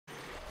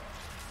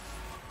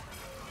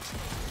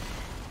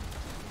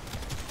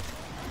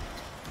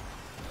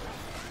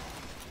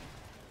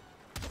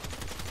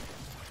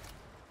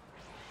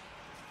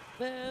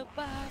Ba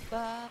ba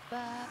ba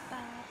ba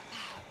ba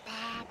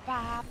ba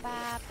ba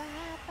ba ba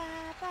ba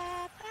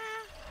ba ba.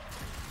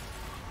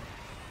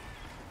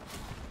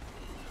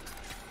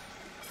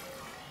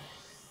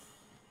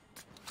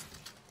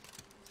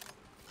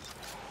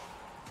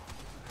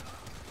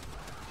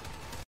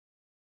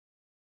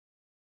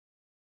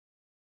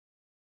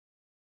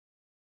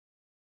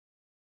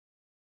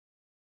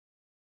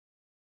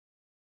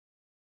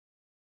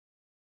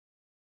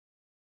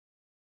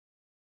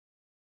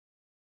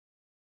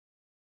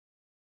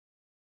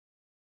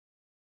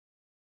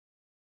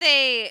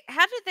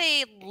 How do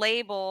they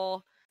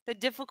label the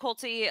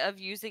difficulty of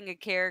using a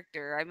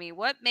character? I mean,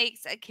 what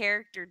makes a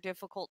character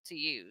difficult to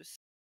use?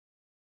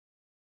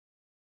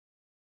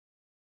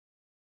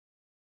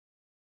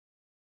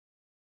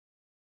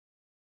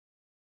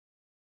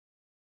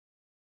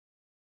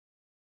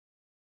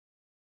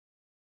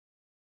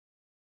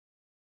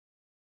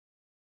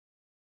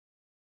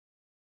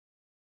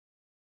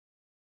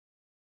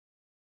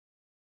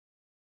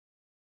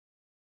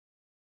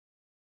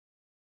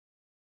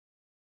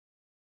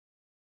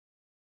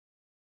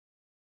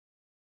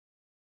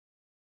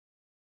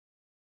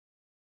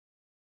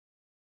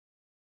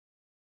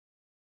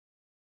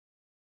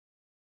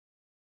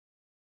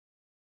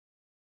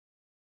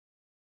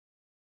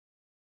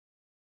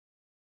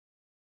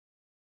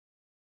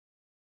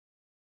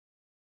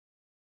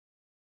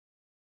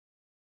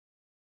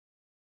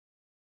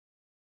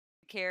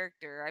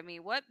 Character. I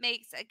mean, what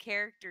makes a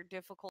character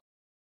difficult?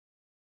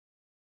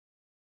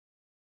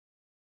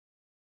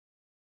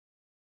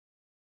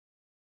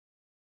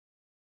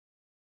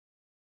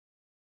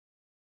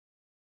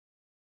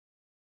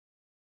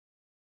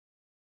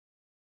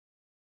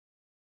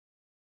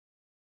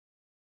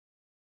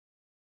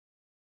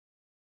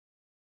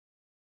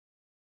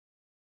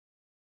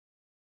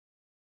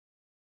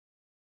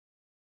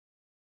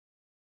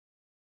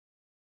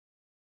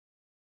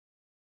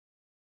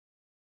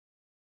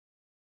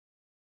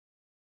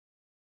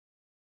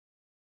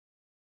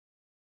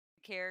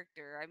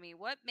 Character. I mean,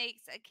 what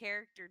makes a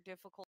character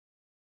difficult?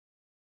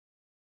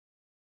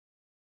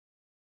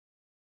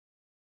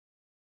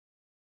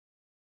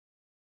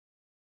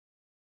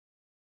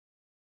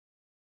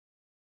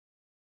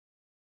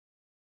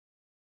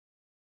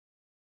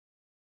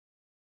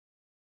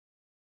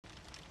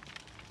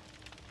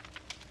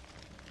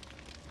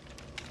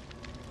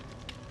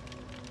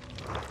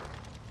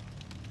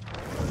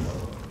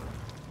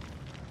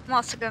 I'm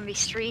also going to be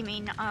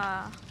streaming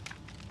on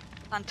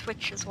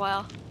Twitch as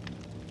well.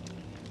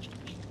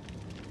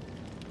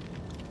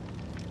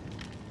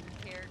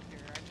 Character.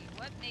 I mean,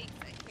 what makes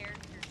a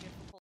character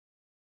difficult?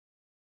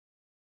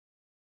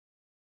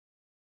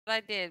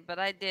 But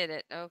I did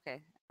it.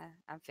 Okay,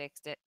 I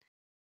fixed it.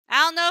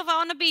 I don't know if I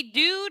want to be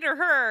dude or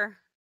her.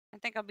 I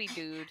think I'll be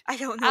dude. I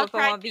don't know if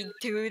I want to be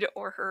dude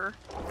or her.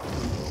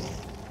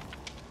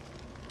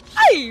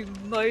 Hey,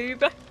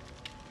 maybe.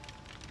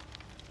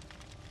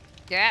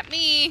 Got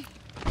me.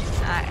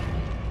 Alright.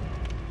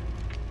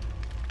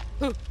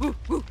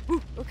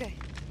 Okay.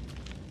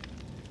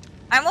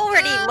 I'm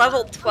already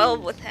level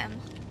 12 with him.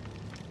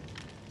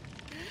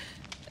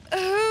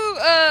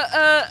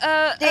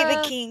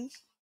 David King.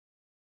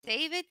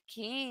 David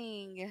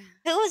King.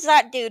 Who was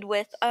that dude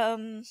with?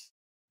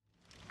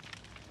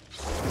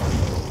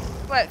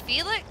 What,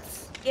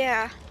 Felix?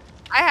 Yeah.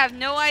 I have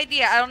no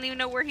idea. I don't even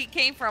know where he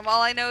came from.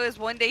 All I know is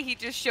one day he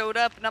just showed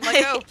up, and I'm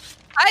like, oh,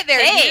 hi there,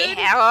 hey, dude.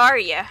 how are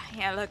you?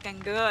 Yeah, looking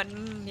good.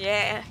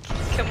 Yeah.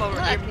 Come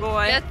over here,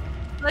 boy.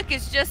 Look,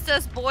 it's just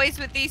us boys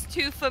with these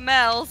two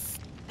females.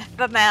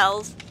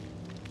 Females.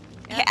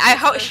 Yeah,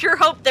 I sure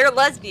hope they're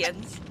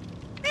lesbians.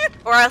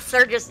 Or else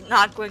they're just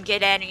not going to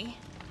get any.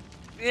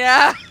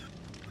 Yeah.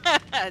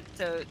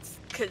 Totes.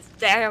 Cause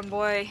damn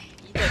boy,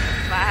 you look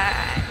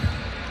fine.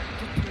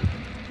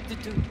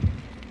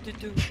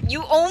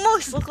 You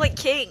almost look like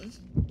King.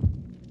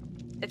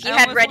 If you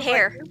had red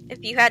hair.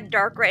 If you had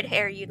dark red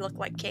hair, you'd look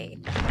like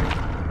King.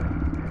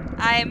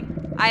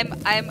 I'm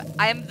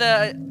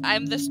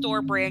the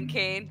store brand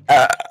Kane.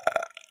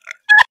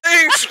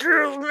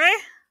 Excuse me?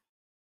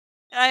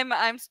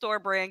 I'm store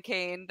brand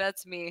Kane.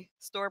 That's me.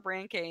 Store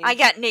brand Kane. I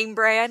got name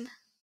brand.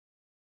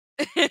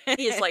 He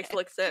just like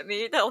looks at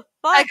me. The fuck?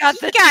 I got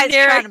the guys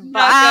trying to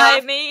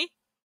buy me.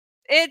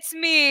 It's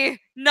me,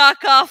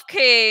 knockoff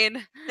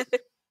Kane.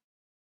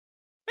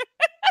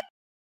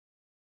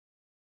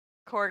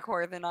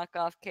 Core the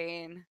knockoff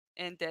Kane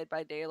in Dead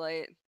by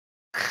Daylight.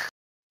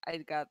 I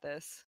got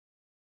this.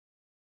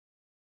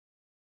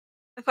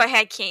 If I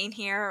had Kane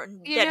here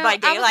in Dead by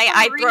Daylight,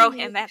 I'd throw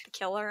him at the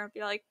killer and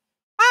be like,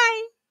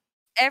 "Hi."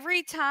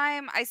 Every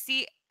time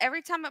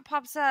it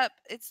pops up,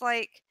 it's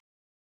like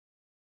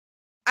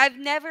I've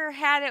never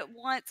had it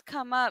once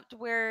come up to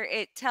where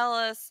it tell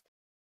us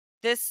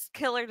this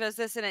killer does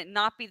this and it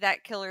not be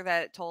that killer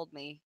that it told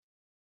me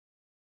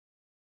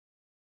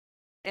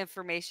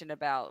information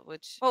about.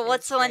 Which well,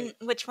 what's the one?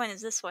 Which one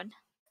is this one?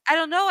 I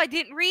don't know. I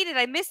didn't read it.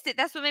 I missed it.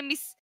 That's what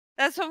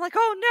That's what I'm like,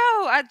 oh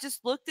no! I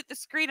just looked at the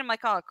screen. I'm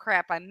like, oh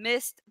crap! I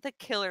missed the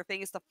killer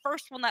thing. It's the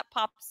first one that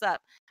pops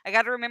up. I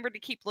got to remember to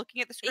keep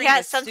looking at the screen.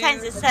 Yeah,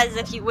 sometimes it says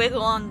if you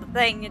wiggle on the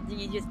thing,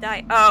 you just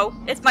die. Oh,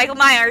 it's Michael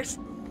Myers.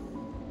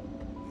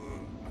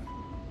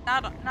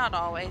 Not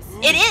always.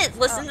 It is.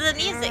 Listen to the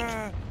music.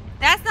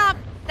 That's not.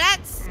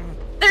 That's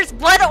There's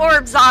blood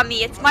orbs on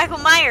me. It's Michael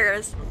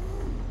Myers.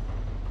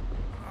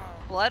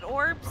 blood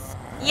orbs.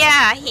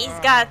 Yeah, he's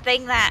got a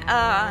thing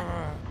that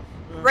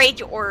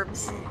rage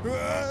orbs.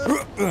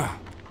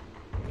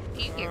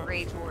 You get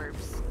rage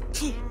orbs.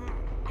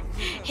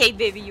 Hey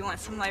baby, you want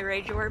some of my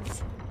rage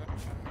orbs?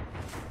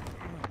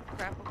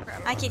 Crap, oh,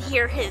 crap. I can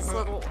hear his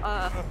little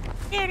I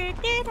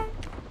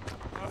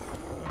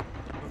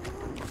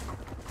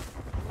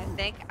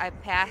think I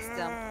passed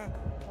him.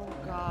 Oh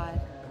god.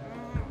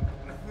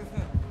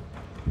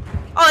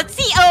 Oh, it's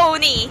the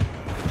Oni!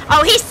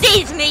 Oh, he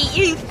sees me,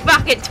 you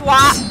fucking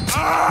twat!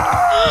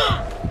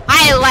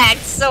 I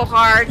lagged so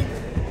hard.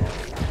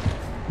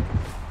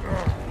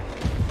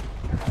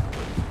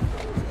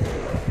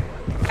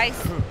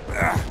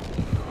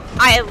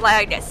 I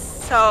lagged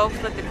so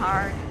flippin'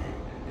 hard.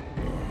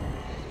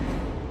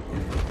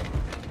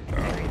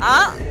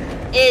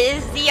 It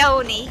is the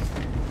Oni.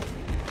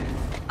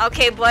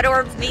 Okay, blood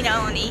orbs mean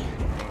Oni.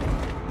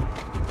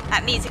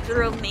 That music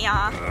threw me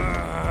off.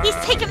 He's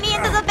taking me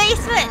into the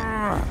basement!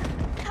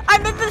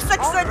 I'm in the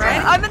sex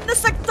dungeon! I'm in the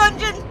sex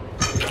dungeon!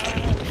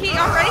 He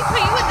already put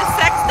you in the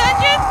sex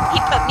dungeon? He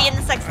put me in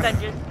the sex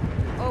dungeon.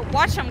 Oh,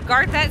 watch him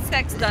guard that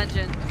sex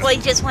dungeon. Well,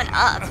 he just went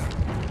up.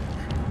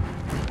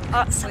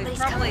 Oh, Well, somebody's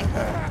coming.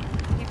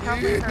 he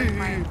probably heard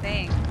my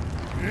thing.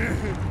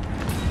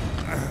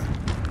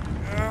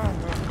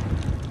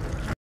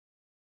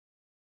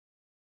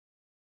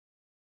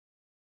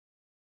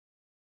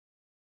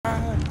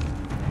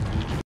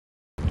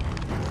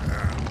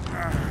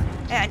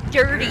 And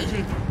dirty.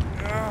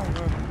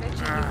 Bet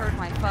you heard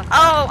my fuck.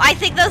 Oh, I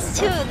think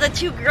the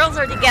two girls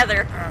are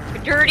together.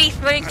 Dirty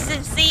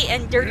Fancy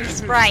and Dirty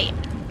Sprite.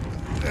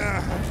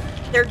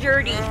 They're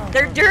dirty.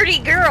 They're dirty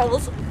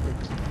girls.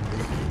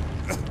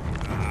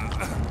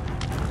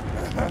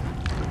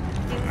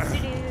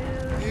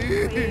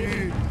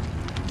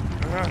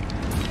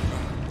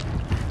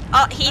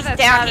 Oh, he's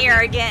down here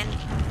again.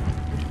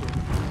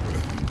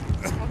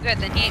 Well, good.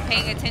 Then he ain't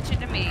paying attention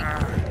to me.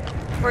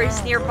 Or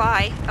he's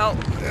nearby. Oh,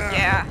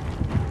 yeah.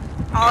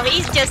 Oh,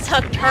 he's just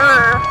hooked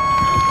her.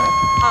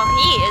 Oh,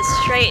 he is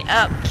straight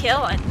up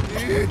killing.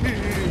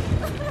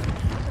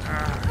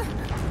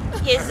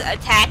 His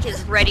attack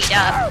is readied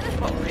up.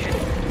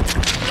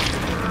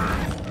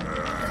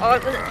 Oh,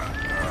 the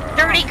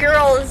dirty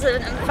girl is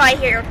in a fight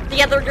here.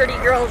 The other dirty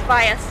girl is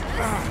by us.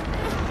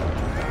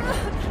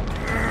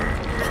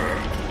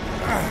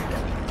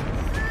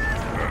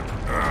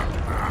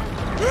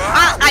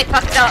 Ah, I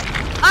fucked up.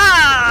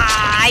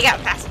 Ah, I got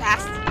fast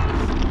pass.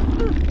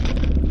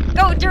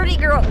 Go, dirty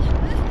girl.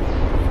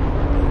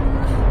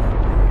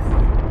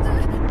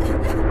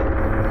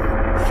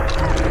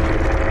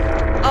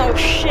 Oh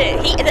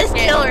shit, this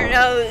killer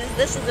knows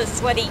this is a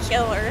sweaty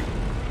killer.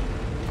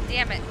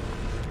 Damn it.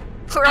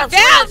 He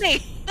found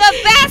me! The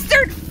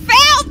bastard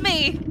found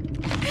me!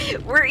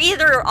 We're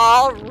either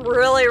all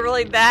really,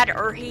 really bad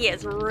or he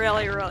is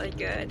really, really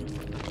good.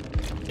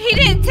 He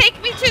didn't take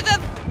me to the...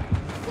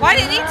 Why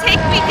didn't he take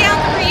me down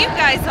to where you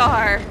guys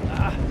are?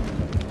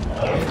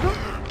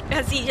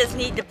 Because he just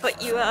need to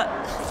put you up.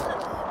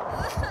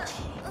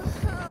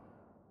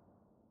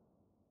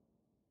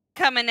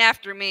 Coming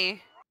after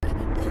me.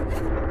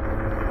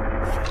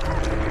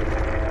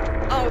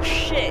 Oh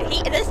shit,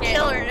 this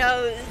killer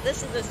knows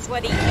this is a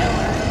sweaty killer.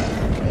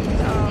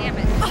 Damn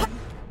it.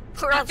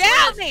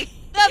 Found me!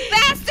 The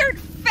bastard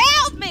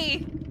found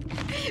me!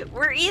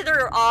 We're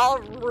either all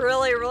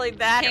really, really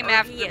bad Came or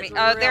after he me. is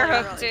Oh, they're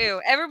really, hooked really...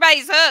 too.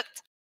 Everybody's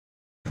hooked.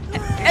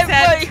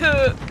 Everybody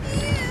hooked.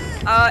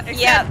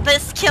 Yeah,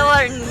 this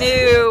killer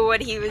knew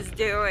what he was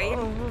doing.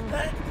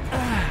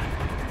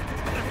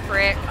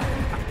 Frick.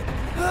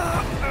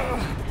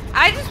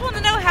 I just want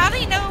to know how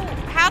they know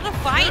how to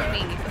find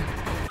me.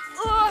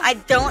 I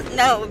don't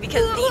know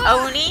because the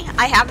Oni,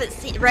 I haven't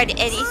read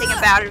anything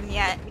about him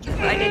yet because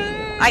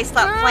I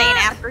stopped playing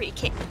after he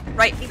came,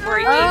 right before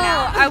he came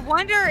out. I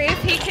wonder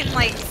if he can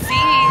like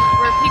see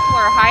where people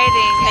are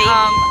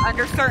hiding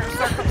under certain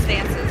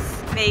circumstances.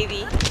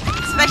 Maybe,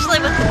 especially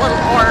with the little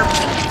orb.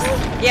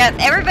 Yeah,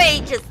 everybody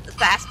just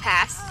fast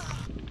pass.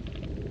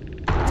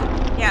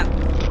 Yeah,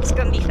 it's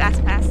gonna be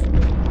fast pass.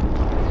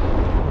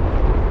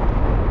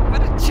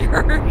 What a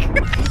jerk.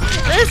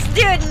 This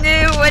dude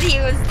knew what he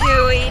was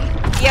doing.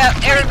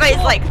 Yep,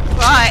 everybody's like,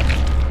 fuck.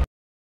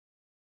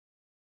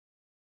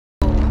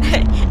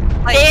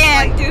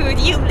 Damn, dude,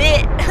 you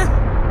lit.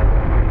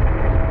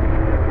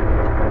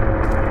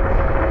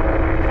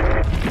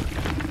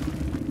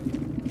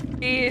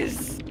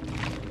 Jeez.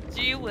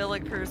 Gee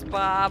willikers,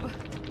 Bob.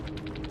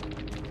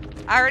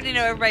 I already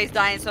know everybody's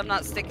dying, so I'm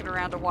not sticking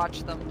around to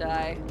watch them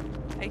die.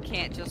 I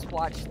can't just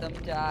watch them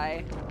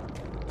die.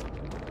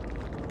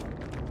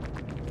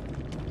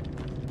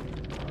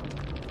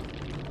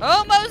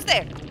 Almost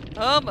there.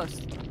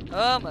 Almost.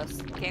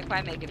 Almost. Can't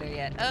quite make it there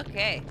yet.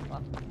 Okay.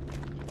 Well,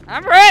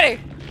 I'm ready.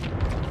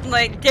 I'm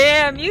like,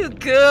 damn, you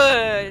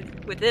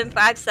good. Within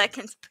 5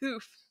 seconds,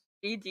 poof.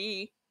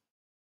 GG.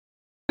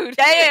 Dude,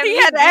 Damn, he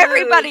you had good.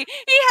 everybody.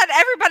 He had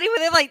everybody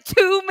within like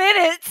 2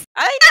 minutes.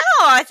 I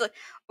know. I was like,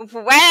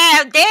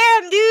 wow,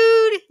 damn,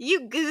 dude,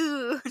 you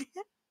good.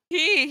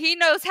 He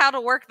knows how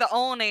to work the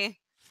Oni.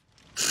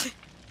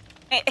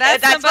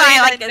 That's what I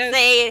like to knows.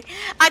 say.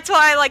 That's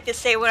what I like to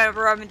say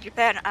whenever I'm in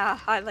Japan.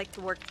 I like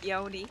to work the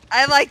Oni.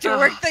 I like to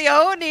work the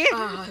Oni.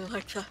 I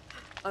like to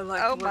Oh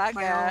work my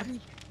my God. Oni.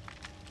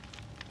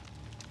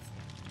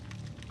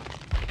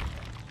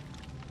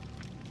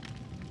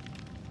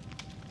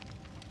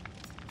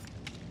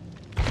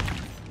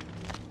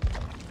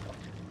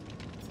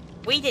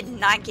 We did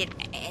not get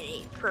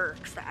any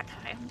perks that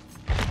time.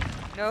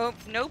 Nope,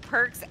 no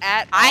perks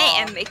at all. I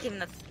am making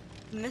the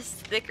mist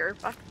thicker.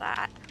 Fuck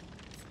that.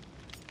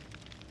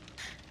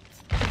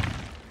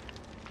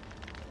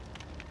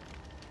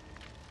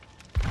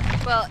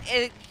 Well,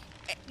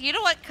 you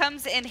know what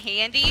comes in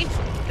handy?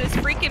 This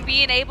freaking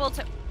being able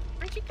to.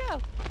 Where'd you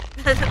go?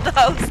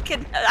 Those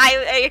can.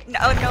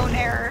 Unknown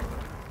error.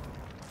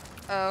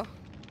 Oh.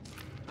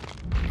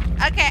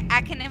 Okay,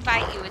 I can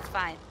invite you. It's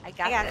fine. I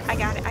got it. this.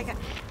 I got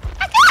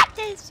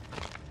this.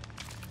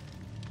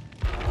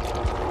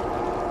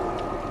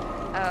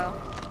 Oh.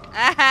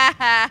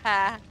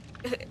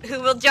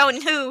 Who will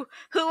join who?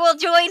 Who will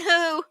join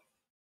who?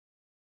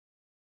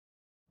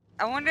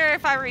 I wonder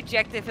if I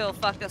reject if he'll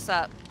fuck us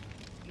up.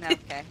 No,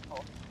 okay,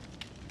 cool.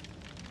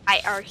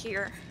 I are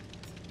here.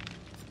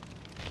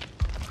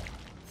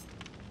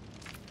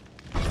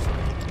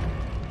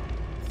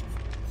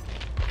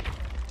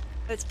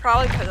 It's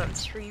probably because I'm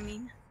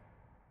streaming.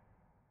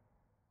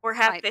 Or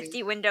have Might 50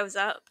 be. windows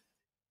up.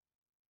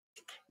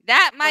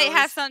 That might Close,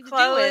 have something to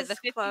do with the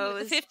 50,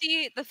 close.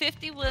 the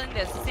 50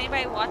 windows. Is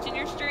anybody watching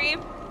your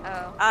stream?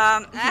 Oh.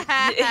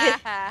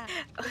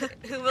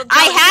 Who will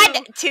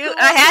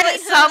I had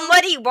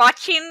somebody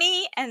watching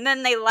me and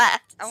then they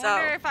left. I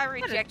wonder if I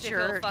reject it,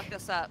 he'll jerk. fuck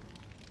us up.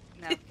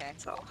 No, okay.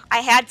 So I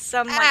had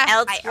someone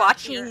else I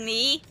watching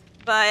me,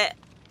 but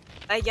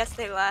I guess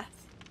they left.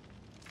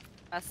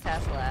 Must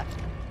have left.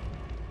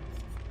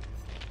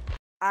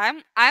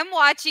 I'm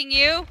watching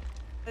you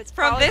It's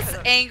from probably this 'cause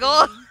I'm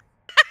angle. streaming.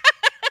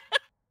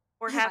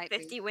 Or have Might be.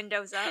 50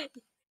 windows up.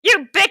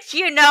 You bitch,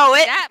 you know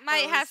it. That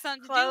might have Close,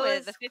 something to do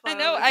with the 50. I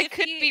know I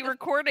could be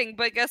recording,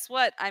 but guess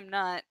what? I'm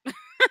not.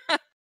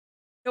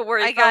 Don't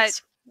worry, I got-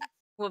 folks.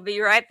 We'll be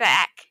right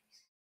back.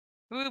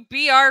 Ooh,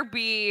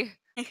 BRB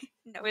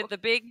No. with the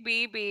big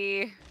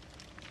BB.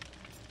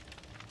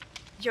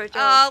 Jojo.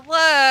 Oh,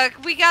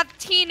 look, we got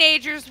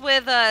teenagers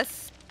with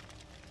us.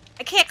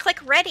 I can't click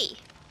ready.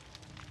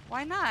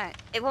 Why not?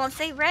 It won't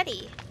say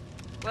ready.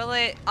 Will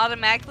it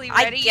automatically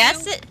ready I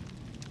guess you? it.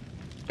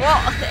 Well,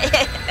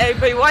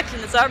 everybody watching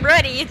this, I'm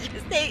ready. It's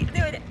just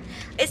doing it.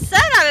 It said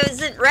I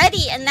wasn't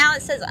ready, and now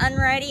it says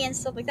unready and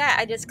stuff like that.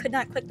 I just could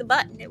not click the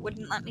button. It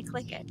wouldn't let me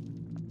click it.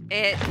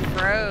 It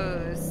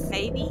froze.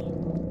 Maybe.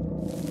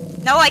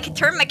 No, I could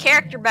turn my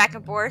character back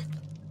and forth.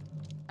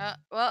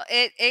 Well,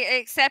 it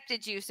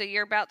accepted you, so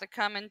you're about to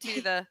come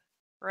into the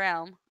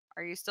realm.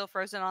 Are you still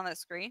frozen on that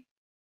screen?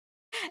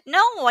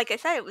 No, like I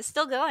said, it was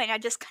still going. I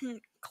just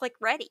couldn't click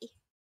ready.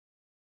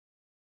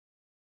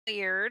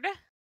 Weird.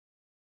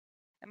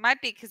 It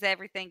might be because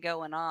everything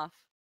going off.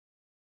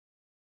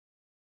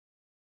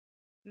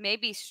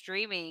 Maybe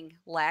streaming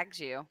lags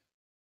you.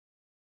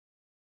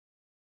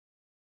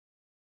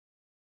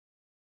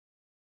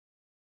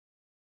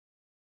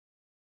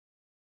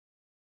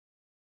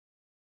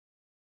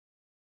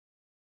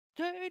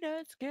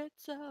 Data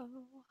schizo.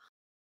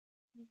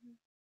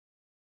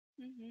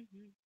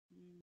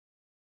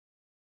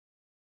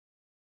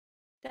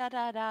 Da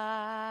da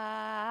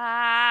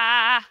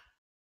da.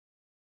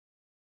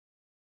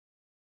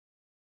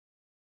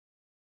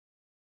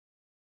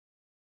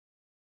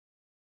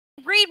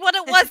 Read what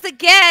it was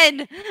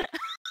again.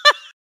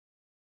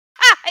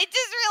 I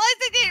just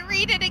realized I didn't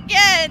read it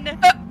again.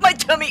 My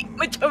tummy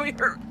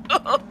hurt.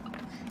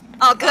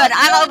 Oh, good.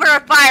 I'm over a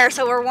fire,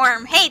 so we're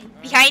warm. Hey,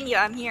 behind you,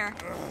 I'm here.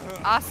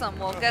 Awesome.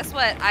 Well, guess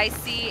what? I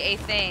see a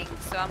thing,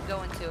 so I'm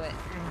going to it.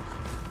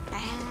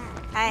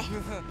 Hi.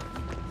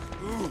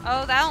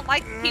 Oh, I don't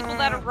like people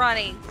that are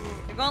running.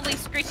 They're going to leave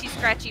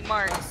scratchy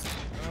marks.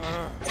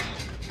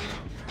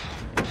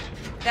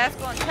 That's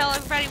going to tell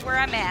everybody where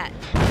I'm at.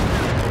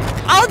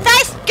 Oh,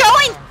 nice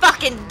going,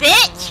 fucking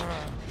bitch!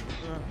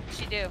 What'd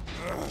she do?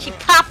 She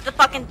popped the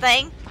fucking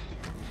thing.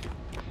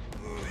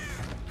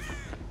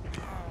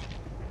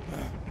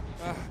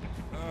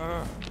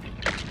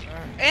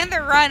 And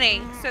they're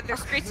running, so they're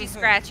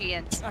scratchy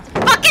and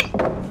Fucking!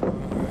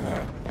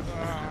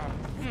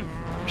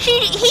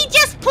 He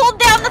just pulled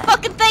down the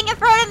fucking thing in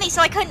front of me,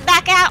 so I couldn't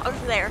back out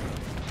of there.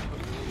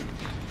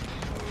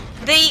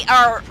 They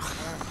are...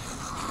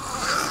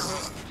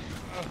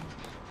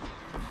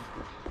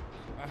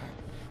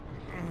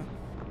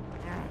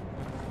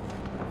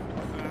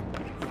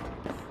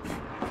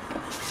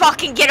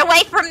 Fucking get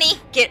away from me!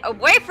 Get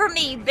away from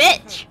me, you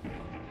bitch!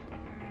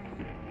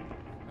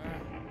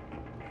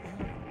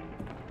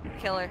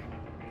 killer.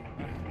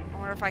 I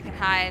wonder if I can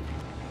hide.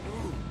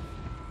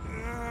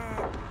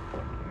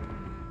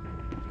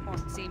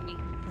 Won't see me.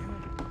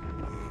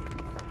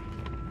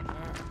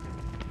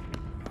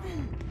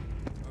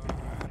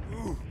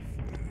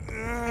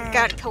 I've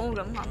got a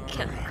totem. I'm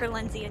killing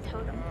Kerlenzi a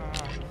totem.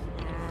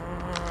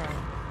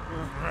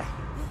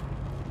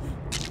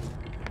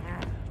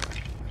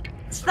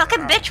 This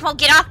fucking bitch won't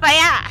get off my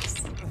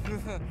ass.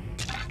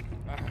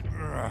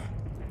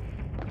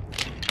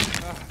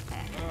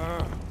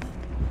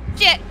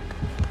 Shit!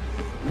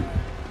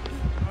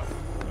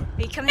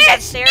 Are you coming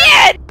downstairs?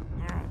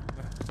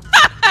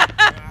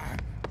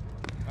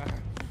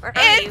 Where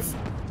are you?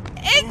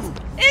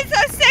 It's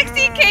a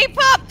sexy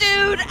K-pop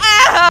dude!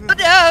 Oh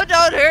no,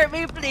 don't hurt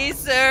me, please,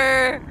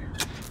 sir!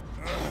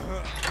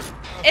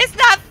 It's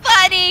not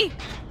funny!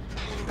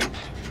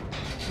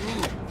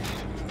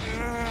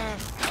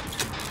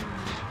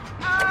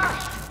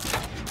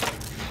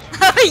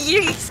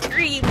 You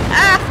scream.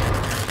 Ah.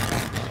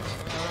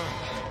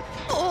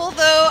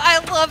 Although I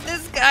love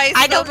this guy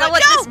I so don't know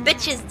much. what this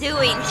bitch is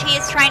doing. She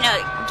is trying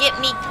to get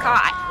me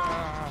caught.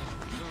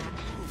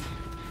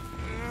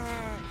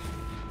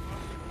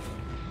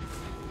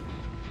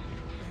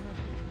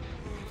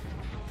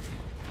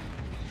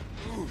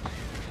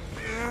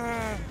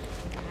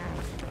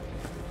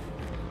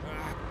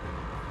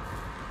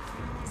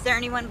 Is there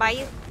anyone by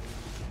you?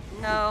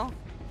 No.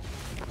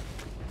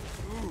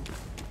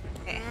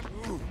 Okay.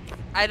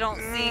 I don't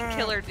see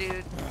killer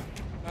dude.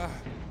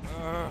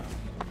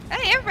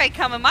 Hey, everybody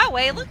coming my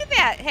way. Look at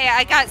that. Hey,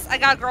 I got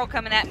a girl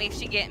coming at me.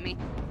 She getting me.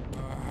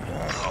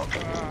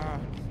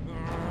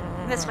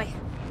 This way.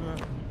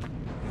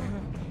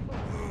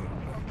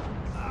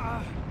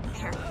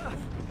 Here.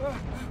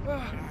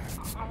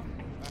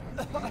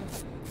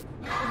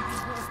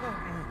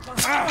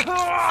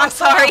 I'm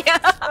sorry.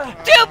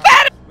 Do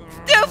better!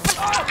 Do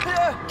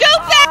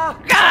better,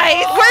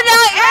 guys! We're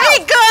not very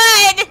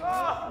good!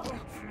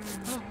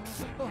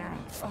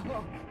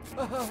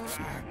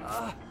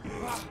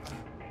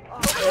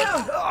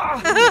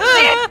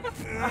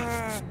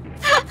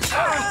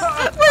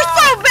 We're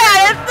so bad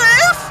at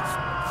this!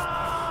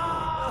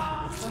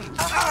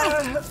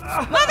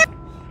 Mother!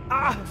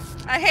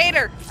 I hate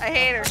her. I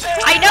hate her.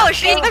 I know,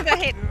 she... I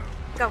hate her.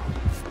 Go.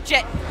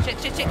 Shit.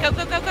 Go.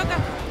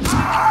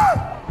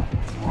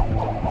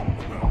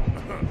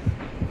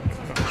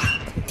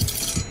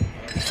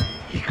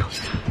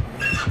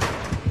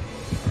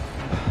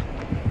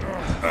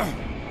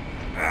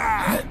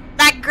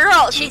 That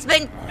girl, she's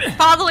been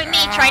following me,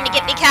 trying to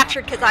get me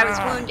captured because I was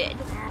wounded.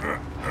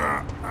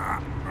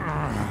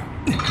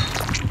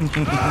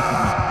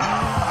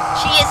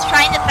 She is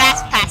trying to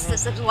fast pass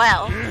this as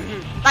well.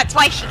 That's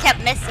why she kept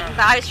missing,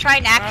 but I was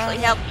trying to actually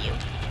help you.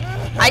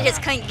 I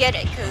just couldn't get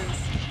it because...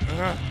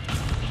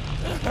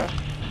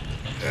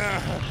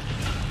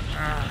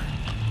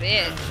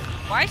 Bitch.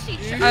 Why is she?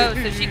 Oh,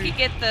 so she could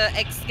get the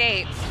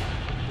escape.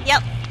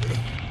 Yep.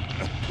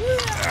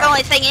 The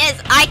only thing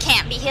is, I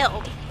can't be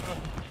healed.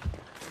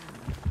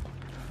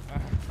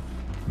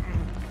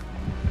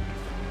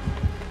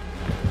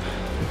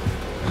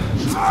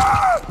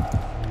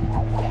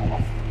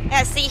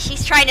 Yeah, see,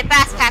 she's trying to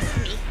fast pass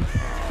me.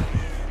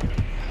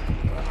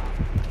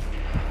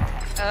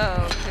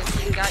 Oh,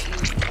 because she got you.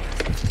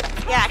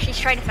 Yeah, she's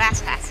trying to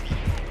fast pass me.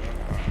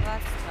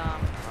 That's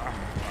dumb.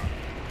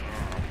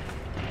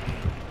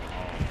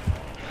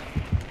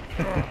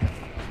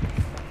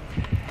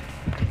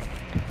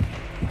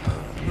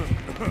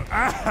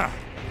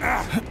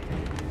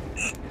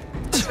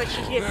 That's what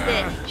she just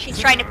did. She's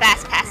trying to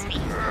fast pass me.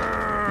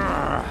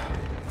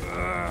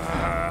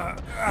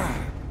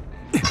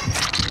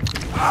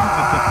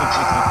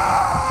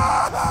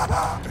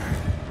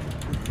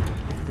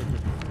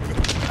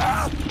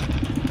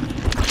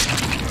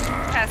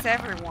 Pass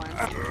everyone.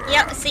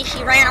 Yep, see,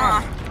 she ran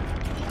off.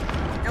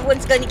 No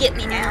one's gonna get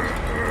me now.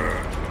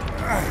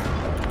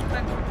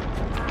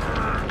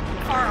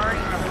 Car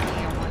already covered me,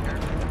 I wonder.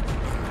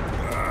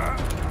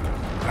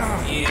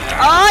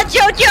 Oh,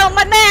 Jojo,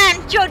 my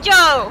man,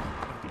 Jojo.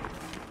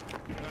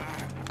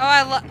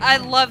 Oh, I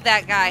love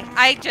that guy.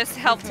 I just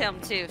helped him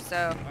too,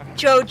 so.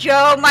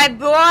 Jojo, my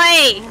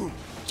boy.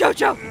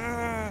 Jojo!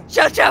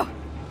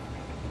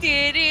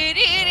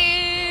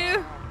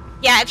 Do-do-do-do.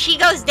 Yeah, if she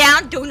goes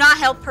down, do not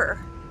help her.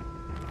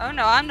 Oh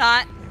no, I'm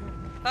not.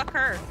 Fuck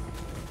her.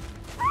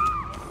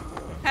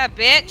 That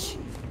bitch.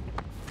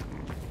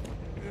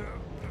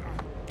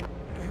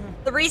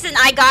 The reason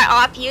I got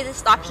off you to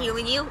stop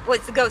healing you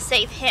was to go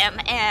save him,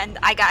 and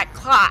I got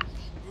caught.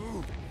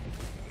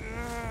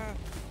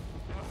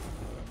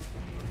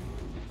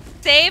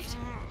 Saved?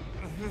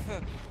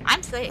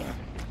 I'm safe.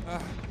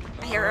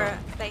 I hear a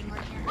thing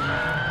right here.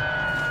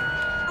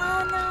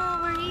 Oh no,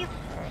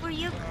 were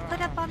you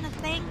put up on the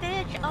thing,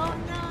 bitch? Oh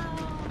no.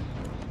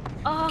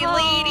 Oh, You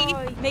lady.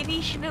 Maybe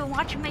you should have been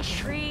watching my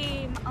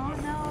stream. Oh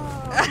no.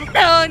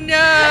 Oh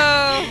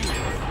no!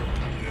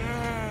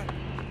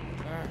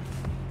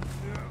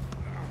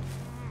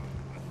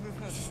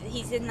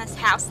 He's in this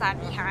house I'm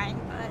behind,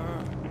 but...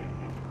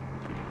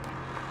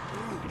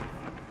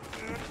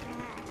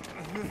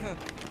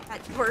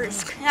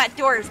 that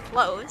door is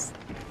closed.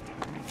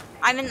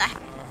 I'm in the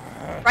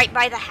right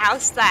by the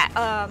house that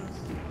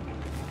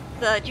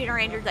the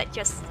generator that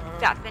just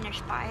got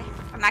finished by.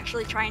 I'm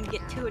actually trying to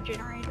get to a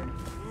generator.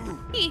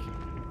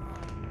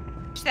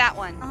 That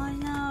one. Oh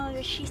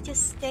no, she's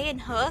just staying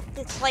hooked.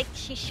 It's like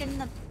she shouldn't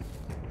have.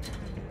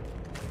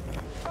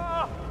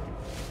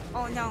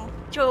 Oh no,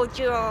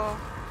 Jojo.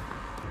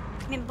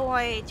 My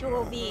boy,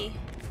 Joby.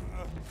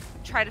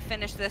 Try to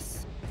finish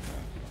this.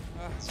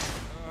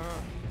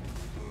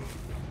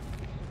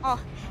 Oh,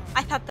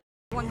 I thought the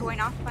one going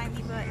off by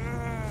me, but.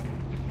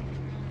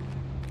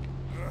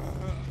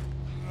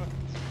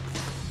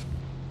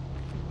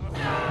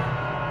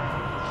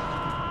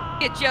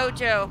 Get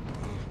Jojo.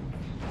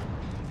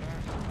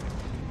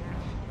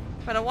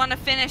 But I want to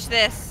finish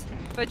this.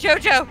 But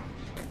Jojo!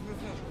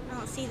 I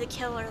don't see the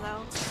killer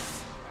though.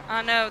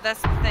 Oh no,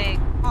 that's the thing.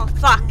 Oh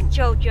fuck,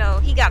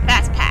 Jojo. He got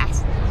fast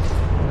passed.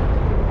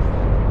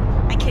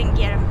 I couldn't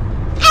get him.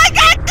 I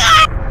got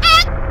caught!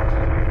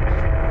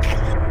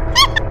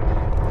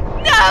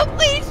 No,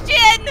 please,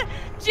 Jen!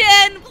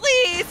 Jen,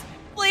 please!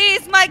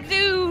 Please, my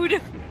dude!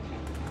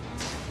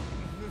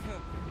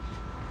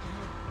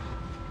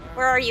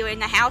 Where are you, in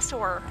the house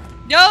or?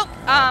 Nope.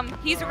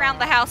 He's around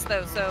the house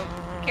though, so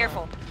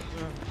careful.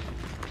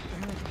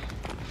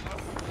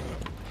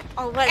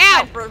 Oh, let's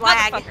Ow! for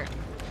lag. Motherfucker.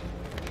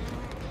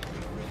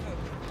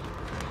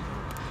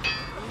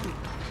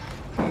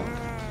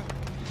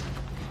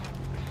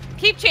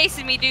 Keep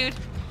chasing me, dude.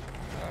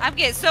 I'm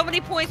getting so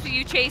many points with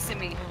you chasing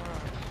me.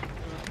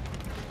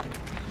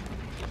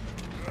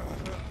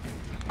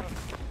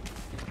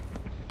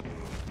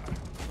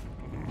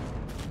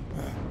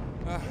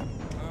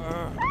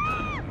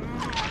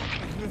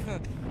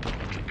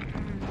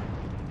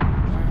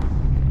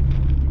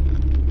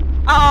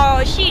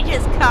 Oh, she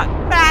just cut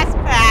fast.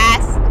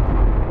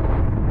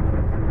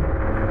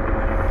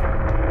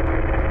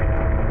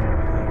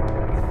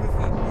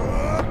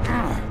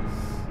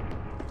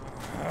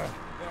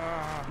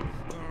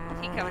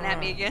 He coming at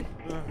me again.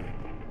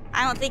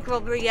 I don't think we'll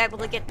be able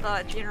to get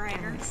the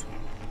generators.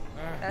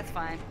 That's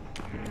fine.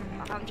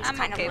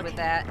 I'm okay with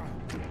that.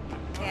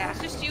 Yeah,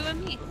 it's just you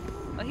and me.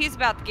 Well, he's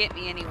about to get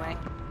me anyway.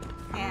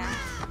 Yeah.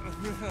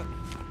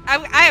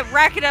 I am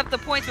racking up the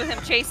points with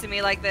him chasing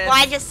me like this. Well,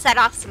 I just set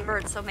off some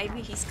birds, so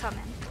maybe he's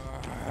coming.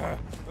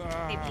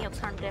 Maybe he'll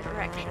turn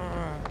direction.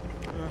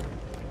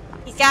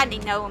 He's got to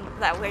know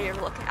that way you're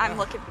looking. I'm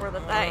looking for the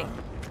thing.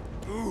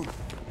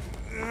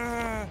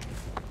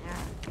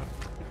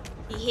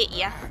 He hit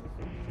ya.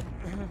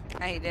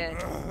 He did.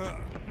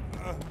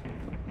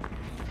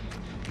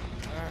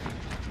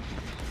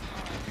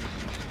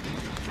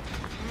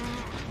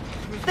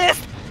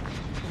 This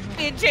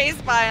being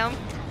chased by him.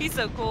 He's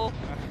so cool.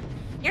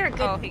 You're a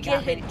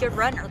good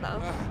runner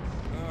though.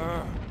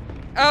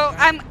 Oh,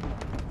 I'm.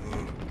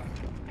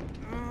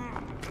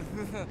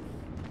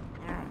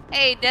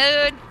 Hey,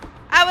 dude.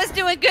 I was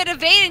doing good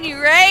evading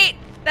you, right?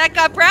 That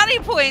got brownie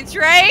points,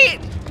 right?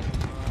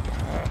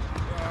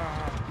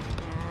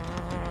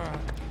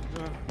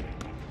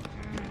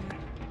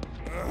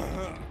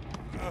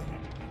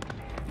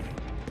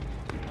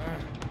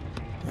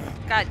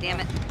 God damn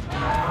it.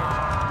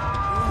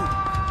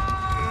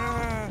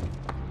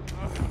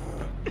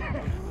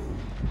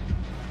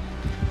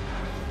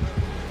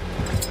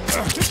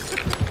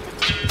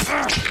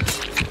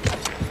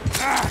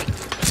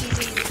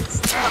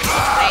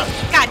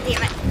 God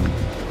damn it.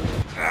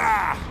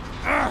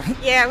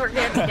 Yeah, we're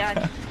gonna be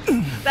done.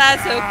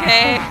 That's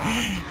okay.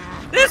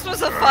 This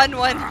was a fun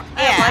one. Yeah.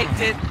 I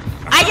liked it.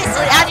 I'm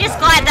just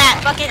glad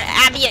that fucking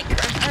Abby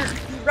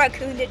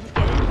raccoon didn't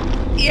get it.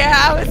 Yeah,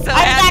 I was so I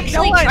was happy.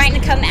 actually trying to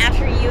come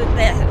after you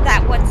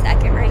that 1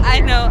 second right here. I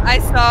know, I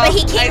saw. But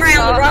he came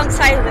around the wrong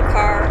side of the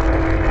car.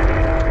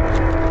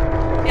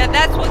 Yeah,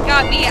 that's what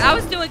got me. I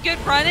was doing good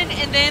running,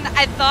 and then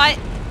I thought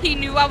he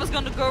knew I was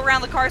going to go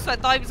around the car, so I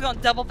thought he was going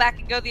to double back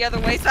and go the other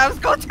way, so I was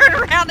going to turn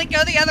around and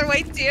go the other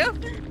way too.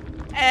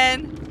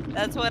 And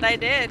that's what I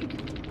did.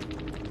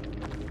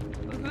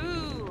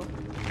 Woohoo!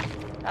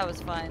 That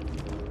was fun.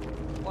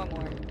 One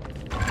more.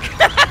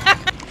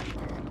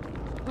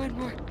 One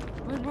more.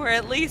 One more,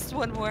 at least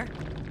one more.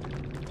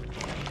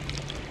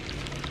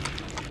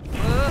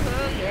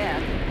 Woohoo, yeah.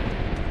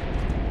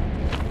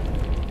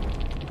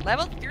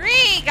 Level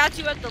 3! Got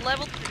you up to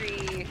level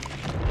 3.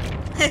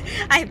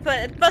 I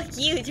put, fuck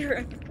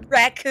you,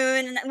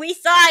 raccoon. We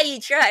saw you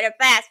try to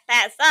fast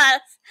pass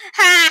us.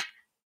 Ha!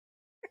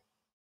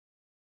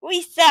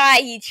 We saw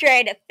you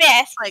try to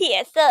fast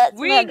pass us,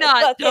 We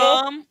not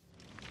dumb.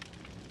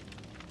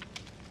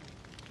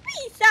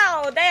 We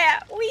saw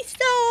that. We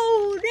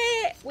saw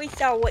that. We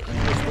saw what you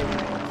was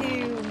gonna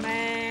do,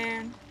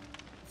 man.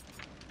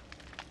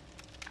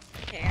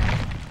 Okay,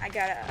 I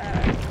gotta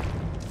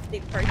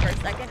think for a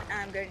second.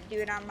 I'm gonna do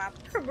it on my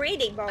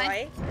pretty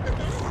boy.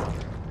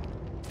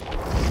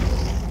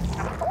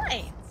 Some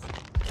points.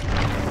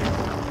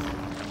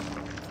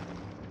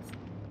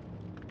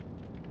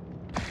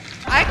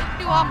 I can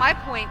do all my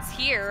points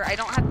here. I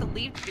don't have to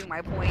leave to do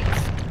my points.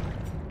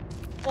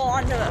 Well,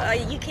 on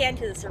the you can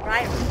to the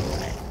survivor.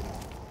 But...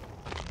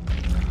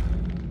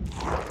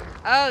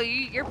 Oh,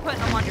 you're putting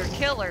them on your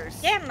killers.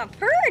 Yeah, I'm a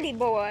pretty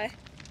boy.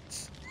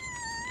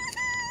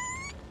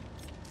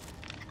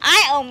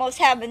 I almost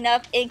have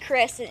enough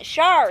incandescent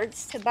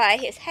shards to buy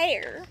his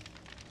hair.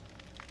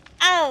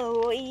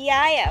 Oh,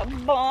 yeah,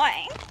 boy.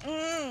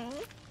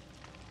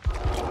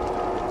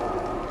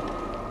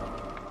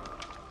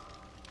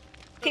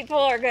 People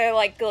are gonna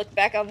like look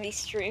back on these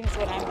streams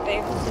when I'm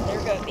famous and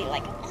they're gonna be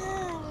like,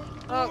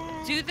 oh,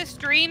 yeah. Do the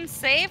streams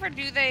save or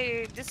do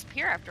they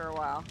disappear after a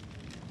while?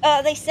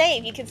 They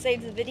save. You can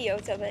save the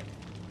videos of it.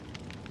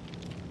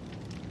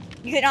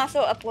 You can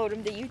also upload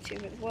them to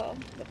YouTube as well.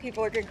 But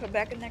people are gonna come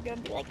back and they're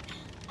gonna be like,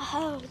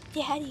 oh,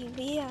 Daddy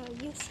Leo,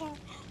 you so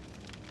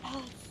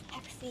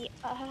sexy.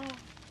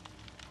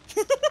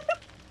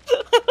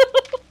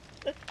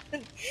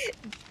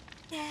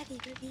 Daddy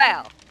Leo.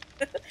 Wow.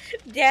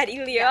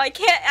 Daddy Leo. I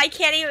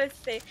can't even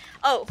say.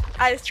 Oh,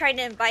 I was trying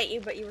to invite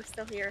you, but you were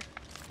still here.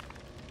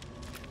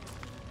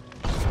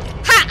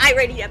 Ha! I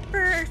ready at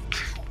first.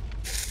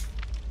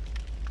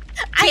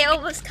 I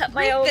almost cut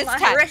my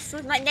wrist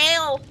with my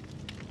nail.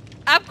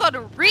 I'm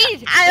gonna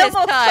read. I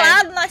almost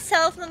clawed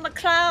myself in my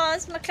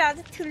claws. My claws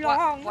are too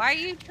long. Why are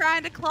you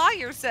trying to claw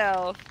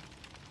yourself?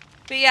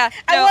 But yeah,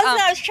 no,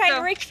 I was trying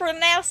to reach for the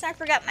mouse and I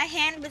forgot my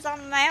hand was on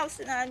the mouse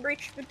and I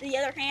reached with the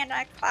other hand and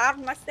I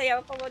clawed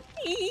myself. I went,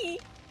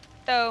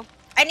 so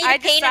I need to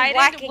paint it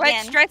black again.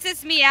 What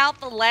stresses me out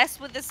the less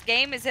with this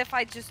game is if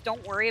I just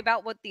don't worry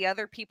about what the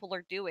other people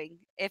are doing.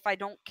 If I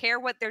don't care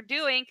what they're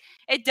doing,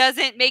 it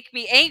doesn't make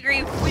me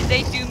angry when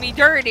they do me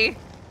dirty.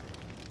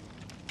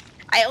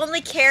 I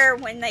only care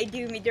when they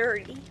do me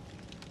dirty.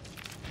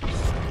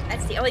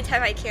 That's the only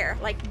time I care.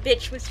 Like,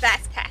 bitch was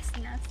fast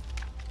passing us.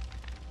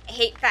 I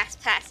hate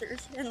fast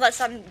passers, unless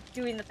I'm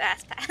doing the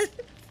fast pass.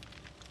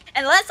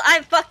 Unless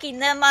I'm fucking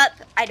them up,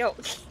 I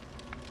don't.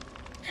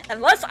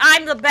 Unless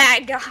I'm the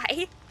bad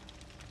guy.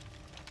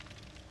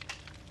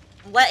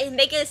 Let him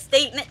make a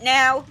statement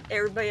now.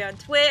 Everybody on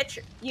Twitch,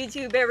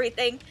 YouTube,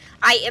 everything.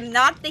 I am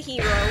not the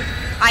hero.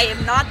 I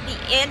am not the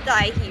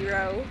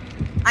anti-hero.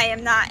 I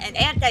am not an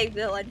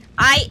anti-villain.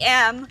 I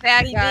am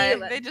bad the guy.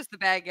 villain. They're just the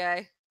bad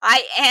guy.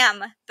 I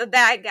am the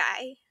bad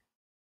guy.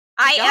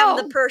 I am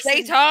the person.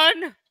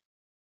 Satan!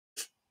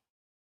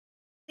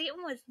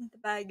 Satan wasn't the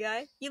bad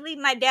guy. You leave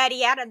my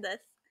daddy out of this.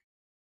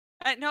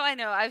 I know.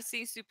 I've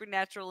seen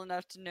Supernatural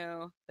enough to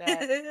know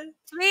that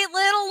sweet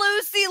little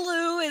Lucy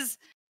Lou is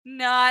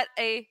not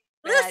a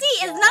bad Lucy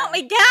guy. is not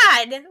my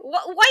dad.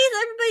 Why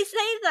does everybody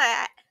say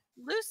that?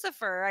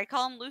 Lucifer. I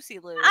call him Lucy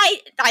Lou.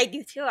 I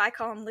do too. I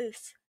call him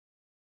Luce.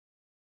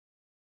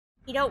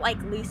 You don't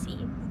like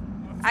Lucy.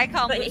 I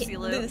call him Lucy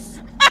Lou. Luce.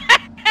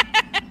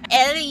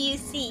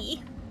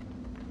 L-U-C.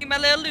 My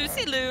little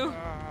Lucy Lou.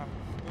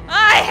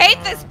 I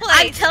hate this place.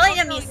 I'm telling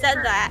him you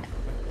said that.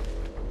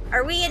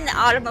 Are we in the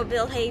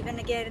automobile haven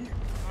again?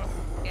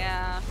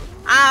 Yeah.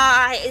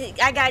 I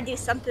gotta do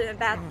something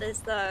about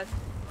this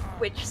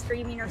Twitch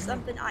streaming or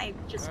something. I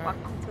just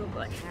walked into a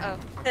bush. Oh.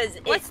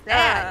 What's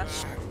that?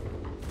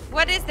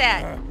 What is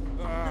that?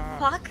 The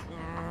fuck?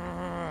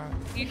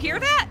 You hear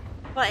that?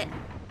 What?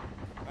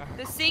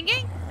 The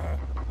singing?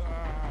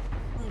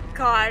 Oh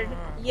god,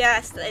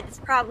 yes, it's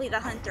probably the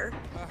hunter.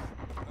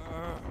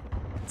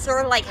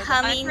 Sort of like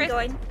humming,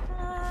 going.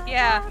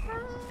 Yeah.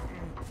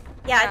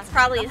 Yeah, it's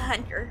probably the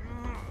hunter.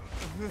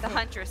 The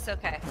huntress,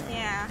 okay.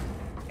 Yeah.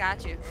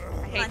 Got you.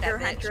 I hate Hunter,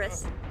 that bitch.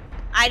 huntress.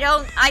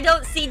 I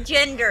don't see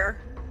gender.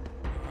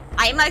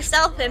 I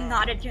myself am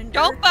not a gender.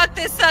 Don't fuck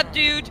this up,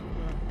 dude.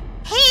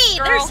 Hey,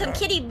 girl. There's some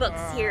kitty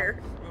books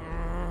here.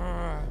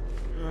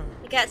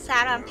 You got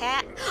sat on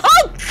Pat?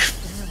 Oh!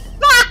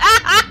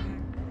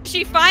 Did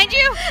she find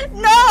you?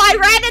 No, I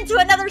ran into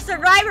another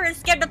survivor and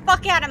scared the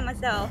fuck out of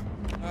myself.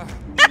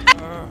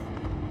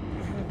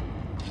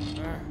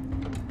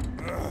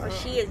 Oh,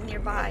 she is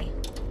nearby.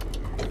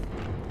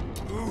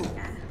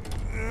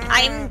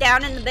 I'm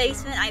down in the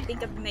basement, I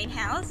think, of the main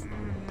house.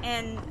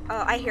 And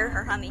I hear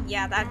her humming.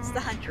 Yeah, that's the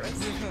huntress.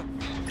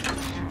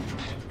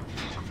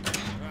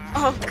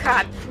 Oh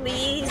god,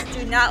 please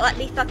do not let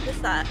me fuck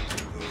this up.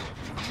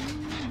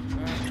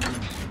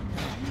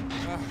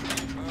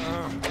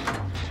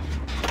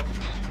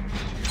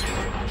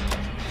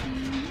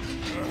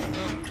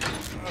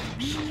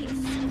 She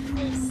is so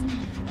close.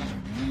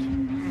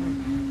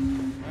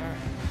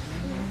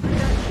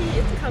 She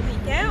is coming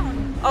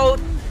down. Oh,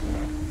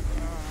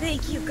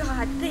 thank you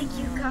God, thank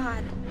you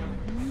God.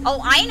 Oh,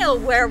 I know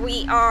where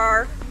we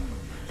are.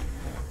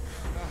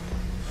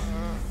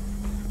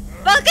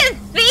 Fucking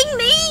feed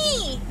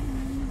me!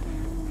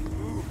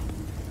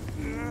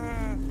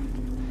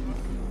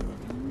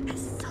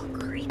 That's so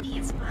creepy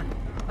as fuck.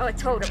 Oh, a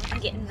totem. I'm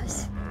getting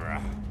this.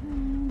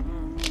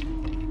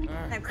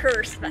 I'm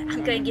cursed, but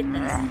I'm gonna get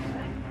this.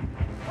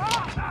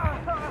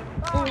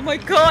 Oh my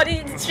god,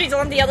 she's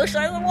on the other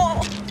side of the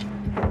wall.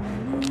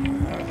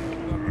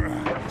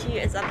 She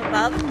is up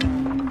above.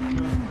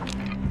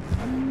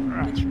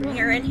 Let's bring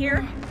her in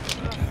here.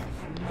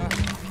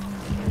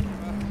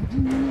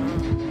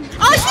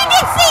 Oh, she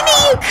did see me,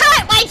 you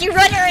cunt! Why'd you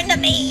run her into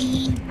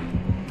me?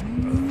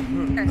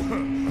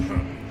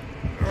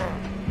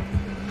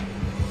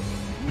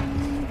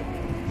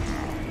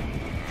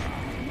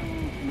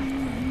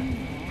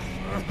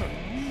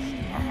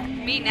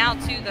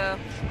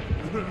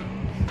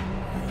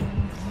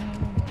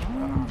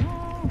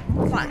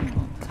 Fuck.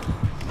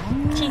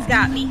 She's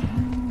got me.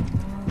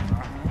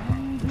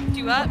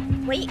 You up?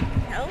 Wait,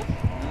 no?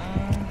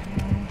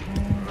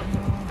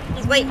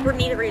 He's waiting for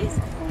me to recover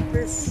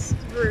it.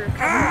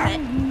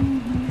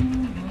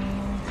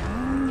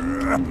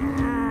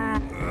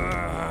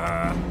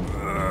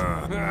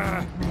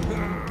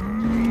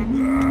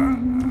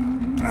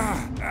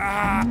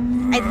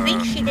 I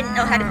think she didn't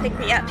know how to pick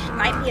me up. She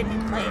might be a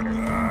new player.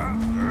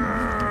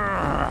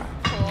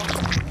 Cool.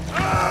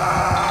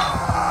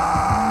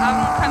 I'm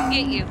gonna come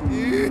get you.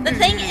 The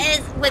thing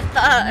is, with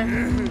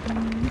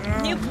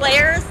new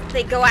players,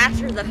 they go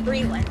after the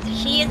free ones.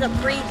 She is a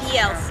free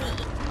DLC.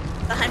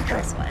 The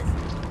Huntress was.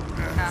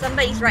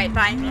 Somebody's right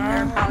behind me.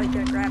 They're probably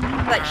gonna grab me.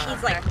 But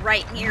she's like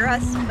right near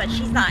us. But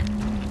she's not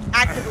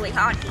actively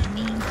haunting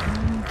me.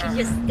 She's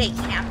just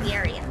staking out the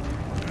area.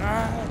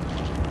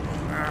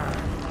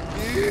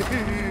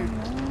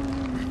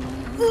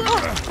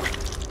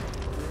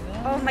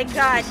 Oh my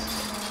god.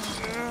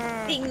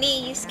 Being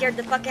me, you scared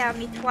the fuck out of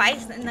me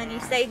twice, and then you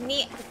saved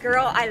me.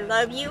 Girl, I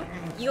love you.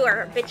 You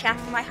are a bitch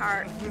after my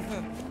heart.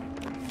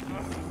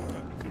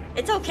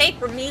 It's okay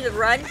for me to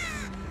run.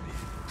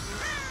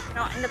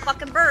 Not in the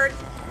fucking bird.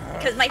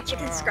 Because my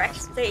chicken scratch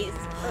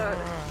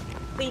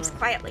leaves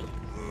quietly.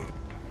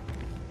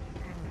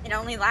 It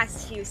only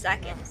lasts a few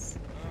seconds.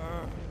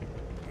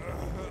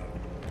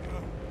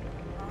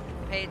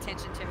 Pay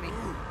attention to me.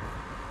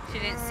 She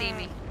didn't see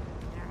me.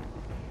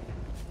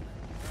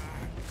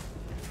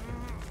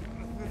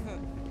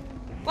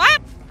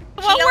 What?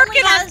 Well,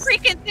 working on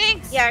freaking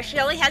things. Yeah, she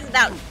only has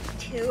about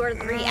 2 or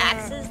 3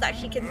 axes that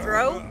she can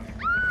throw.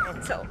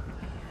 So,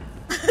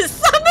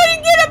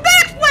 somebody did a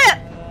backflip.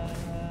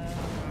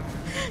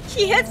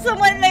 She hit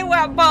someone and they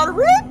went ball.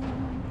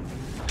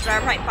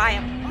 Drive right by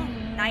him. Oh,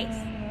 nice.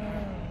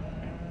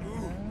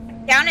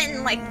 Down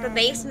in like the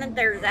basement,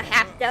 there's a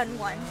half-done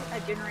one, a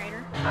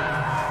generator.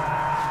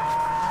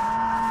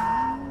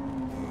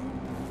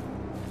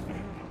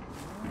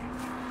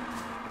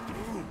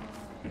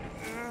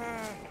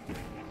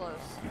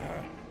 Close.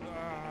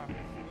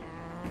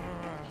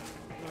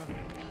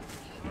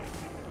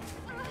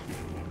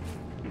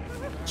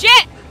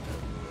 Shit!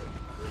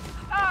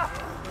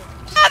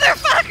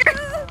 Motherfucker!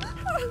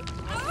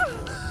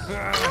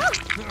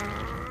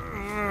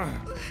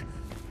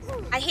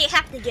 I hate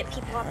having to get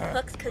people off the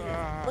hooks because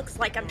it looks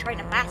like I'm trying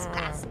to fast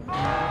pass them.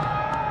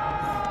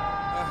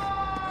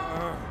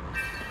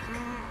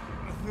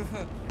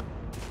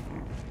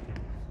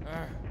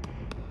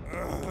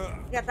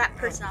 You got that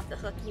person off the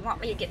hook. You want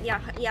me to get you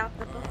off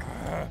the hook?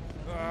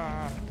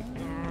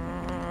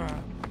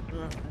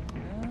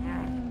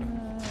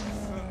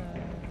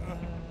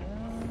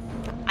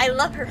 I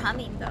love her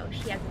humming though.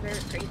 She has a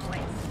very pretty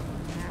voice.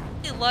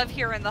 I love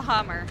hearing the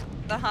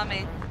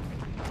humming.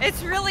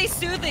 It's really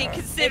soothing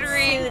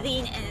considering. It's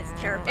soothing and it's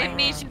terrifying. It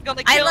means she's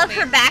gonna kill me. I love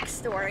her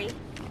backstory.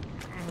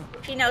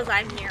 She knows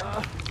I'm here.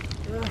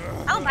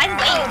 Oh, by the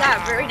way, you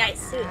got a very nice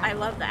suit. I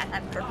love that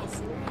purple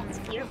suit. It's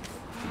beautiful.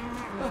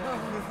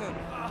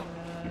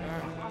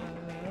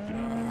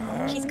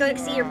 She's going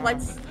to see your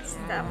blood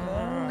stuff.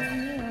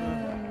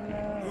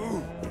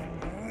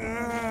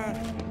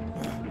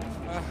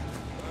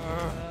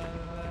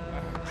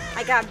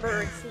 I got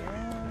birds here.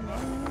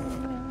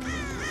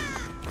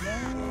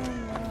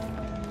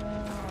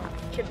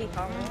 Should be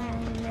following.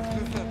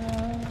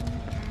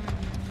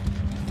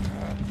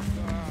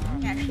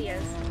 Yeah, she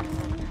is.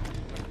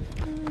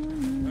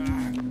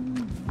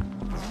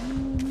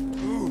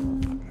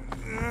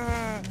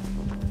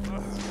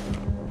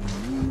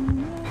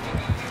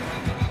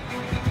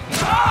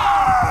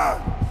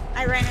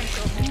 I ran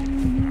into a hole.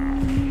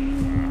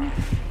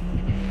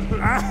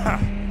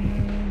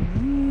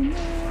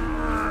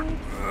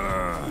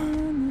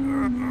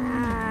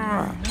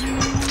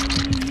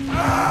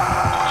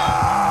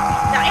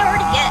 Did I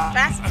already get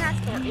fast pass?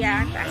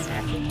 Yeah, I'm fast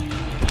passing.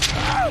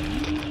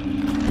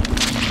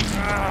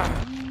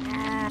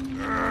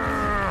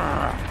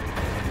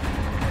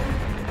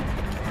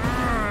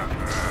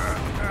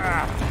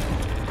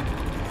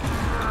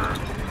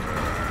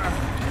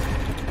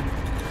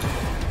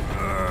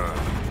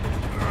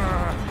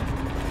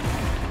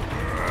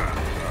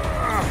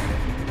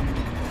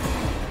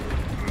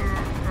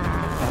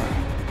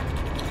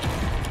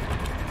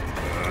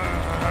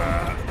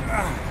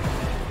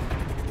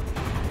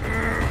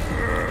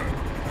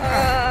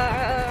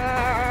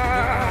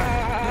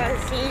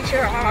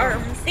 Seizure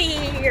arm,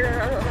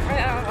 seizure.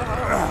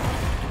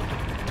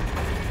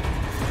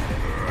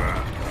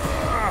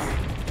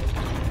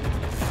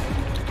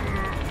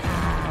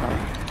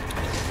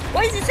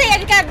 What does it say? I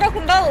just got a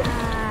broken bone.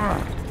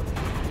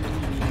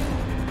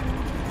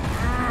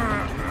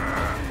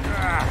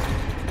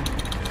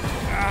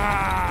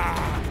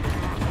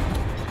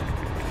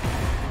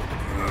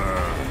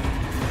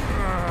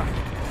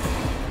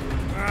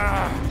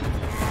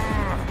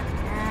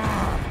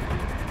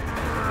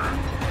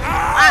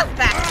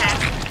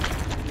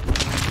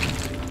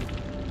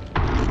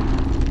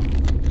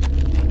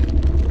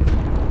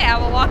 Yeah,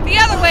 we'll walk the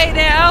other way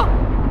now.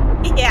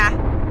 Yeah.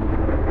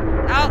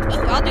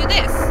 Ooh, I'll do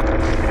this.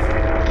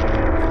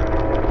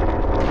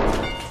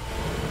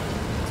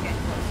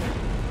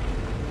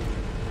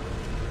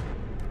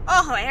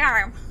 Oh, my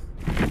arm.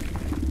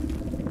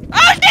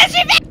 Oh, shit,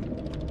 she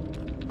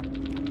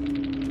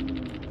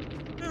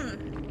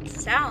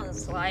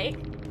Sounds like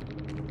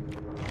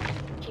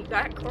she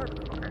got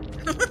KorbTorb.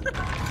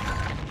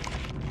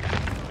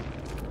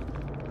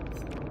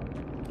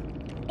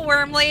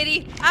 Worm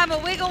lady. I'm a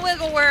wiggle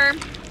worm.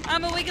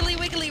 I'm a wiggly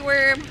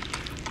worm.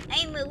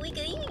 I'm a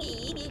wiggly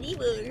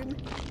worm.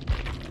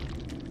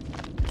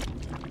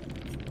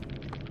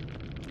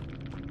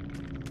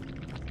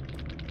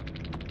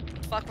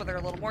 Fuck with her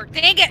a little more.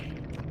 Dang it!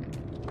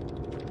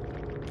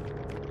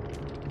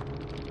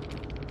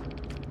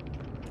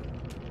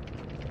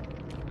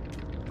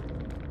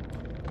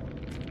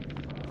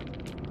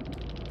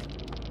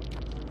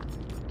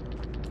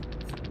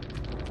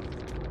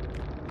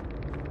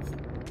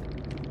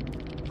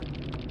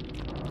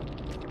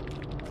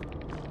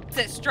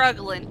 It's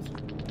struggling.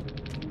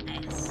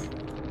 Nice.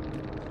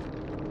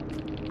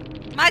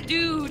 My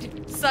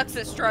dude sucks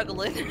at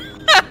struggling.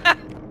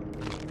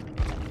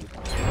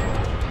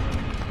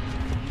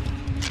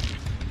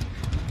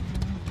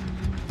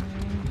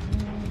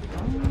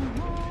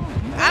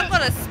 I'm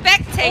gonna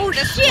spectate Oh,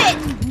 this. shit!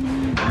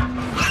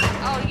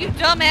 Oh, you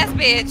dumbass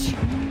bitch.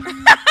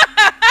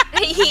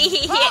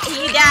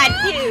 You died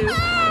too.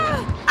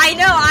 I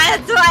know,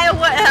 that's why I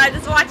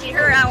was watching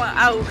her and I went,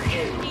 oh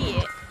shit.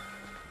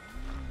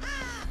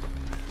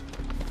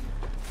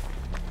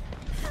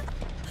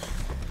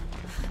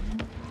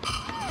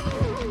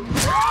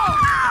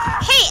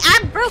 Hey, I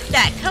broke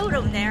that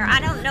totem there. I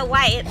don't know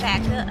why it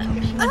backed up.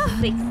 She must have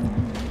fixed it.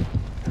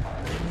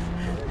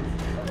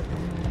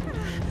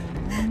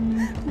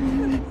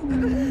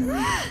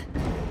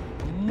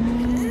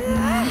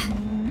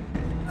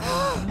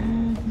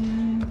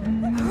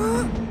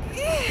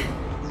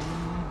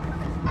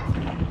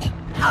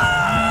 Oh,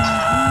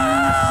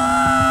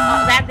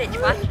 that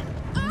bitch watching.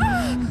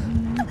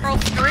 Girl,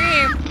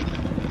 scream.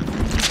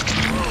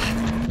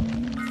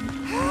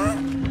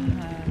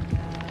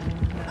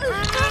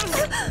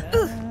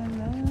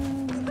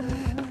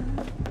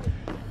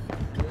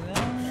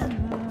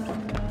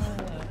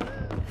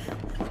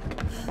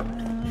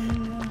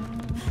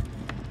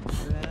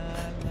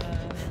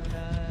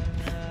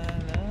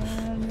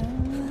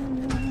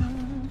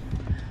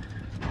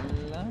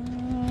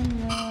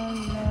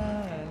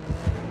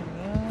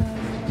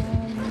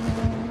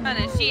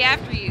 Is she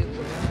after you?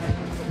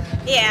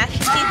 Yeah, she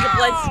sees the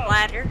blood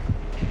splatter.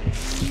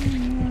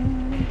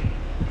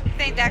 I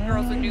think that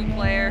girl's a new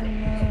player.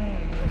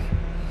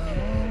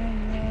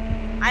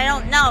 I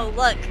don't know.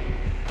 Look,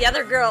 the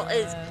other girl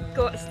is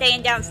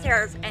staying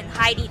downstairs and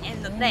hiding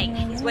in the thing.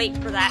 She's waiting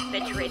for that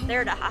bitch right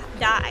there to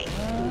die.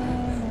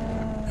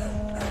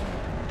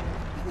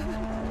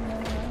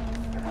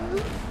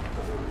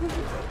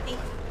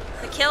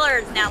 The killer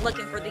is now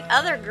looking for the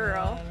other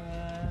girl.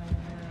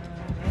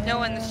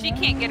 Knowing that she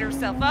can't get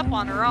herself up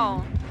on her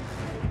own.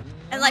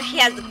 Unless she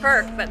has the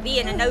perk, but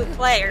being a new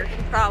player,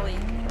 she probably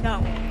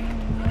don't.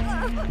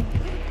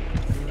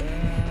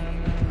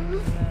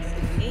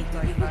 See?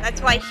 That's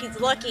why she's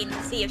looking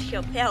to see if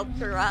she'll help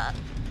her up.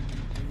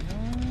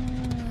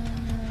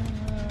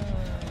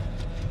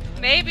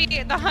 Maybe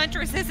the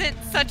Huntress isn't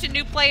such a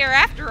new player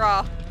after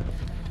all.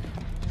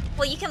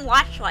 Well, you can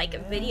watch like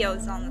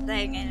videos on the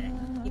thing and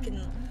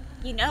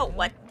you know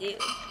what to do.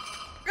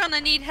 You're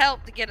gonna need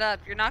help to get up.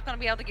 You're not gonna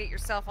be able to get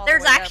yourself all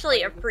There's the way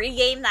actually up. a free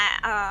game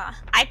that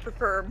I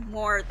prefer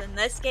more than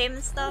this game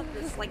and stuff.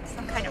 It's like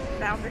some kind of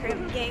boundary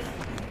game.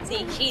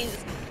 See,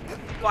 she's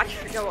watched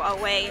her go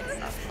away and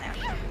stuff now.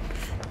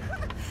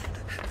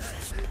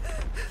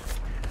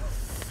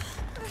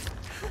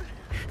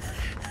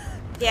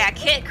 Yeah,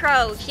 Kit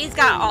Crow, she's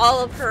got all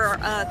of her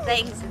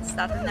things and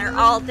stuff, and they're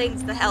all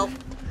things to help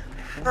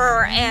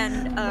her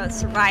and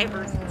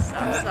survivors and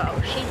stuff,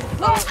 so she's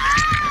a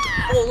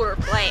older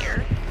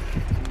player.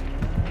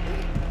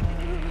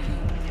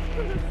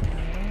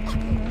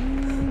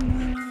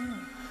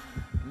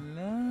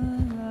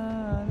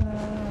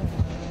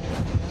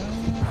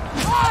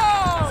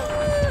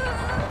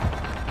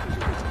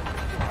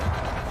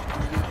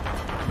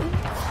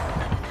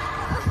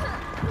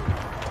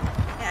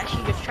 Yeah, she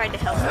just tried to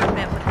help her a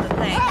bit with the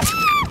thing.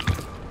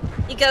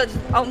 You go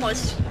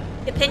almost,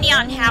 depending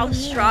on how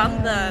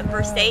strong the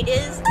first aid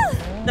is,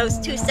 those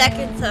 2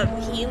 seconds of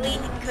healing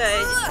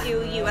could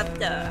do you up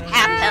to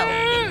half health.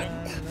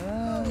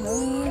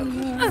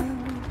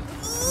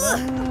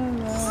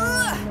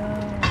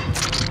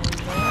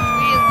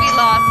 We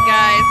lost,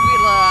 guys. We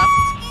lost.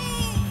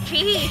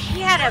 She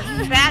had a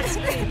bad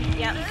scream,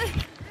 yep.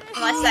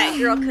 Unless that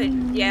girl could,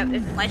 yeah,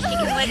 unless she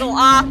can wiggle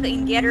off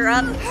and get her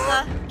up and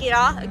stuff, get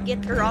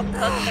her off the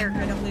hook, they're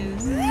gonna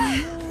lose.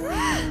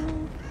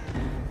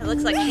 It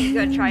looks like she's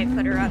gonna try and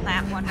put her on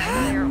that one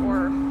right there,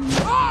 or...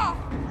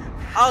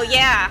 Oh,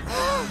 yeah!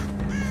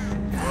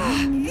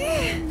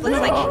 Looks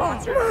like she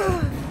wants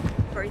her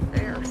right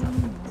there or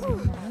something.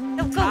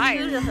 Don't go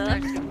through the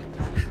hook.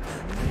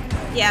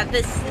 Yeah,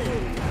 this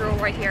girl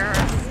right here,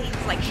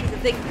 looks like she's a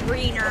big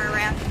greener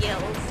around the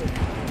gills.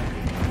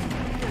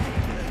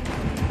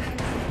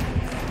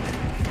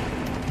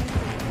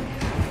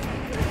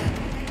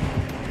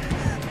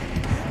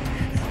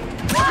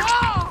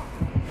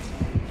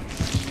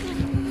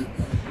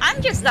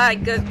 I'm just not a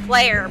good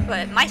player,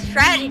 but my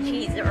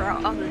strategies are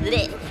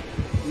lit.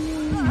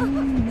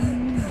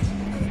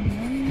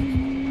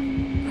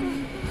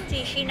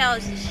 See, she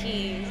knows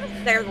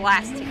that they're the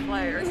last two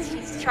players.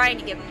 She's trying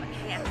to give them a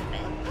chance of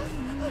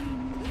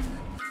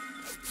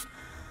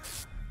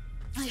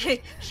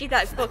it. She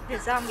got booked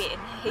as zombie and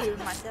hated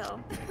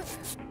myself.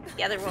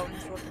 The other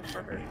woman's looking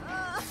for her.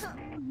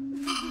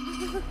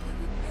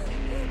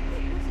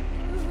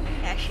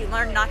 Yeah, she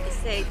learned not to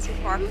stay too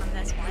far from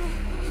this one.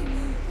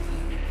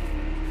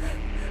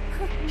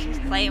 She's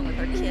playing with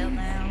her kill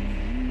now.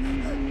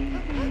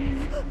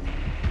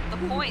 The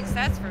points,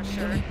 that's for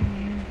sure.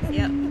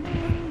 Yep.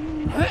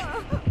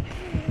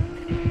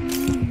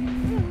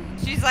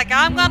 She's like,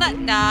 I'm gonna...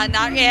 Nah,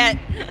 not yet.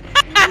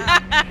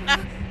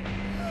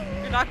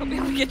 You're not gonna be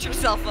able to get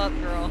yourself up,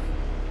 girl.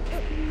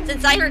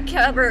 Since I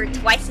recover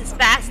twice as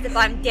fast if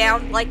I'm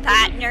down like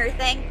that and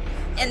everything,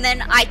 and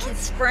then I can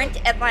sprint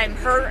if I'm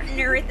hurt and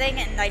everything,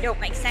 and I don't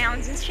make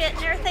sounds and shit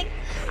and everything,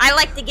 I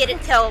like to get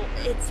it till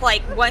it's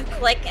like one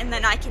click, and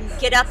then I can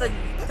get up and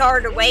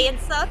dart away and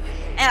stuff,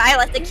 and I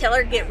let the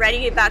killer get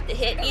ready about to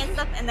hit me and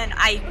stuff, and then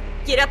I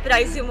get up and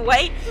I zoom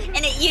away, and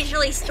it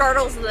usually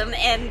startles them,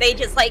 and they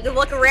just like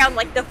look around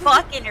like the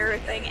fuck and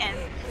everything, and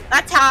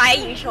that's how I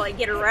usually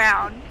get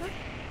around.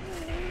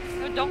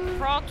 No, don't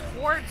crawl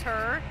towards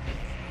her.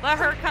 Let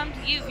her come to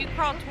you. If you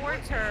crawl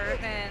towards her,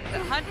 then the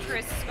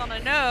huntress is gonna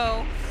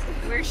know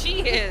where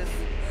she is.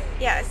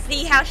 Yeah,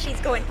 see how she's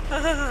going,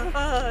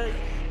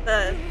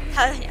 the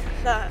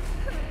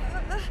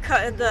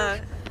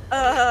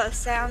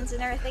sounds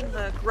and everything,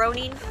 the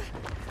groaning.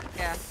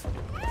 Yeah.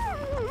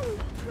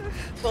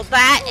 Well,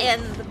 that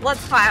and the blood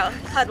pile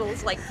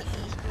puddles, like,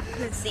 you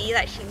can see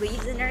that she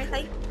leaves and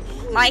everything.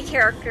 My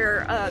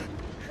character,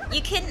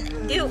 you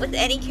can do it with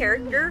any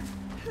character,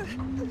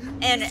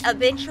 and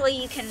eventually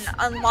you can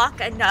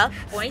unlock enough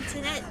points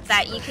in it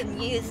that you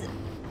can use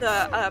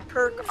the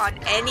perk on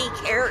any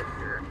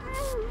character.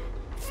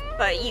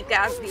 But you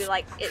gotta be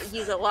like,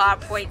 use a lot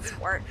of points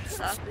for it and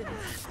stuff.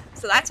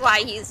 So that's why I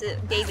use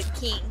it, David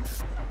King.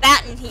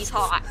 That and he's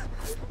hot.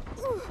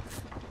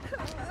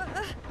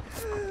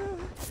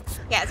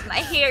 He has my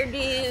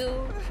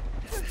hairdo,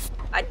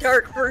 a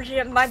dark version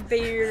of my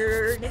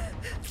beard,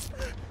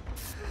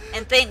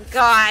 and thank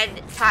God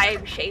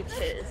Time shaved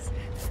his.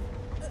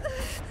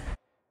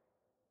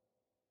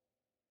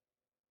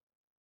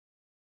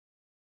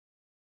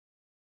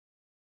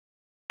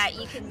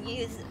 You can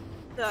use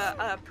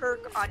the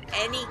perk on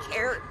any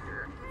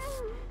character,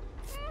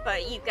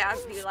 but you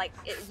gotta be like,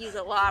 use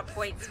a lot of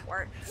points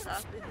for it and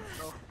stuff.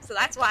 So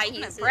that's why I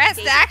use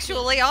impressed,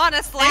 actually,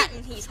 honestly. That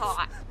and he's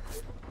hot.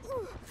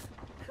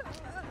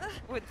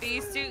 With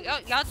these two, oh,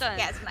 y'all done.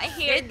 Yes, my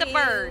hair. Hit the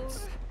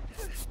birds.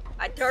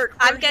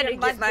 I'm gonna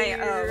get my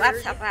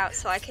laptop out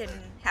so I can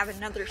have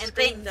another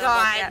screen. And thank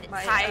God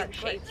Time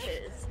shaved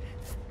his.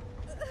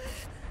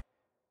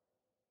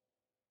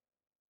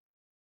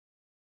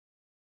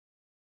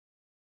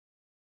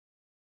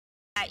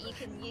 You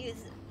can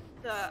use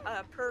the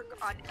perk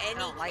on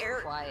any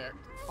character.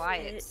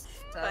 Quiet.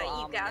 But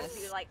you gotta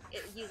be like,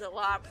 use a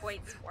lot of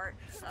points for it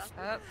and stuff.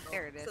 Oh,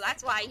 there it is. So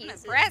that's why I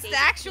use impressed,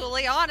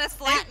 actually,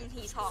 honestly. That and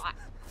he's hot.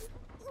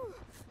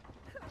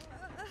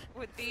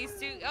 With these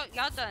two, oh,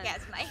 y'all done.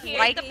 Yes, my hair.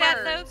 Like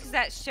that though, because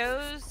that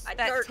shows that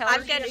tells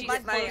I'm you gonna she's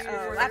get my closer to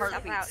where the laptop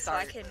heartbeat out so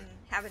I starts. can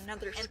have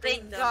another screen. And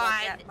thank to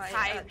God look at my,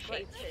 Time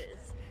shaved his.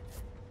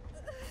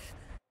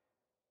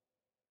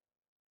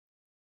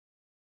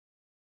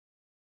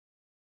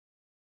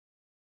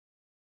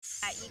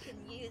 You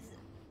can use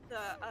the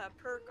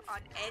perk on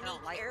any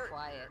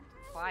character.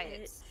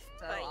 Quiet.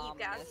 But you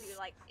gotta be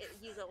like,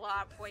 use a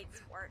lot of points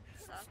for it and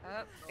stuff.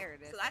 Oh, there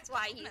it is. So that's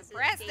why I use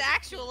impressed,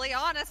 actually,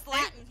 honestly.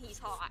 That and he's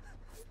hot.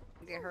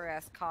 Get her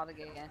ass caught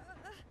again.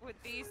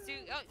 With these two,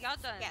 oh, y'all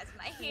done. Yes,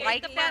 my hair.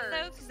 Like that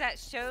though, because that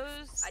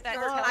shows that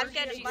tells I'm you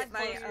gonna she's get my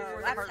closer to where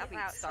the laptop heartbeat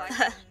out so I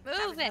starts.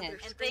 can Moving. And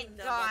thank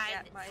God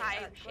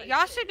Time shaved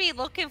Y'all his. should be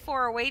looking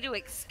for a way to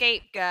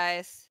escape,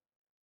 guys.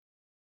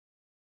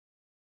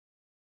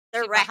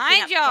 They're See, racking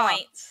behind up y'all.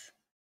 points.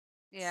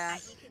 Yeah. You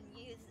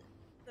can use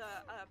the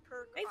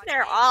perk. Maybe on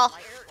they're any all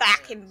character.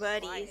 fucking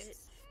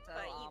buddies. So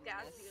But you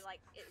gotta ominous. be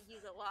like,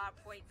 use a lot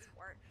of points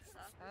for it and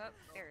stuff. Oh,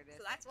 there it is.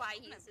 So that's why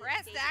I use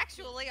impressed,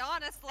 actually,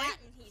 honestly. That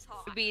and he's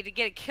hot. Would be to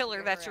get a killer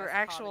Get that's her your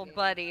ass caught actual again.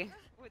 buddy.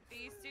 With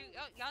these two,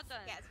 oh, y'all done.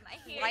 Yes, my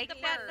hair. Like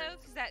the that birds. though,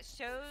 because that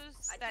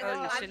shows I that told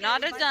you you, should I'm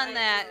not getting have my done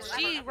that. laptop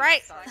She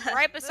out.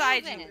 right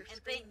beside you. And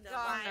thank Oh,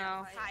 God no.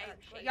 Time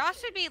shaved Y'all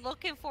his. should be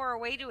looking for a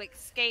way to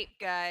escape,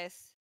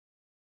 guys.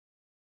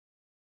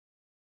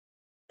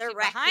 They're See,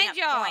 racking behind up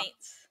y'all.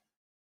 points.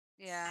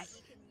 Yeah. You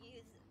can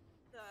use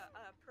the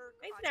perk.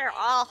 Maybe on Oh, they're uh,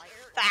 any all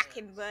character.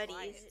 fucking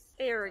buddies.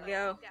 There we So go.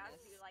 ominous. You gotta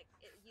be like,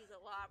 use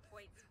a lot of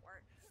points for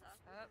it and stuff.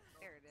 Oh,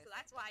 there it is. So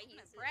that's why he's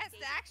impressed,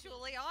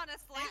 actually,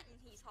 honestly. and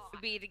he's hot.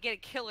 Would be to get a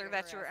killer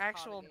that's your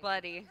actual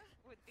buddy.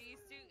 With these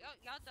two, oh,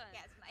 y'all done.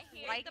 Yes, my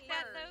hair Like burns.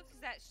 that though, because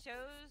that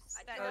shows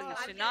that Oh, you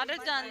I'm should not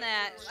getting have done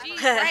that. my She's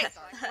hair.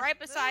 right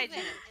beside you.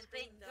 And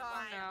thank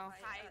God. No.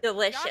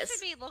 Delicious. Y'all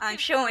should be looking I'm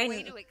for a way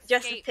showing to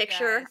just a escape,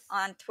 picture guys.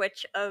 on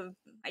Twitch of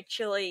my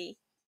chili,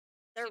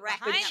 They're the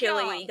behind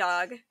chili y'all.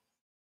 dog.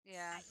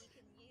 Yeah.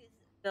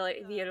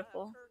 Really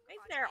beautiful. Maybe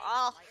they're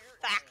all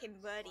fucking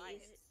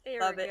buddies. There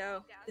Love we it.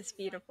 go. It's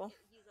beautiful. Oh,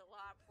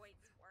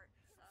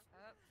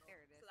 there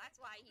it is. So that's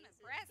why he's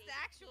impressed,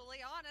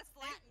 actually,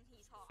 honestly. and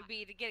he's hot. Would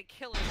be to get a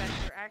killer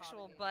that's your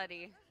actual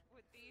buddy.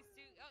 With these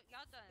two, oh,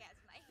 y'all done. Yes,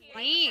 my hair.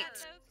 Neat.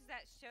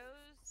 That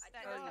shows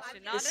that you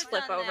should not Just have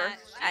flip done over. that.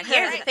 And She's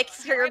here's a right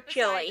picture of beside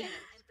chili. you.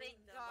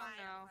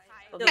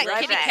 Well, That love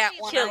kitty that cat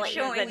one chili. I'm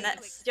showing And you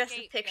that's to just a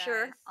escape,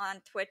 picture guys.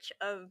 on Twitch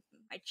of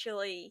my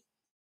chili.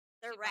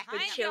 They're The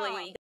behind chili.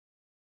 y'all.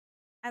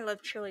 I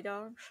love chili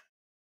dogs.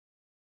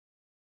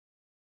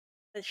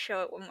 Let's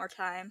show it one more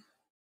time.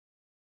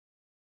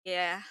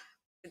 Yeah,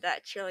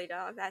 that chili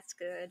dog. That's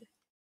good.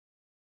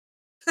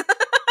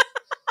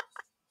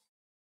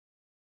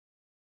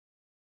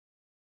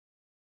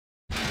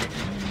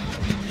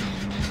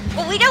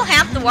 Well, we don't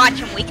have to watch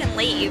them. We can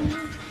leave.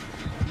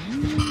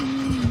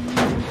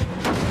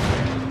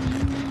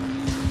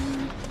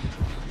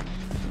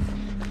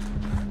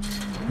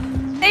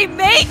 They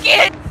make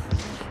it!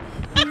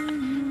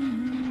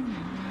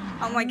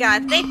 Oh my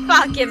god, they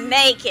fucking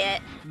make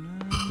it.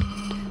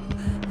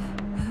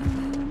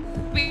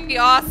 Be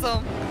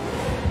awesome.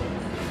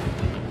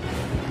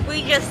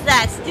 We just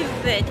that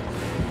stupid.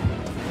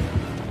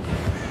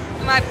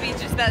 It might be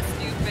just that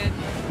stupid.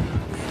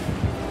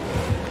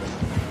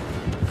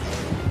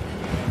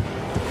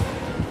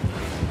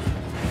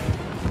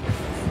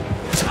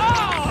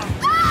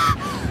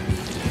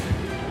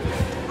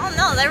 Oh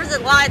no, there was a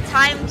lot of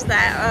times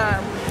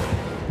that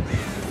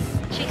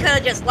she could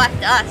have just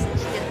left us and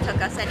she just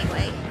took us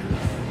anyway.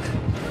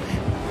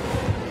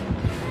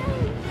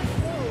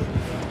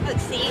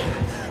 Let's see,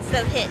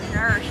 instead of hitting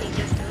her, she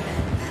just did it.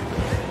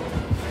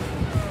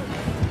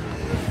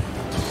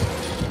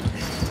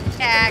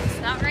 Axe,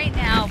 not right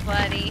now,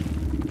 buddy.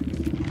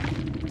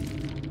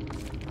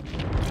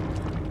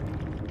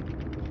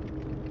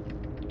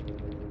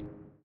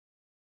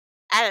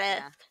 I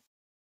left.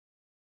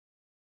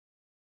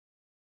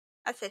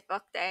 I said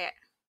fuck that.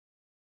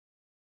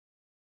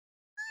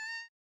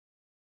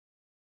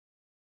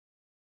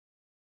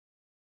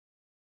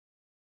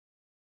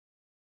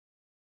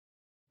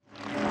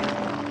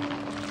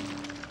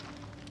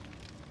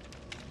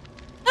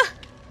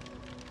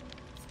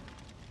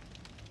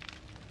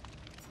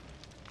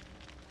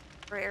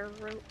 Rare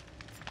rope.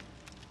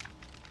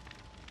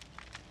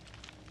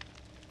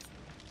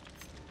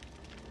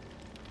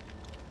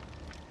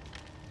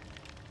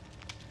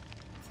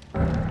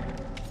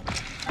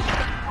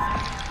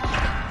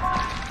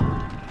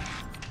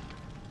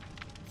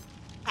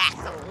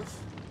 Castles.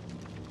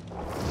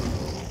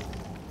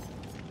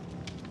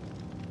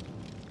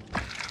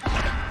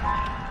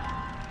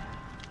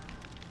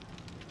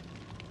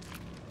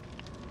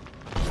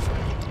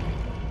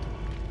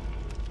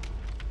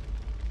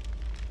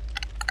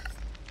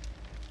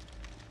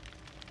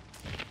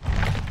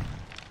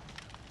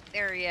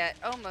 There yet.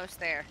 Almost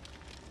there.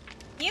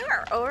 You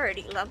are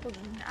already level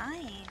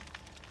 9.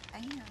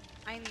 Damn.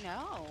 I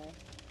know.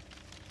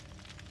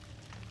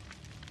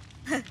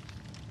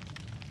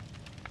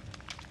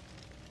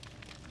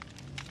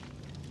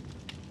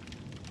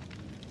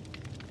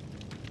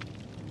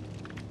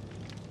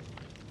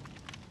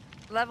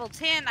 Level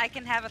 10, I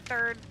can have a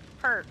third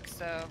perk,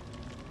 so.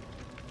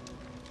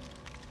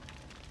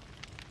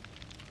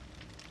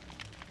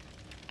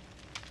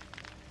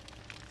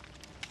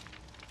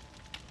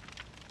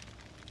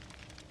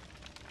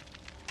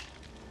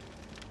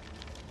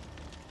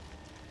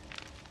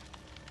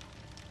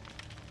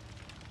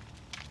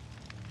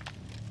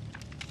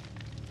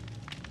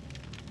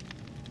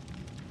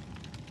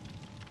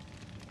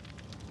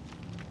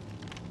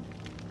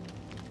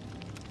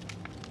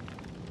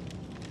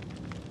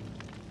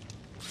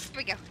 Here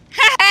we go.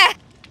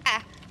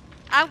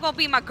 I'm gonna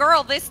be my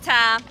girl this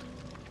time.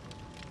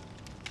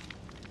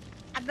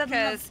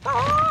 Because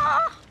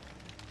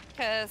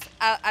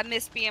I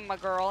miss being my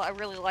girl. I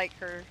really like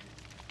her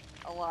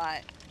a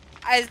lot.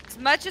 As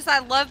much as I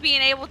love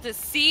being able to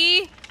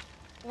see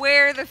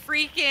where the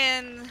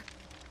freaking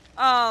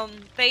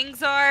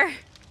things are,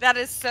 that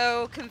is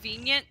so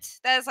convenient.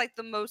 That is like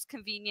the most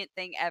convenient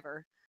thing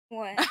ever.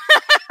 What?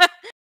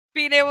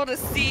 Being able to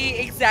see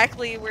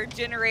exactly where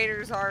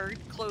generators are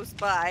close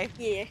by.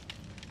 Yeah.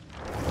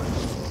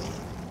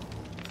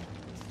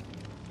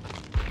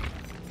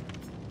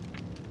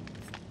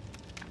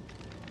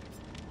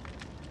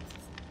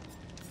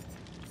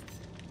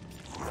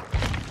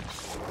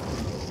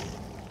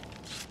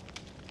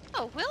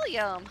 Oh,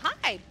 William.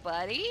 Hi,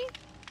 buddy.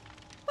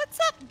 What's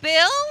up,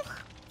 Bill?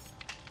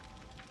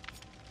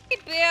 Hey,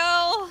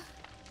 Bill.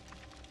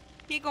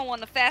 He gonna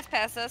want to fast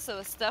pass us so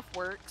his stuff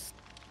works.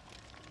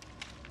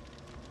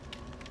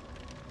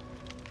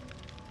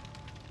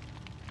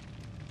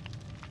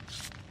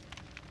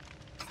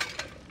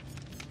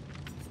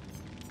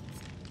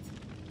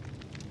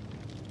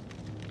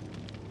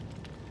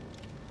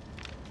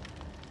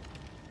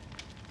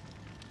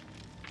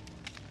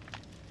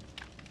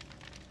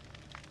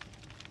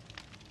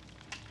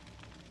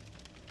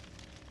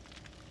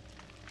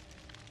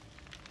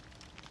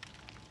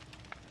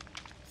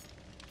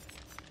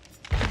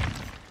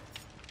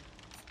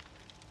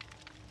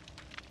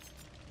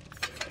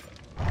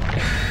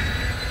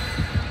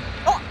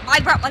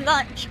 I brought my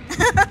lunch.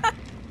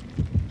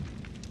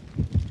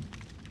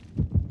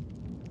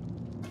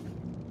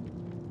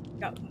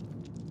 Go.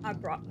 I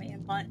brought me a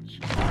lunch.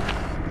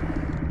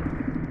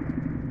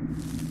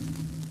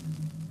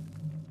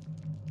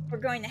 We're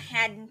going to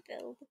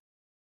Haddonfield.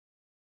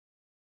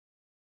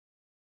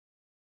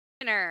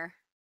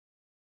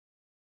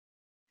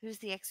 Who's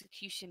the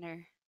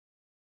executioner?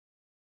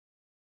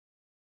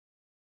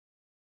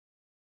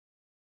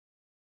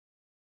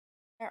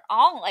 They're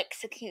all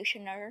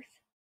executioners.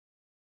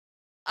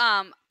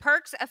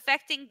 Perks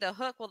affecting the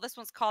hook. Well, this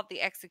one's called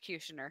the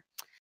executioner.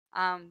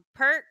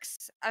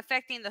 Perks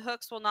affecting the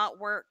hooks will not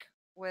work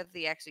with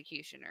the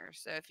executioner.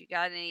 So if you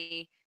got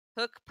any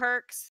hook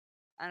perks,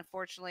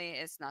 unfortunately,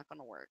 it's not going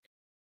to work.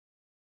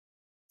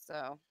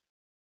 So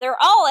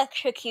they're all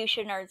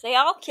executioners. They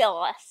all kill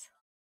us.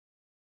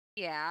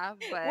 Yeah,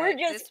 but we're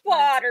just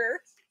fodder.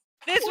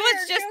 This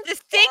one's just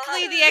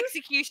distinctly the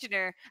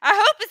executioner. I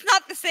hope it's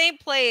not the same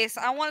place.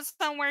 I want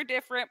somewhere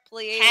different,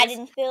 please.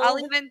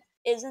 Haddonfield.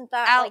 Isn't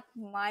that like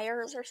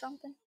Myers or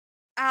something?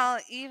 I'll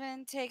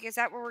even take. Is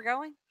that where we're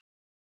going?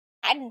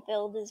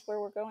 Haddonfield is where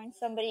we're going.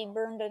 Somebody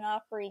burned an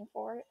offering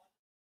for it.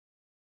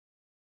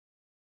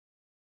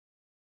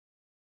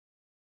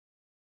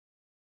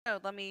 Oh,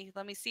 let me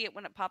see it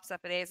when it pops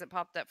up. It hasn't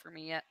popped up for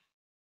me yet.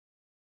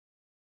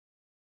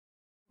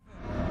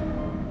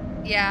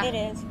 Yeah, it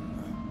is.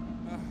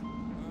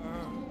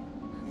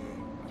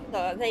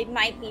 So they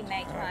might be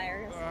Meg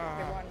Myers if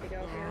they wanted to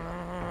go here.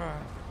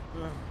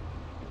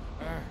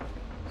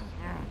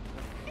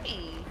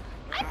 Hey.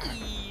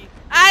 Hi.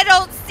 I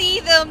don't see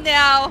them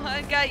now.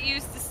 I got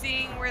used to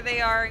seeing where they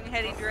are and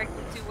heading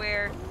directly to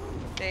where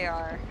they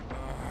are.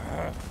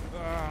 I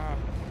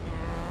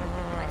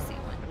see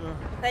one.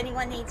 If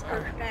anyone needs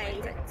first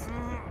aid.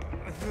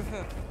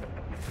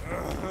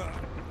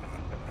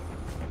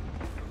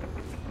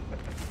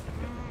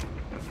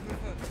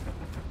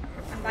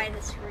 I'm by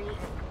the street.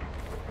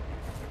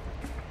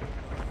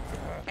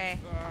 Okay,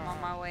 I'm on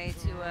my way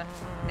to a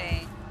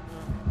thing.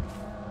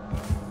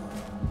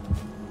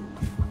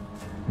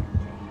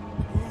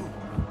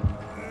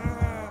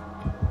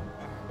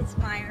 It's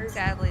Myers.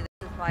 Sadly,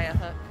 this is by a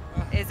hook.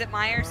 Is it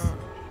Myers?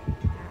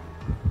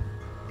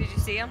 Did you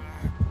see him?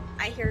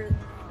 I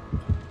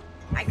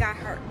got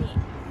heartbeat.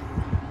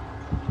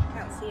 I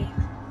don't see him.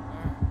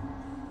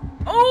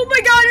 Oh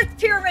my god, it's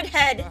Pyramid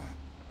Head!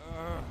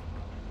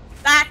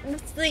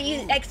 That's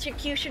the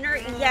executioner?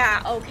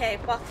 Yeah, okay,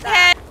 fuck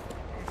that.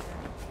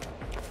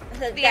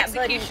 The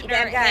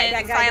executioner that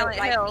guy Silent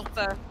don't Hill, like me.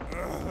 so.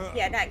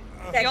 Yeah, that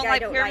you guy don't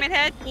like don't Pyramid like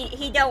Head?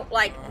 He don't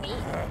like me.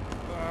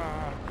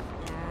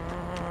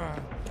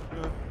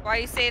 Why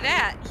you say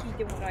that? He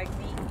don't like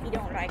me. He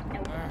don't like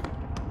no.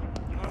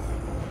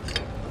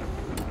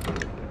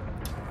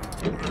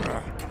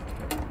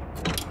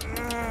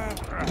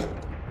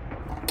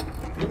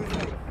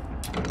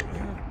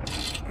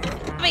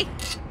 Me.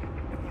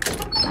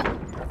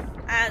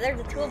 There's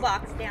a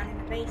toolbox down in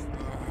the basement.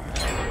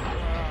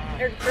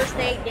 There's first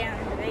aid down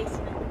in the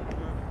basement.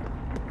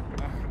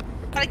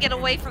 Gotta get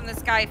away from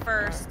this guy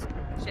first.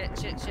 Shit.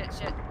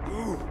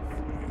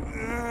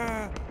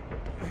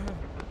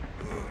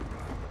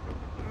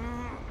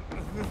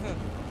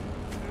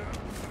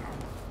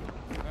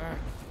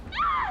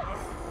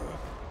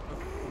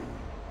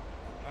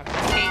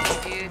 Hate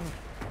you, dude.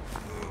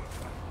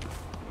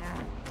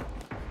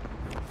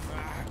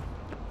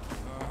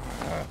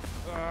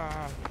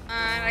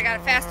 I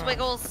got fast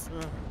wiggles.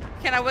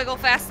 Can I wiggle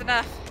fast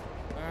enough?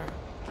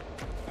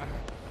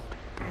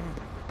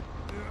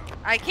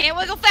 I can't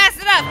wiggle fast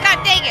enough.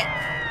 God dang it!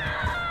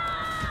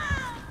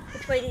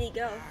 Which way did he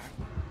go?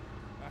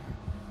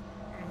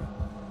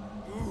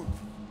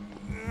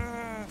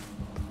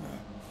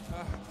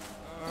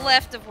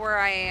 Left of where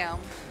I am.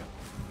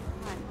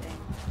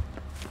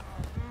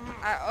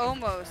 I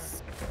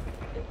almost.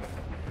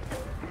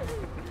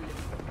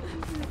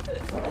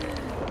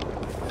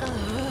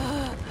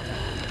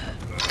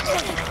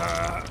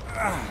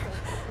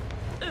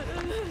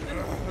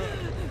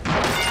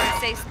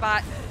 Safe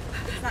spot.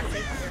 It's not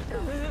safe.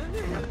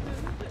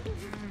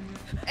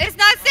 It's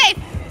not safe.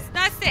 It's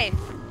not safe.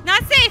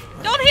 Not safe.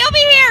 Don't heal me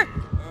here.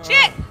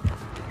 Shit.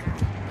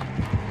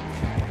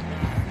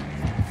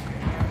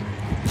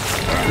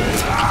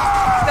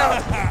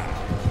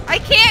 I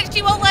can't.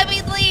 She won't let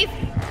me leave.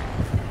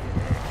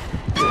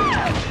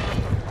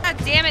 God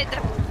damn it,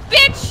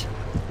 bitch.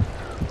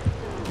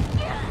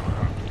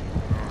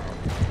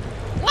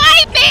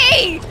 Why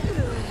me?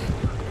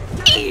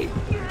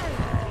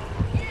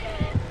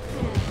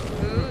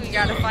 Ooh, you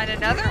gotta find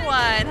another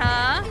one,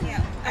 huh?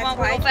 Yeah. Come on,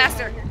 wiggle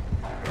faster.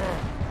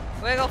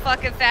 Wiggle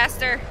fucking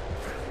faster.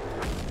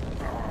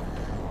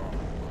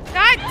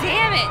 God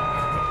damn it.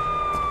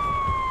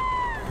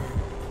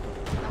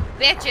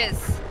 Bitches.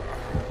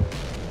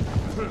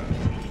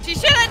 She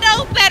should have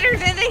known better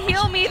than to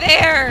heal me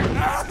there.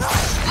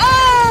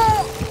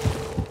 Oh!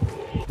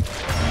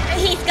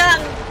 He's got.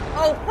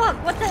 Oh fuck!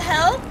 What the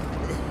hell?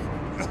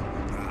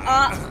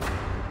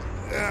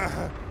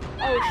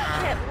 Oh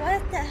shit!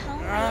 What the hell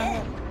am I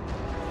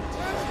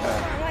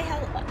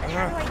in?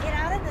 how do I get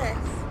out of this?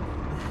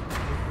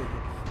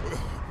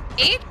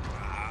 Eight?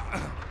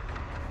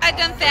 I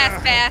done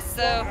fast,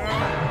 so.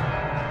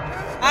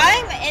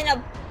 I'm in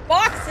a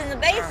box in the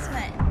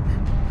basement.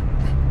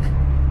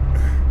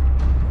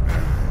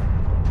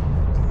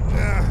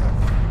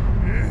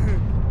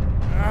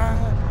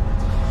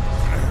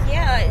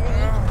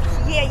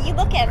 Yeah, you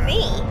look at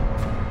me.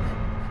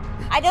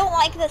 I don't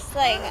like this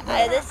thing.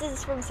 This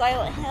is from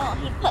Silent Hill.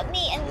 He put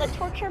me in the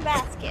torture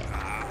basket.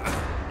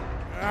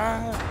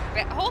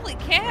 Holy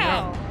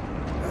cow!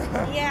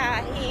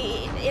 Yeah,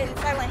 in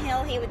Silent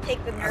Hill, he would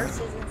take the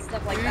nurses and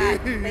stuff like that,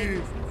 and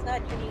things and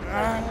such, and he'd put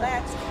them in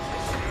baskets.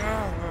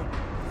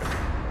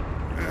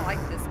 I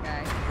like this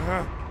guy.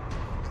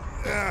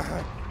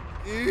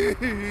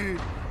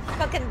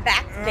 Fucking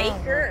Back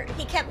Baker.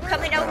 He kept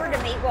coming over to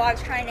me while I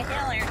was trying to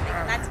heal and everything,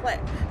 and that's what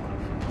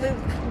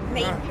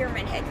made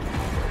Pyramid Head come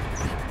over.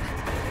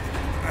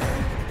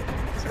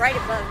 It's right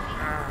above me.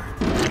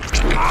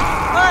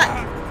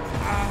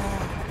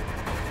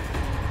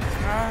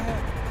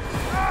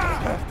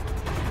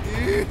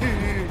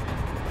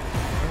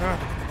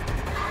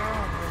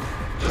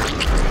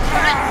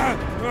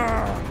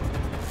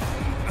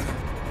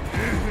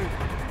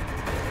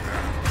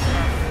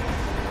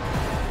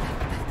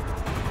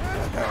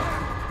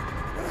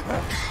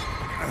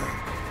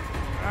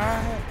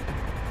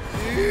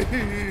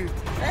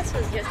 This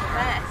was just a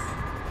mess.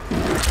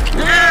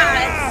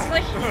 It's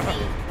squishing me.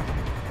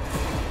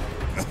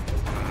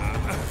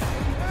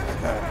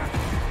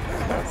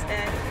 Almost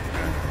dead.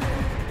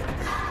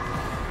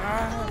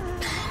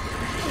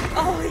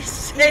 Oh, he's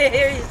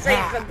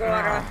safe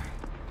agora.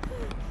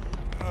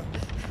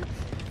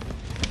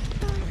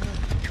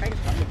 Try to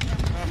fucking heal.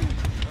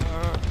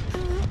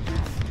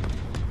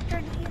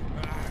 Trying to heal.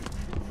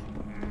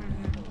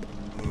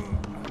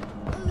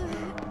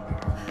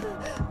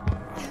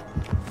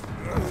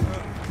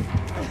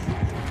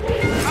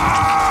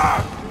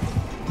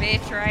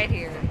 Bitch right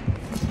here.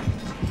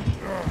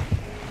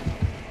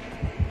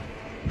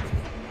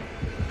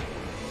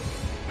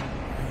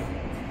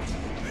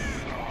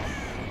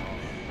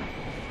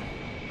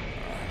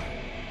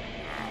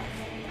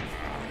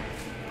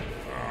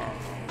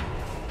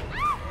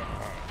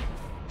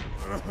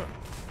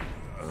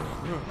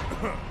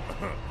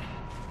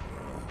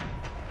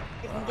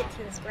 We can get to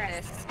this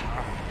grass.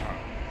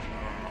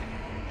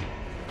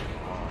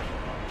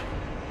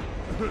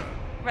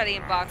 Everybody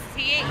in boxes.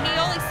 He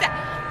only said.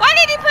 Why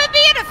did he put me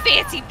in a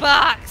fancy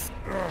box?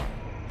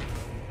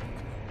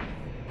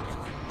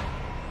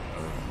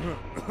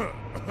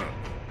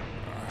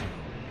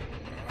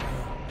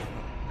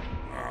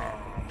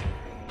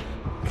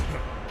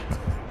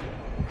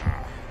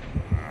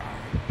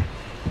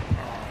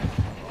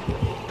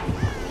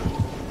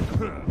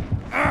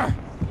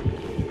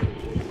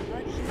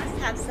 He must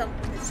have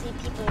something to see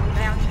people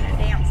around in a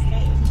damn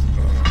stage.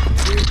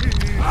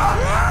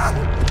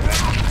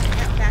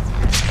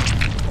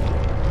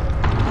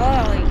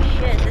 Holy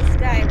shit, this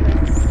guy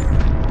was...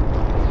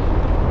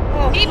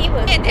 Oh, he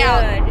was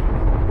good.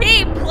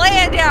 He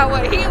planned out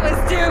what he was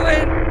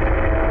doing.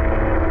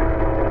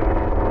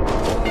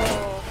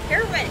 Oh,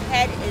 Pyramid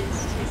Head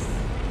is just...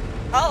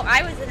 Oh,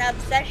 I was in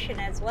Obsession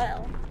as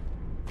well.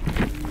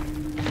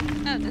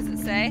 Oh, does it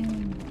say?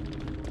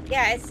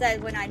 Yeah, it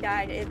said when I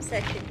died,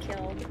 Obsession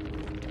killed.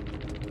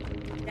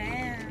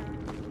 Damn.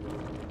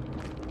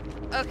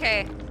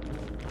 Okay.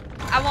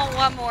 I want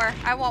one more.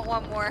 I want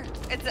one more.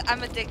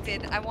 I'm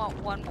addicted. I want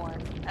one more.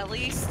 At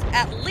least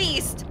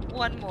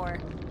one more.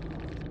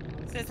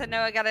 Since I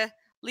know I gotta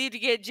leave to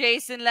get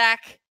Jason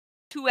like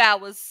 2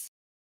 hours.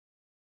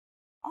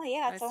 Oh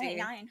yeah, it's Let's only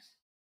see. 9.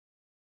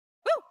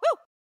 Woo! Woo!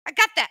 I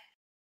got that!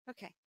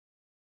 Okay.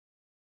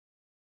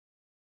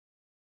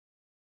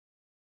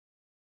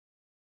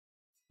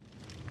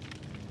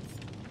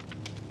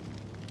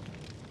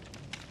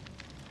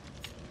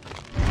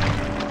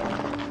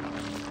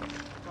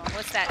 Well,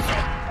 what's that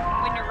say?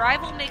 When your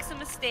rival makes a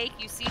mistake,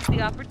 you seize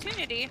the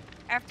opportunity.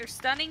 After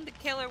stunning the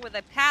killer with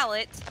a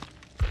pallet,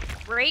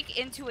 break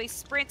into a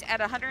sprint at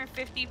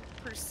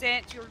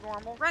 150% your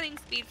normal running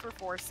speed for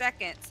 4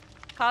 seconds.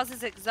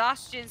 Causes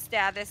exhaustion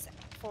status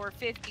for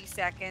 50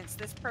 seconds.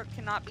 This perk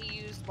cannot be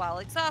used while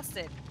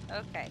exhausted.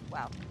 Okay,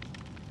 well.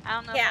 I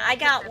don't know. Yeah, I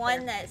got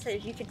one that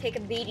says you can take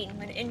a beating.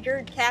 When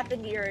injured, tap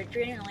into your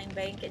adrenaline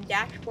bank and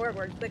dash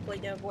forward quickly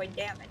to avoid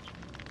damage.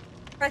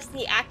 Press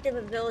the active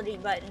ability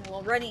button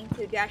while running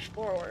to dash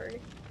forward.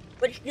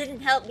 Which didn't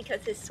help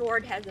because his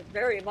sword has a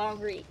very long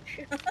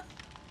reach.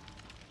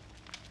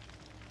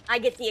 I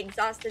get the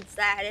exhausted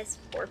status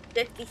for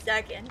 50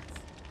 seconds.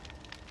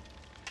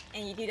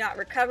 And you do not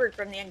recover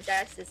from the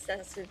exhausted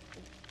status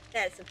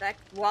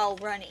effect while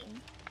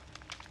running.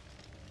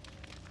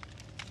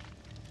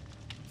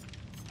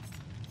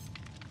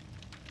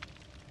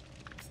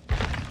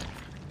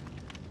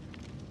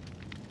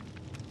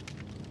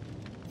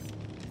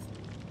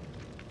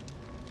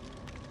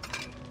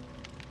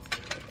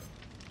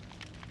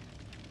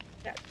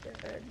 That's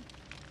good.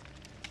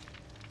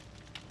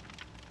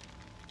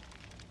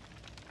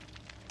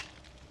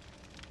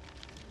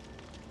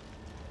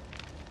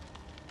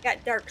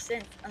 Got Dark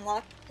Sense.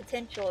 Unlocked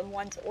potential in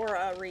one's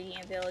aura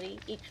reading ability.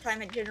 Each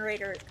time a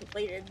generator is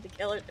completed, the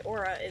killer's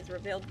aura is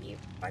revealed to you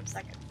for 5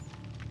 seconds.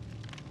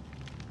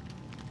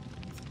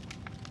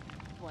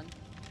 One.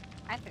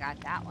 I got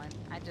that one.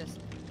 I just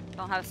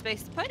don't have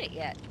space to put it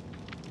yet.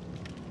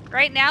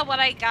 Right now, what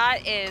I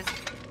got is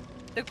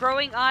the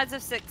growing odds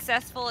of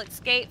successful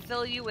escape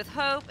fill you with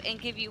hope and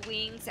give you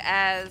wings.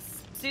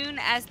 As soon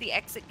as the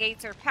exit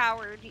gates are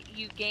powered,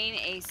 you gain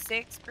a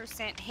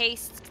 6%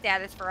 haste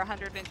status for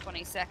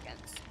 120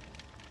 seconds.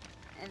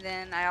 And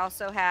then I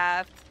also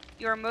have,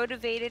 you are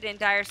motivated in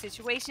dire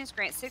situations,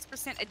 grant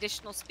 6%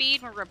 additional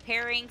speed when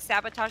repairing,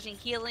 sabotaging,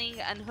 healing,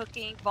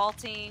 unhooking,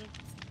 vaulting,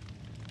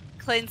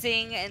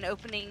 cleansing, and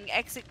opening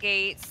exit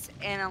gates,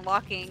 and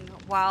unlocking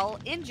while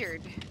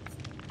injured.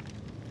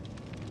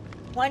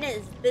 One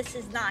is, this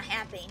is not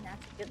happening.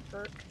 That's a good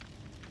perk.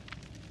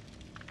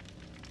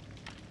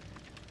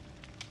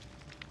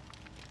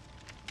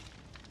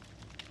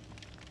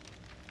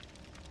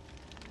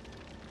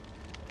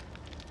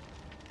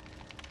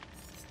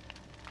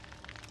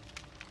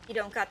 You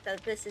don't got the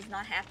this is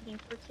not happening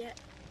perk yet?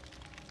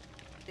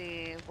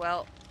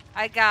 Well,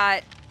 I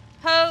got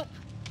hope,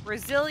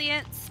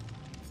 resilience,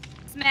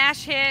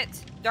 smash hit,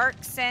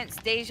 dark sense,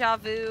 deja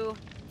vu,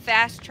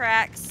 fast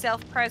track,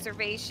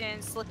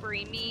 self-preservation,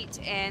 slippery meat,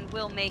 and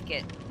will make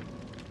it.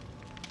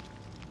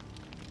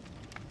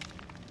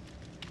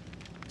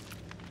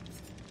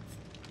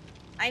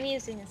 I'm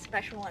using the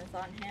special ones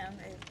on him.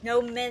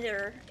 No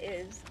mitter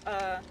is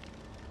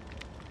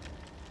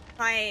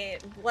my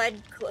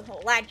blood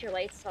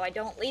coagulates, so I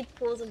don't leave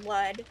pools of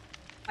blood.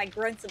 My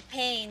grunts of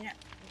pain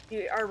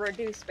are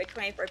reduced by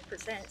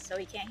 25%, so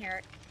he can't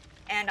hear it.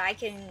 And I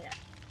can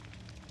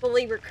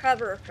fully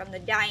recover from the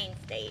dying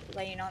state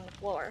laying on the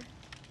floor.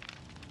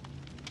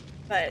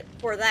 But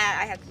for that,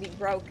 I have to be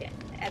broken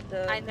at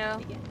the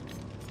beginning.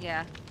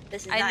 Yeah.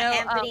 This is not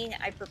happening.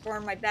 I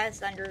perform my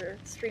best under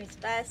extreme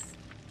stress.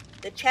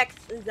 The check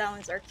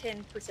zones are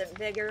 10%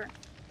 bigger,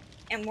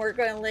 and we're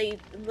going to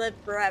live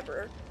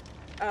forever.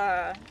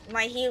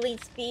 My healing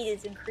speed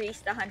is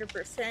increased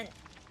 100%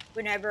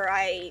 whenever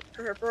I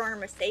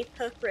perform a safe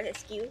hook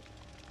rescue,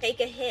 take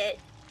a hit,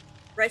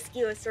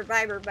 rescue a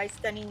survivor by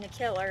stunning the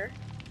killer,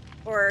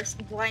 or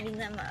blinding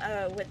them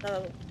with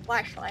a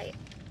flashlight.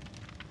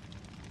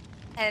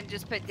 And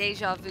just put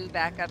deja vu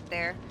back up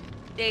there.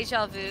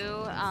 Deja vu,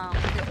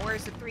 the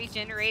auras of 3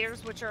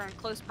 generators, which are in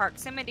close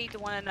proximity to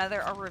one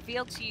another, are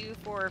revealed to you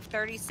for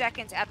 30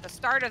 seconds at the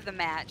start of the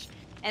match,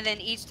 and then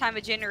each time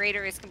a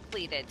generator is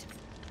completed.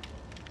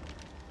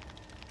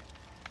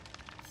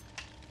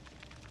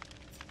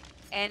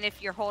 And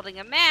if you're holding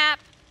a map,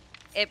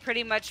 it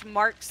pretty much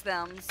marks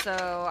them,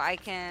 so I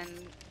can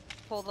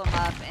pull them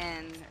up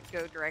and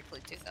go directly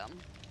to them.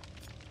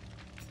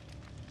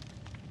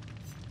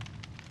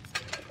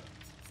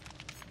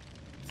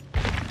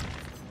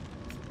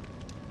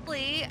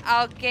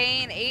 I'll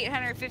gain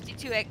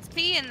 852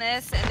 XP in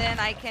this, and then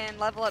I can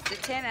level up to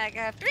 10, and I can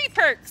have 3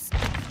 perks!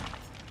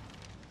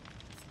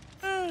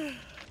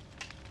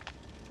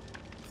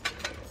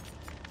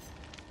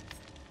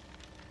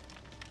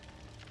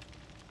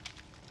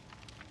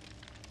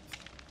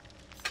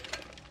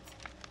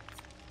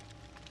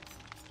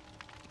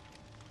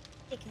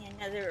 Taking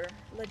another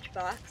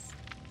lunchbox.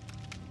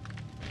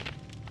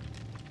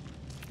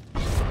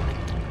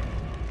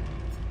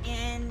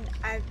 And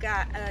I've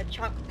got a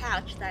chocolate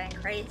pouch that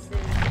increases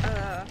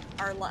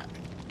our luck.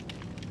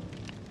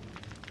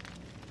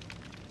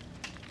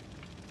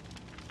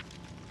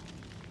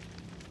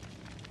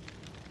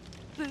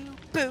 Boo,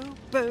 boo,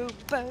 boo,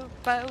 boo,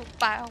 boo,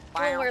 bow,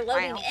 When we're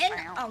loading in,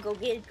 bow. I'll go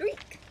get a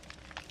drink.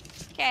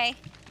 Okay.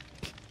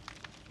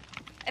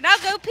 And I'll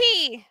go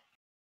pee.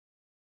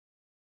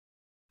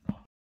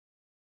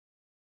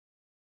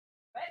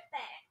 Right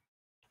back.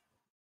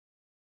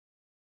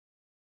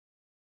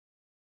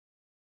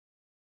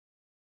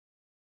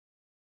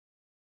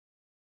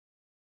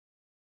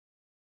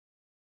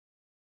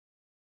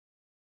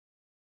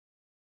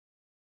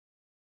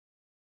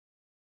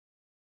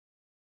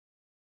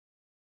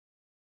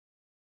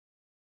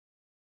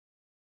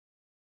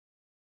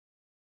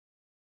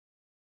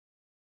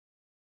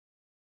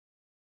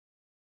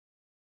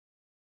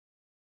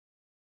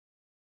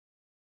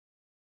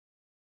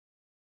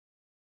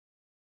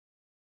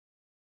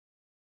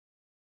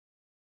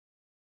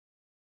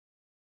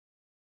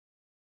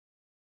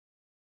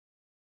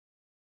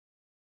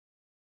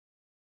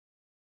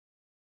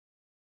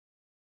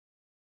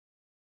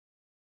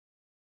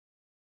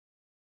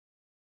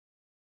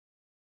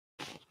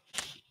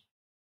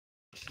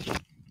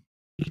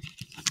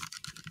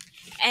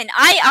 And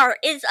IR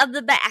is of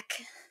the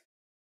back.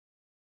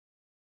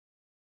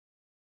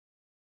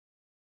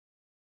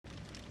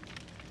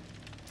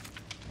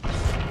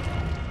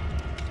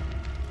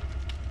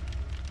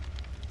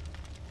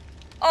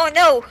 Oh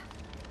no!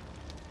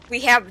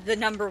 We have the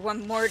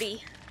 #1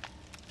 Morty.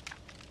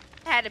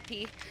 Had to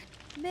pee.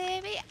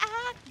 Maybe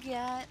I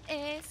got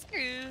a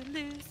screw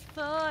loose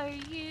for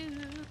you.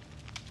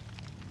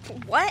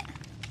 What?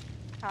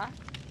 Huh?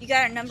 You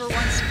got a #1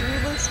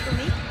 screw loose for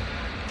me?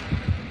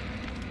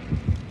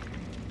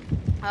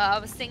 I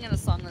was singing a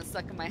song that's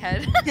stuck in my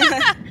head.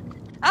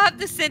 I'll have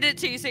to send it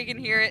to you so you can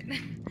hear it.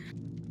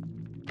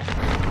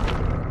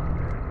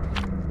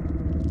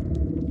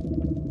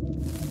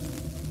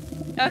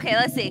 Okay,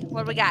 let's see.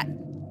 What do we got?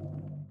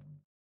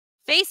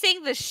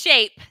 Facing the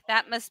shape.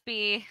 That must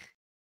be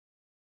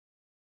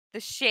the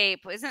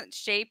shape. Isn't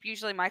shape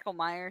usually Michael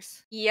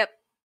Myers? Yep.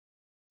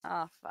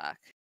 Oh, fuck.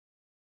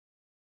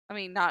 I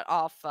mean, not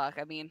all fuck.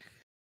 I mean,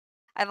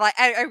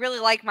 I really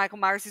like Michael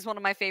Myers. He's one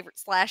of my favorite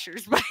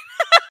slashers, but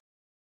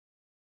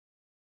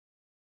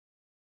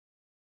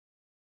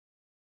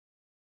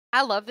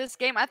I love this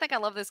game. I think I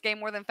love this game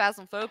more than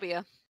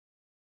Phasmophobia.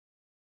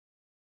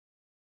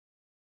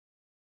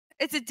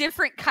 It's a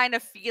different kind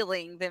of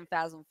feeling than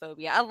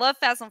Phasmophobia. I love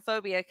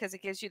Phasmophobia because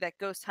it gives you that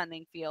ghost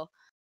hunting feel,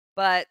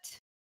 but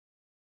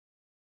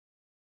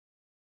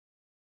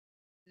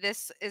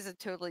this is a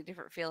totally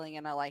different feeling,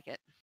 and I like it.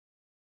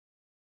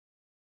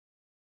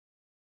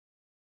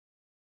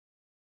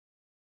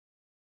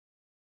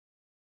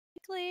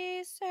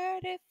 Medically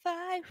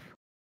certified.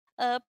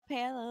 A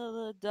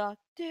panel of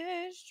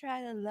doctors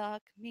try to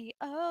lock me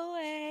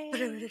away.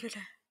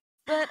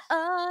 But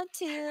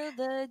until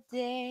the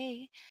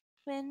day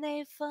when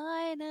they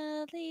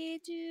finally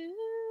do,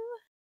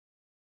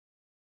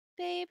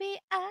 baby,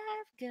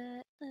 I've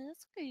got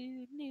this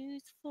good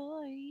news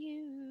for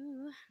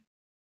you.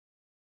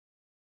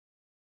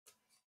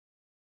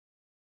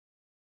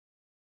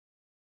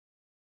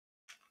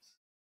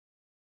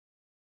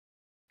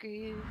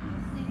 Good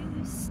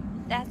news,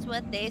 that's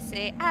what they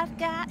say I've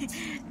got.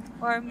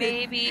 Or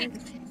maybe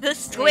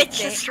This Twitch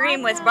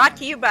stream was brought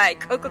to you by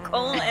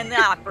Coca-Cola and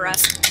the Opera.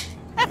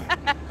 Okay,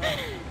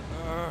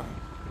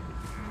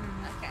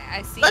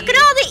 I see. Look at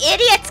all the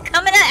idiots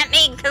coming at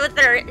me because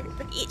they're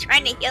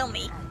trying to heal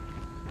me.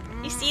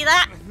 You see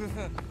that?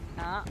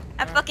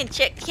 That fucking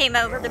chick came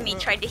over to me,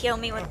 tried to heal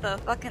me with the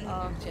fucking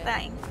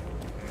thing.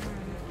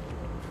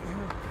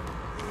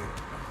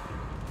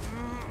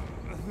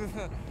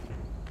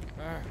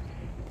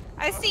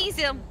 I sees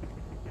him.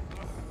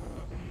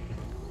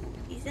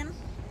 Sees him?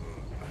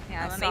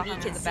 Yeah, oh, I maybe saw you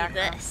him can see back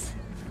this.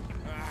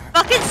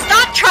 Fucking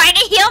stop trying to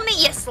heal me,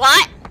 you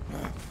slut!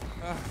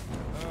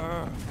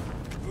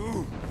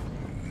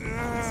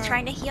 He's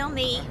trying to heal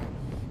me.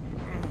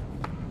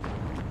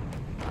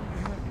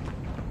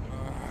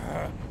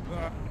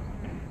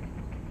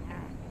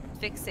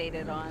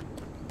 Fixated on.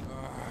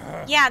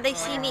 Yeah, they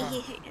see me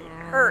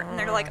hurt and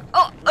they're like,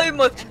 oh, I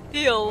must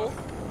heal.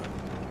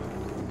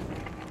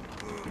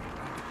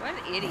 What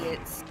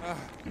idiots.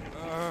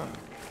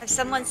 If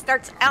someone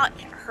starts out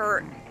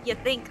hurt, you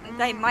think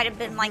they might have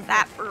been like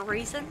that for a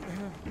reason?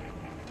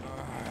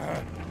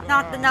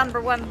 Not the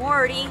 #1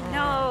 Morty,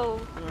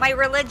 no, my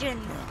religion.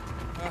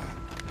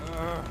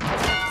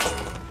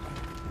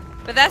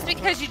 But that's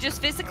because you just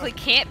physically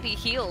can't be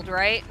healed,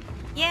 right?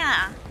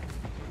 Yeah.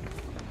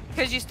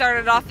 Because you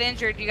started off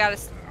injured, you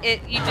just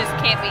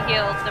can't be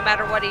healed no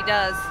matter what he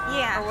does.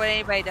 Yeah. Or what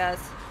anybody does.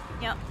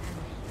 Yep.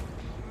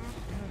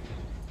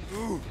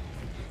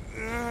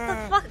 What the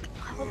fuck?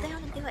 Hold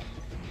down and do it.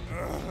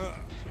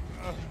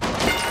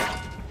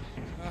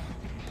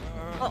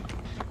 Oh.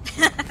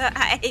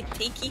 I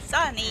think he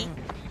saw me.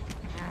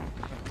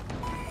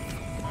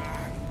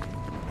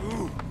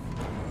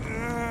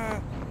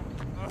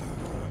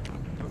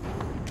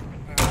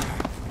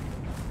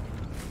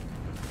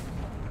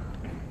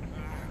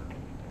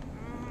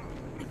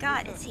 My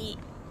God, is he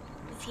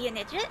an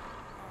idiot?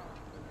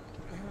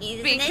 He's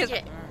an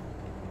idiot.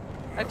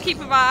 I'm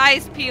keeping my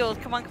eyes peeled.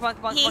 Come on, come on,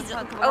 come on. He's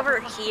over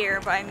here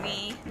by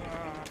me.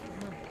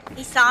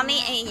 He saw me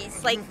and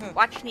he's like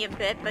watched me a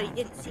bit, but he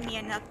didn't see me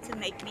enough to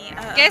make me.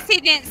 Guess he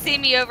didn't see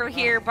me over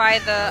here by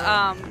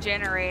the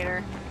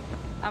generator.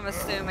 I'm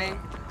assuming.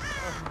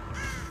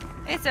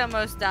 It's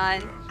almost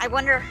done. I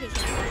wonder if he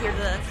can hear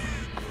this.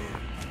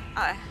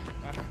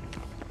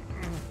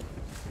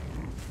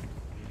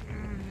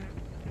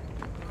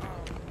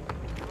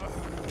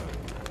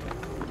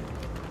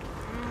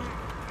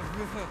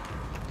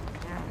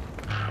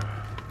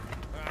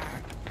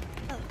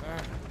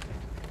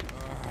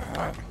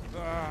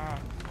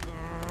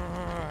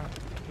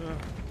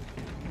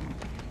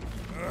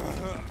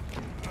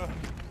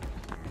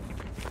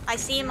 I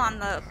see him on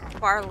the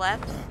far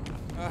left.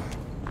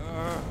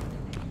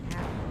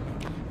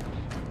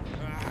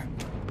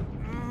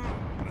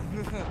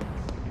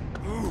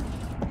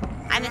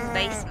 I'm in the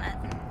basement.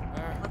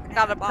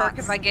 Got a perk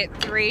if I get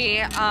 3.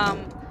 If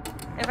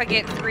I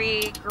get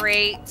 3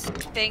 great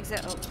things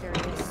that. Oh, there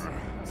it is.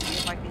 Let's see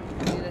if I can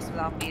do this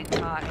without being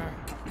caught.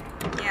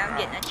 Yeah, I'm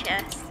getting a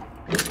chest.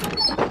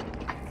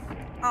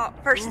 Oh,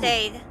 first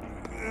aid.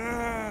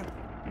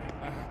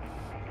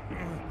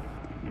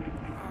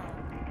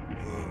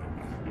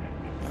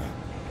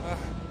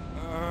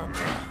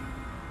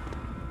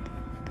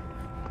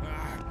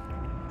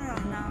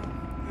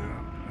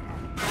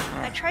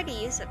 I tried to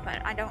use it,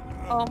 but I don't.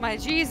 Oh my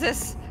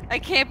Jesus! I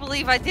can't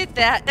believe I did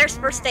that. There's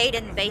first aid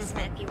in the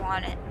basement if you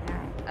want it.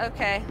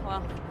 Okay,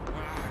 well,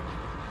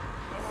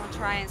 I'll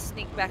try and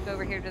sneak back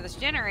over here to this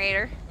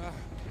generator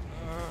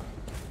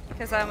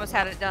because I almost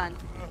had it done.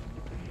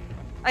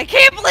 I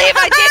can't believe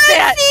I did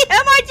that! See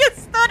him? I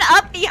just stood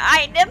up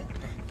behind him.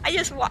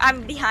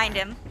 I'm behind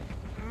him.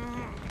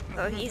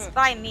 So he's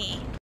by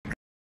me.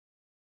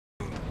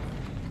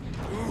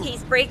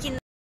 He's breaking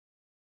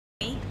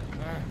me.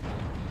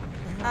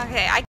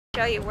 Okay, I can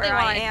show you where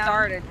I am.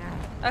 Started.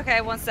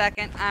 Okay, 1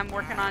 second. I'm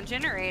working on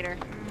generator.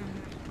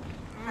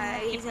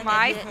 He's an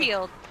my idiot.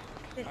 field.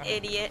 An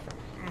idiot.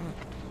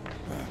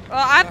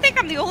 Well, I think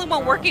I'm the only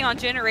one working on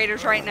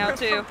generators right now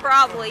too.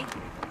 Probably.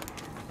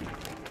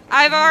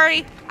 I've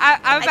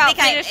about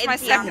finished my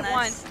empty second on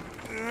one. this.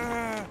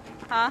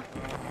 Huh?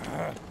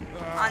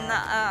 On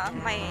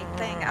the my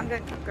thing, I'm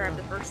gonna grab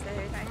the first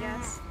aid, I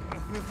guess.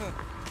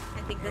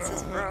 I think this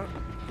is broke.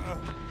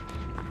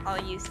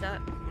 I'll use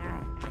that.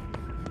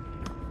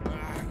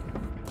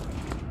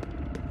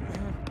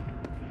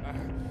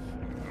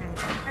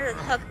 There's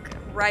a hook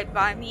right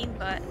by me,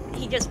 but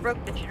he just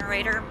broke the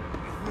generator.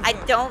 I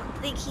don't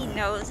think he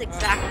knows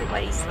exactly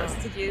what he's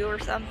supposed to do or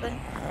something.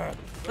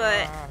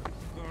 But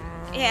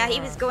yeah, he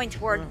was going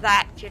toward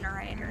that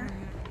generator.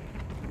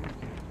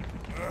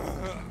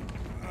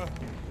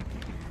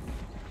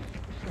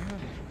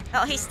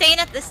 Oh, he's staying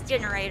at this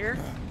generator.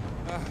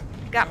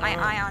 Got my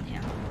eye on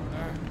him.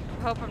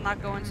 I hope I'm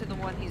not going to the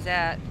one he's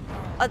at.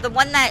 The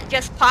one that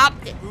just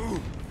popped?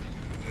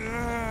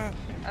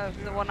 Oh,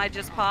 the one I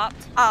just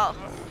popped? Oh.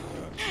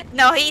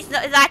 No,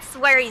 that's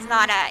where he's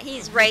not at.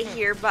 He's right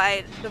here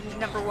by the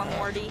 #1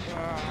 Morty.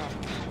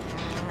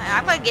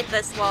 I'm gonna get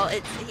this while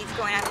he's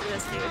going after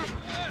this dude.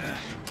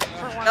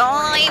 The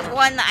only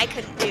one that I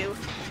couldn't do.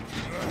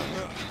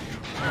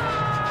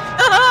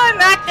 I'm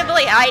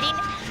actively hiding.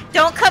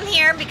 Don't come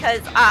here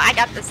because I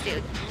got this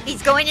dude.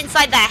 He's going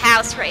inside that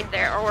house right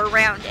there or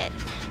around it.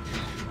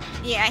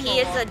 Yeah, he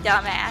is a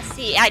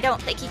dumbass. I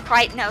don't think he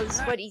quite knows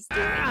what he's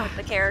doing with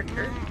the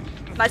character.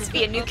 Must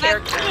be a new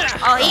character.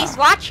 Oh, he's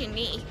watching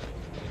me.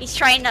 He's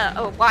trying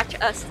to watch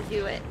us to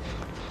do it.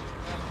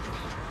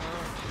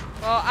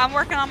 Well, I'm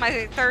working on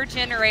my third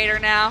generator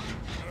now.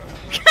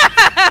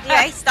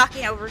 Yeah, he's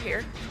stalking over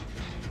here.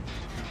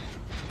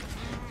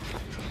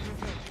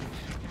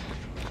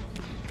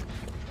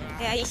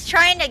 Yeah, he's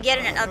trying to get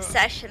an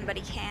obsession, but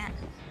he can't.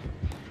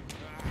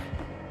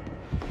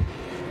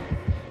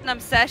 An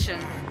obsession.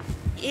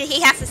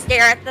 He has to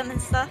stare at them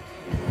and stuff.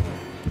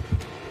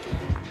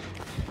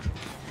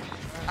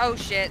 Oh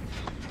shit.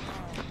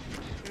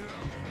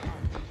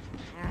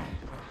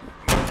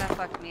 That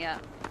fucked me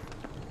up.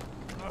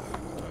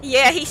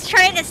 Yeah, he's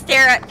trying to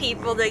stare at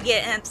people to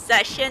get an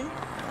obsession.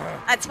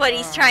 That's what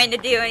he's trying to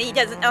do, and he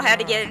doesn't know how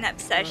to get an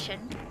obsession.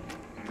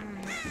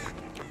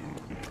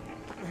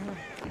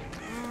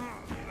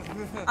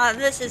 Oh,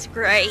 this is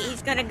great.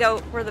 He's gonna go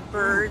for the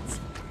birds.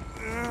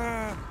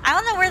 I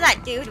don't know where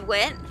that dude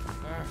went.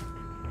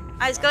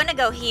 I was going to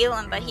go heal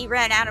him, but he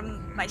ran out of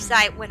my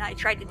sight when I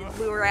tried to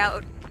lure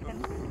out.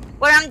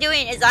 What I'm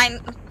doing is I'm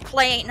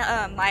playing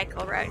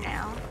Michael right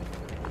now.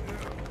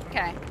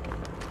 Okay.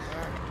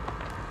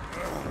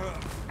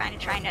 Kind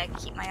of trying to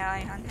keep my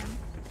eye on him.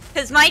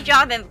 Because my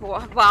job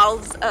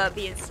involves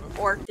being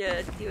support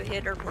to do a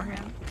hitter for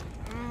him.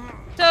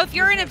 So if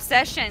you're in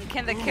obsession,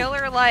 can the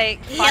killer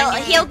like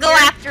He'll go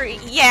after you.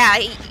 Yeah,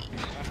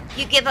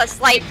 you give a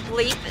slight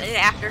leap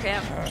after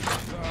him.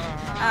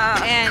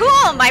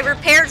 Cool, my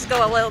repairs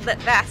go a little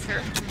bit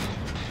faster.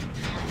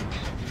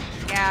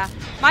 Yeah,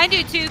 mine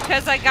do too,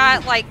 because I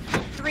got like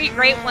 3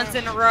 great ones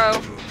in a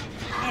row.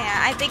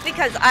 Yeah, I think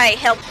because I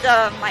helped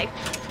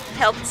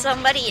helped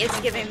somebody, it's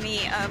giving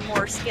me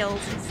more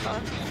skills and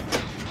stuff.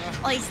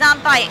 Well, he's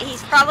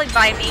probably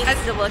by me. He's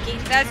still looking.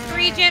 That's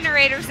 3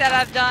 generators that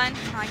I've done.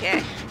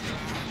 Okay.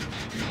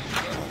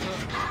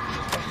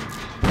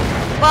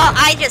 Well,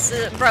 I just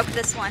broke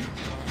this one.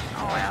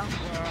 Oh well.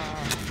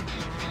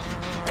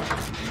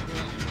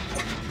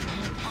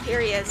 Oh,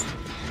 here he is.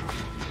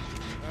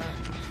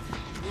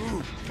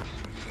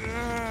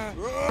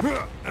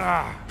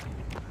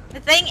 The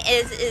thing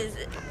is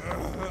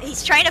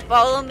he's trying to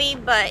follow me,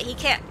 but he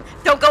can't.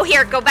 Don't go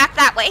here. Go back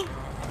that way.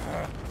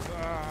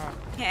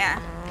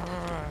 Yeah.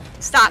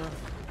 Stop.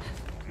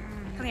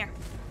 Come here.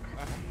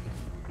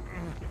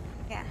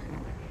 Yeah.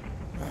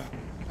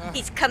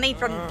 He's coming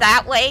from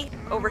that way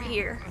over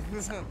here.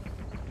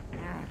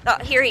 Oh,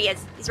 here he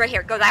is. He's right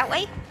here. Go that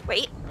way.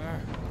 Wait.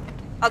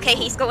 Okay,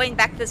 he's going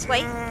back this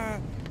way.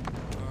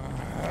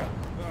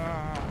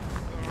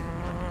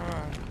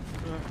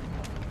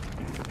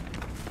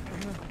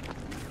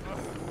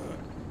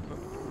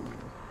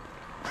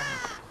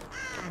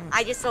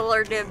 I just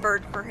alerted a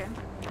bird for him.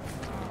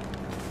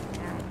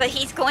 But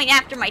he's going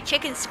after my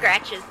chicken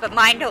scratches, but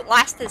mine don't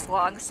last as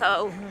long,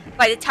 so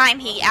by the time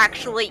he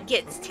actually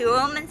gets to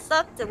them and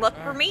stuff to look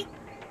for me,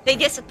 they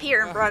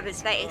disappear in front of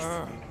his face.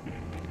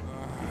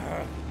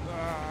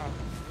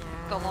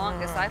 The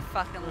longest I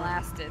fucking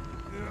lasted.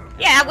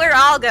 Yeah, we're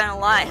all gonna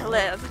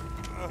live.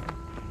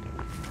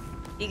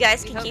 You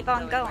guys can keep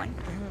on going.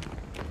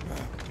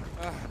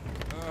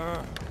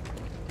 I'm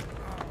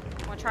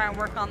gonna try and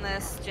work on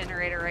this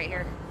generator right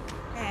here.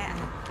 Yeah.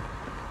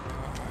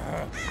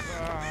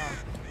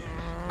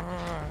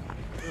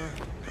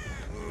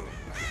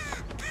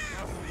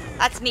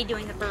 That's me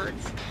doing the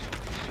birds.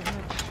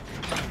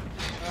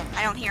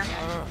 I don't hear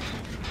him.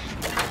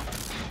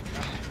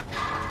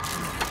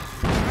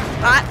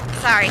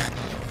 Sorry.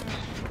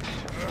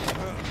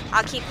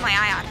 I'll keep my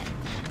eye on it.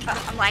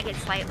 I'm lagging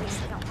slightly,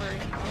 so don't worry.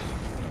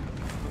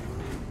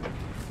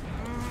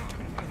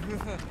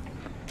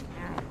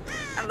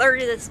 I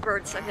alerted this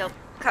bird, so he'll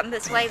come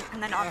this way,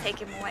 and then I'll take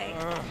him away.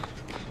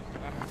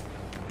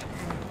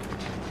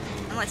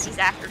 Unless he's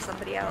after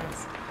somebody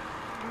else.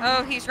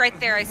 Oh, he's right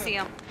there. I see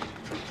him.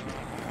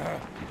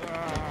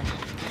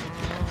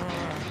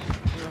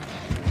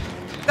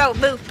 Go,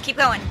 move, keep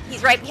going.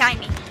 He's right behind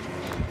me.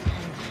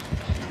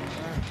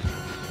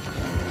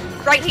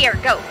 Right here,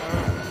 go.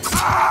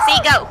 See,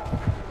 go.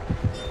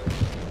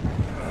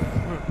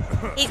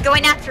 He's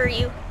going after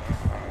you.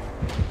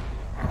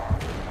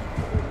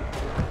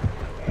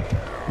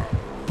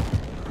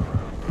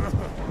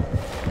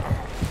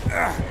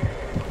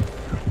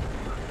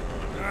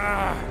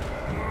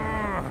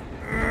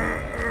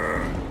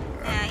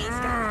 Yeah, he's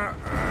gone.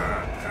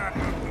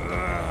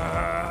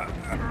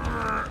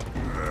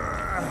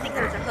 I think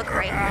there's a hook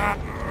right here.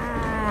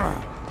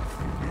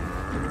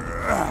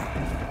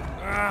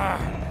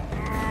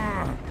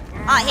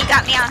 Oh, he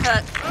got me on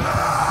hook.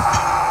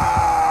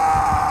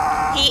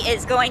 He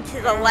is going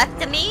to the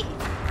left of me.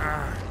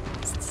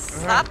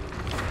 Stop.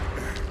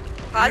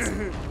 Pause.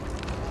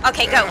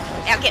 Okay, go.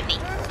 Now get me.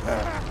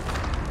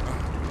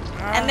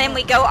 And then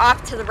we go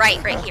off to the right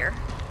here.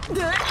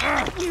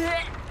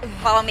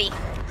 Follow me.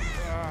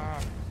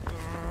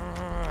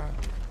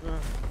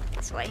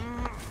 This way.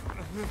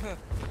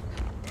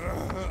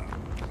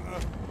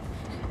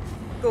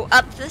 Go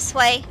up this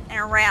way and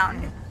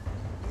around.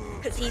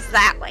 Because he's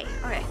that way.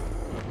 Okay.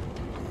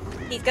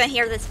 He's gonna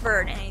hear this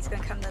bird and he's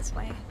gonna come this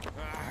way.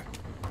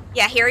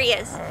 Yeah, here he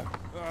is.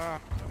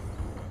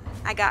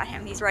 I got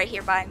him. He's right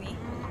here by me.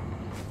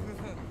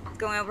 He's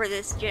going over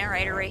this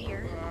generator right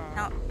here.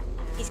 No,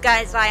 he's got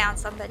his eye on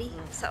somebody,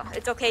 so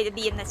it's okay to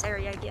be in this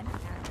area again.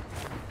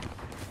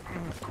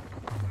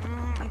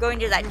 I'm going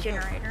to that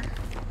generator.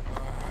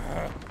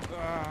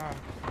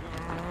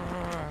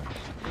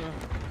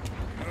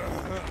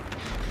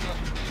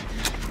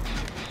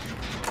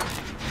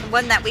 The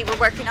one that we were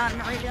working on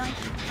originally.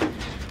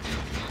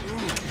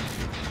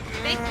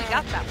 I think we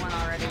got that one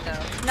already,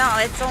 though. No,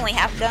 it's only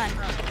half done.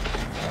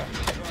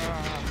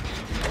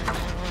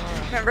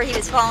 Remember, he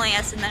was following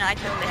us, and then I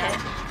took the hit.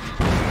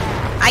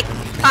 I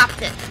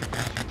popped it.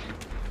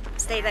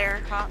 Stay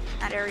there, pop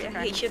that area.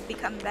 Okay. He should be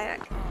coming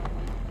back.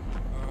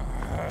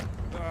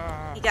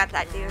 He got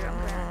that dude. I'm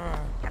gonna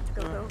have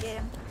to go get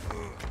him.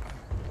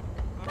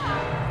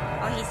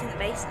 Oh, he's in the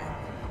basement.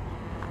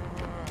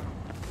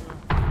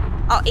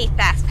 Oh, he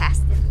fast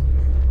passed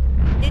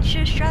him. It's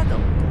your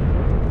struggle.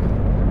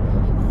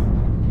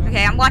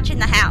 Okay, I'm watching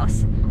the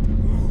house.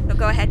 So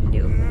go ahead and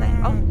do it.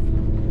 Oh.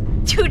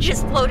 Dude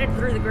just floated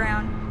through the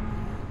ground.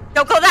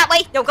 Don't go that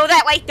way! Don't go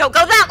that way! Don't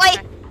go that way!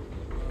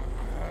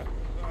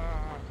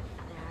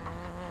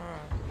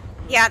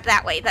 Yeah,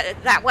 that way.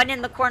 That one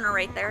in the corner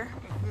right there.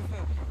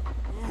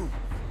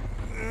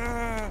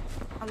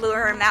 I'll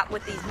lure him out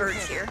with these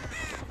birds here.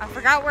 I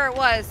forgot where it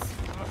was.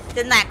 It's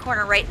in that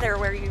corner right there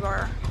where you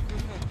are.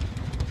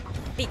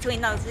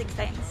 Between those big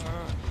things.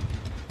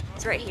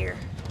 It's right here.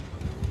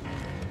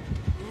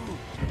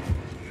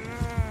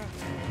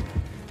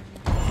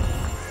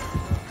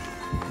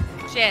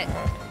 Shit.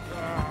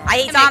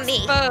 He's on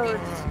me.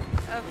 Exposed.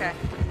 Okay.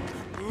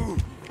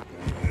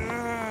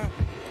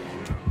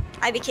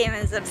 I became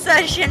his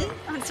obsession.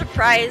 I'm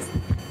surprised.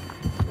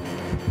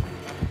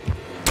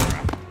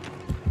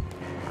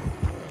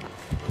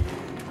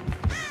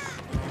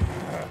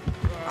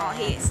 Oh,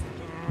 he's...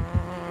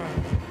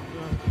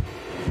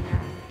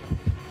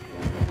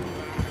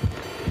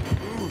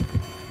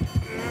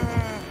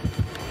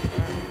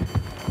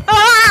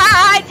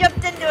 Ah! I jumped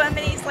into him and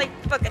he's like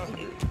fucking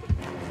dude.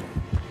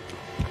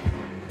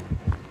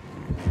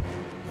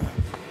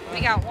 We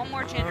got one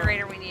more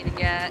generator we need to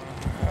get.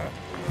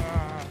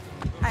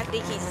 I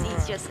think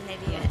he's just an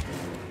idiot.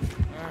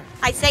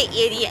 I say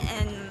idiot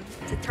in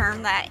the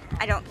term that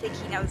I don't think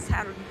he knows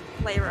how to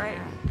play right.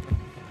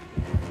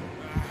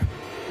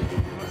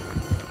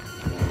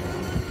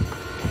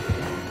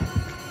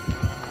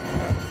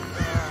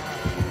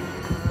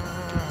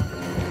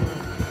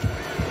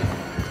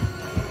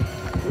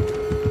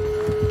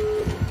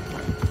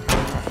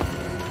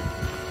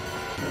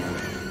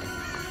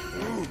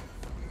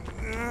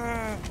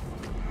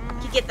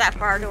 Get that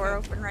bar door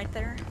open right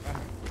there.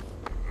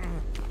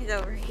 He's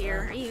over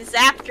here. He was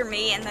after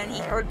me and then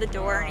he heard the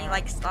door and he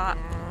like stopped.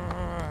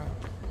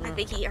 I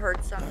think he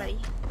heard somebody.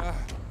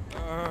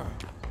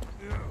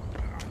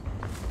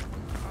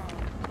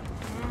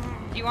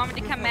 Do you want me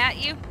to come at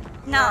you?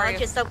 No, I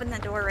just opened the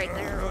door right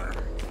there.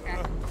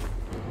 Okay.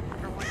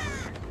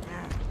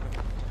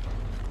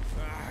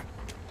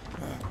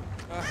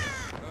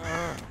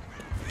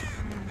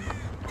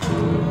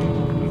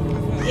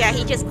 Yeah,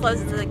 he just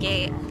closed the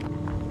gate.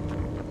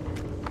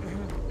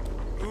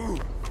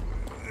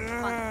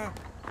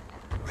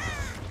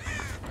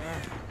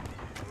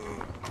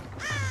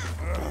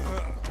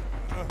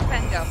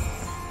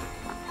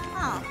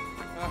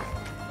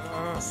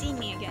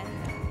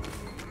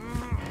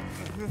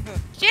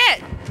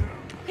 Shit!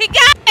 He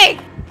got me!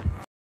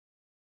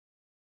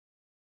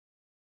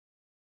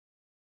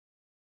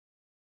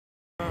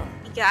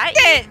 He got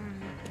it!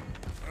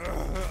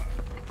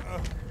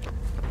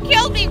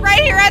 Killed me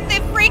right here at the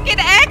freaking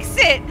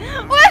exit!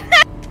 What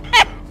the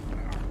heck?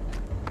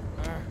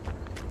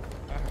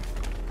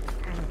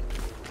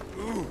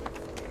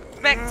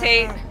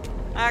 Spectate,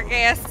 I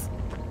guess.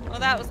 Well,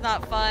 that was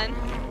not fun.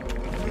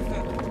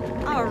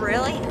 Oh,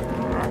 really?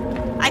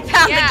 I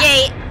found the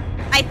gate.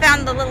 I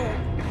found the little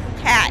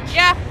catch.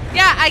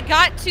 Yeah, I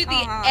got to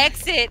the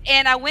exit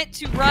and I went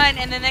to run,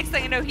 and the next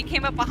thing I know, he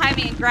came up behind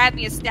me and grabbed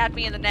me and stabbed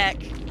me in the neck.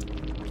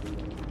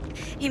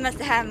 He must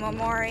have had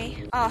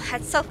Momori. Oh,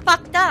 that's so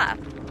fucked up.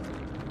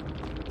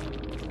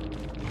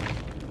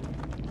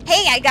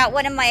 Hey, I got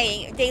one of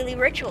my daily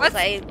rituals.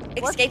 I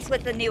escaped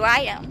with a new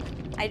item.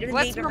 I didn't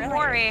even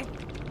Momori?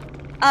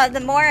 The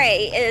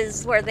Moray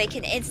is where they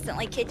can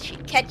instantly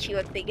catch you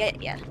if they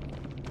get you.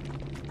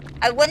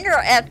 I wonder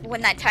if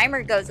when that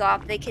timer goes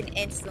off, they can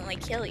instantly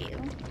kill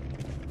you.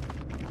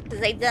 Because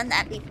they've done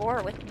that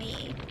before with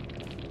me.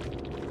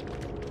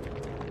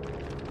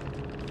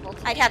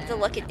 I'd have to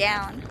look it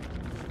down.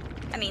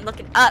 I mean, look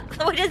it up.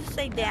 What does it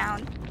say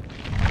down?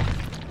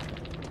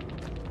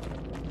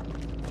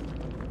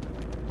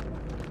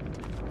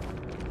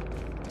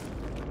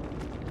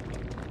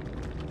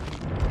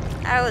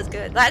 That was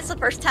good. That's the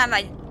first time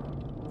I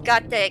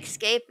got to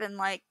escape in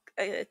like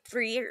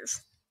 3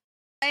 years.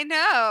 I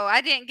know.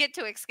 I didn't get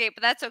to escape,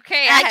 but that's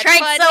okay. I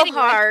tried so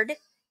hard.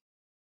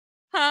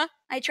 Huh?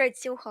 I tried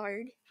so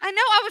hard. I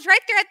know. I was right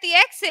there at the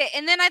exit,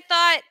 and then I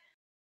thought,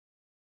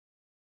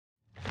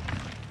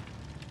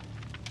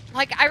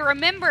 like, I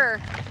remember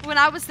when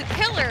I was the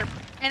killer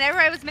and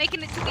everybody was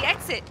making it to the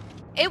exit,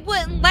 it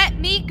wouldn't let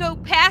me go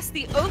past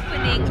the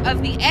opening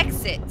of the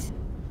exit.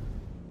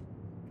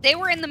 They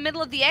were in the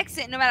middle of the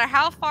exit. No matter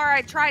how far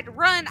I tried to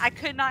run, I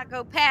could not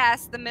go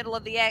past the middle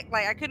of the exit.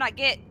 Like, I could not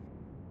get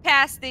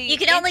past the... You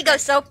can only go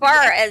so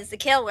far as the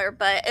killer,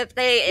 but if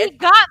they... He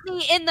got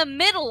me in the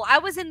middle. I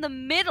was in the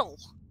middle.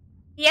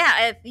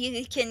 Yeah, if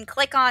you can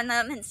click on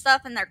them and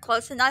stuff and they're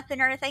close enough and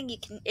everything,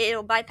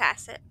 it'll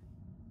bypass it.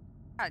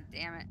 God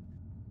damn it.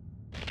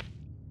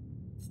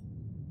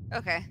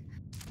 Okay.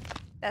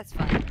 That's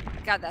fine.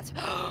 God, that's...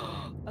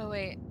 Oh,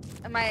 wait.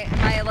 Am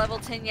I level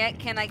 10 yet?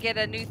 Can I get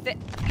a new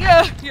thing?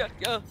 Yeah.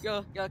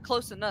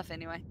 Close enough,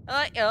 anyway.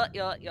 Yeah.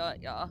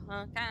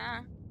 Okay.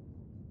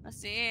 Let's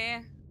see.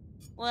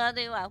 What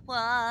do I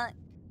want?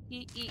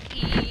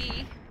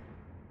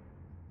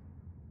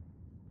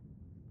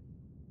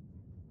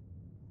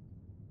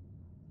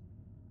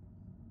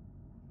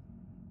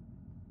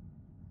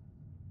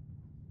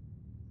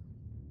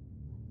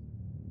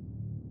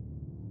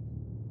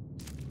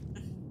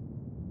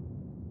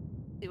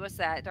 See, what's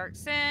that? Dark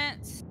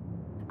Sense?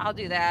 I'll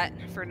do that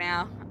for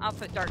now. I'll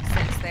put Dark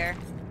Sense there.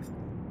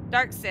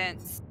 Dark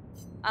Sense.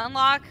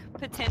 Unlock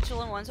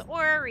potential in one's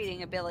aura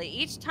reading ability.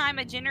 Each time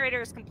a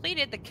generator is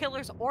completed, the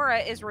killer's aura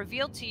is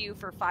revealed to you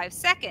for 5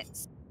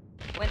 seconds.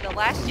 When the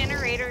last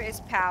generator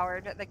is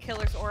powered, the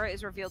killer's aura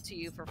is revealed to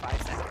you for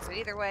 5 seconds. So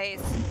either way,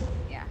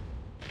 yeah.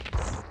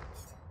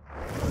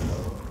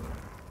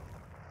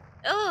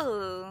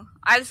 Oh,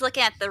 I was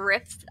looking at the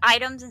Rift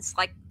items, and it's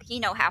like, you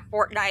know how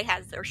Fortnite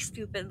has their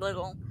stupid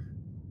little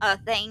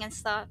thing and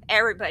stuff.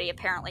 Everybody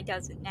apparently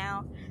does it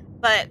now.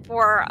 But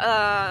for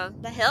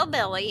the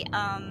Hillbilly,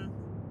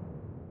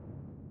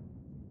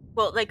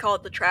 well, they call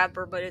it the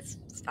Trapper, but it's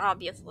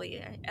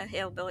obviously a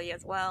Hillbilly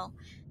as well.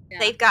 Yeah.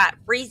 They've got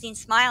Freezing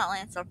Smile,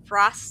 and it's a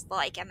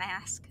frost-like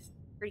mask.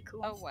 Pretty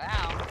cool. Oh,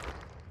 wow.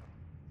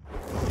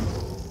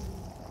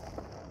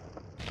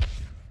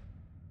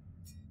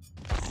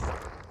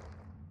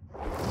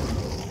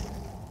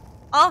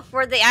 Oh,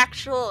 for the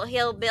actual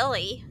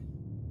Hillbilly,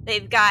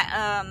 they've got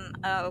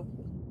a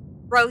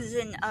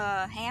Frozen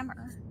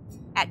Hammer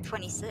at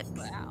 26.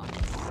 Wow.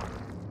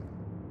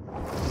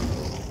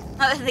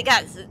 They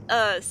got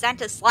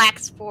Santa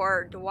Slacks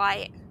for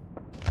Dwight.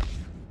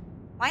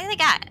 Why do they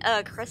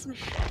got Christmas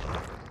shit?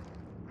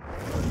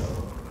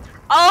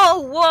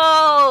 Oh,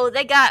 whoa!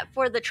 They got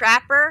for the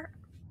Trapper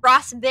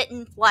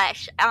Frostbitten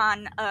Flesh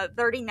on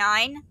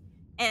 39,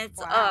 and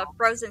it's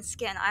frozen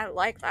skin. I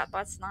like that.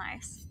 That's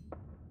nice.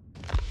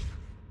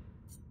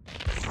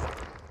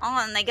 Oh,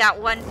 and they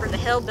got one for the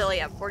Hillbilly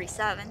at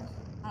 47.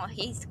 Oh,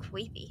 he's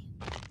creepy.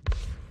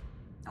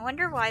 I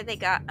wonder why they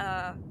got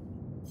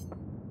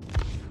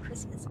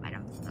Christmas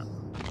items though.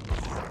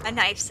 A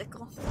knife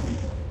sickle.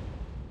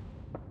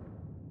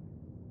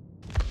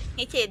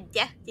 He did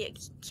death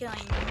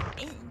killing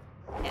me.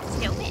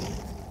 Snowman.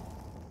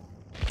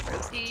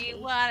 Do you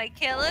wanna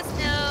kill a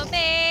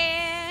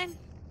snowman?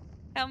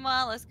 Come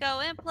on, let's go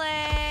and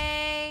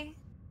play.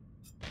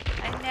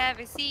 I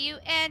never see you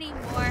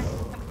anymore.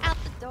 Come out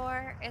the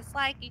door. It's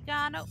like you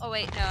gonna. Oh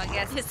wait, no, I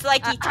guess it's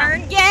like you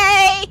turned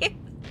gay.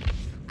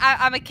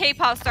 I'm a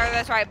K-pop star.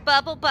 That's right.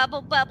 Bubble,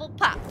 bubble, bubble,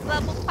 pop,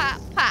 bubble, pop,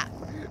 pop.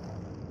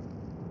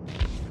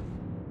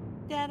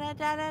 Da da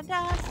da da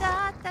da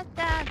da da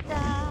da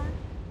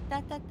da.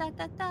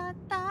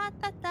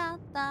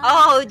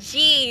 Oh,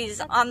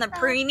 jeez. On the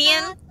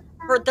premium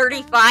for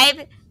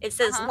 35, it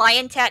says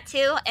lion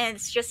tattoo, and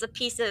it's just a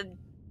piece of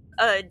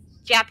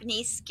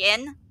Japanese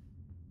skin.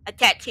 A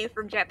tattoo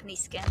from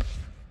Japanese skin.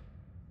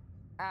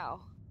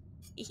 Ow.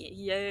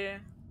 Yeah.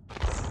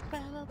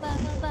 Bubble,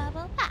 bubble,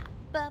 bubble, pop.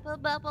 Bubble,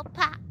 bubble,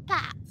 pop,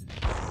 pop.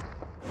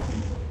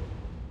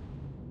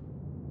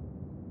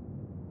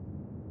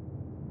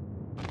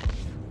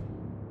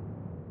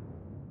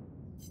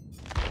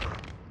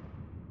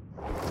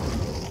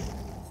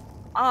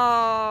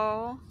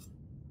 Oh.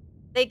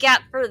 They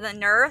got for the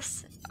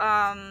nurse,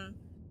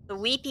 the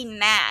weeping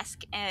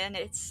mask, and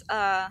it's,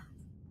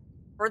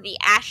 for the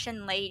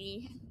Ashen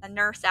Lady, the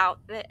nurse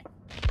outfit.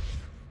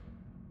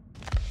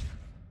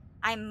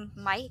 I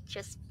might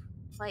just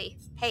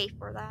pay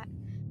for that.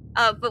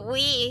 But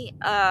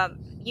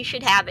you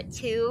should have it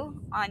too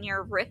on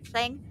your rift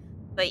thing.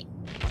 But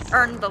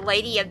earned the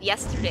Lady of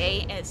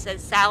Yesterday, and it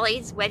says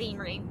Sally's wedding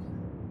ring.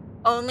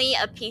 Only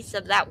a piece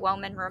of that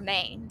woman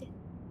remained.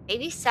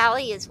 Maybe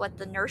Sally is what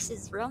the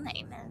nurse's real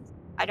name is.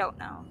 I don't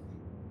know.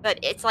 But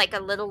it's like a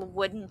little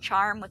wooden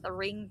charm with a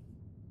ring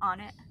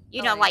on it.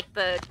 You know, like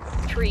the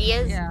tree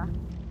is? Yeah.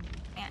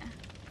 Yeah.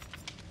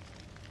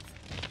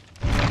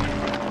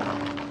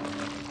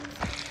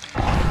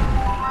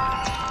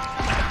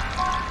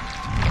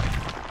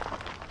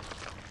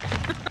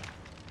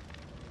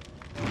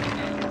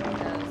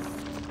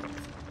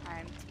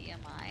 I'm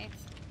TMI.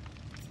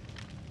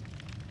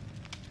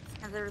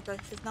 Heather,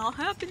 this is not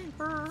happening,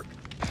 Bert.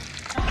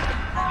 I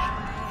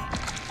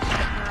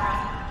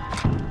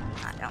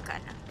don't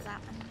got enough for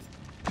that one.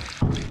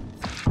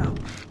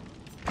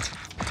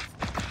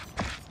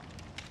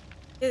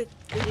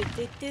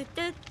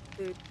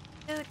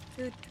 Oh.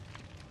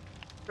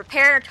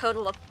 Repair a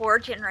total of 4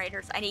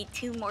 generators. I need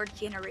 2 more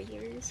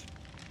generators.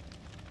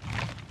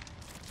 Let's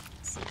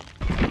see.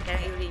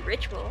 Daily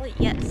ritual,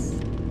 yes.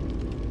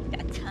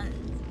 Got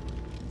tons.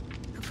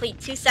 Complete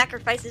 2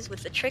 sacrifices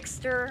with the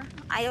trickster.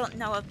 I don't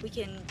know if we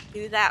can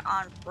do that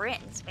on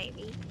friends,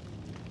 maybe.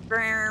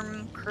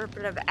 Confirm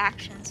cooperative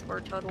actions for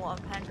a total of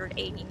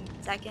 180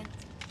 seconds.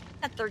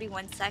 At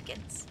 31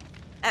 seconds.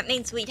 That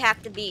means we'd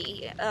have to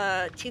be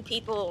 2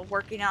 people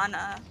working on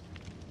a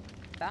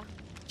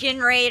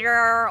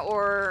generator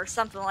or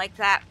something like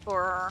that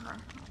for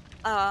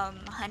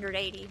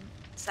 180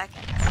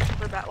 seconds.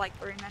 For about like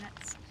 3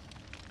 minutes.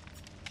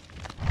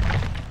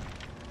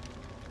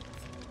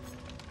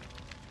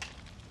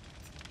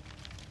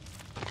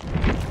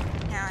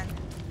 And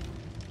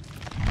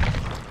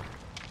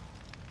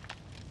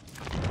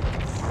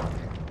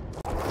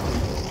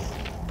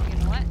you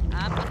know what?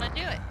 I'm gonna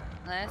do it.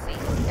 Let's see.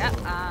 Yep.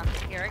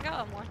 Here I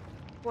go. More.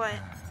 what?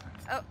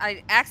 Oh,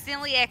 I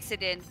accidentally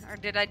exited, or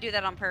did I do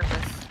that on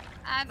purpose?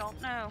 I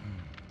don't know.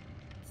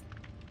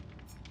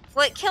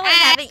 What killer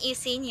haven't you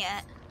seen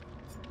yet?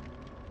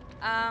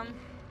 I'm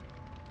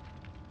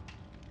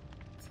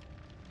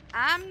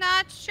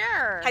not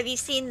sure. Have you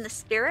seen the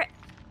spirit?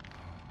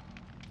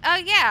 Oh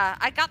yeah,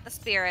 I got the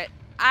spirit.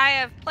 I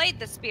have played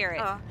the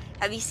spirit. Oh,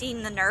 have you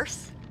seen the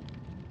nurse?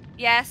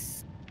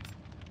 Yes.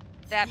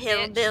 That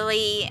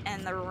Hillbilly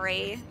and the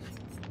Wraith.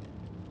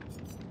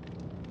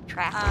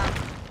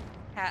 Trapper.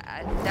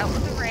 I dealt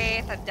with the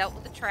Wraith. I've dealt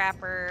with the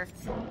Trapper.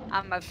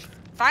 I've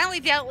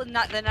finally dealt with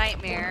the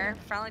Nightmare.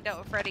 Finally dealt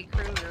with Freddy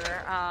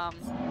Krueger.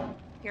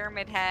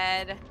 Pyramid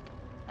Head.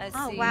 Let's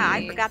see. Oh wow,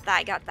 I forgot that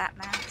I got that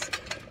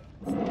mask.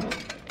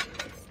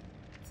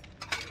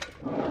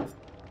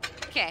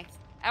 Okay.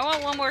 I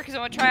want one more because I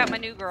want to try out my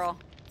new girl.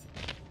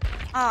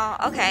 Oh,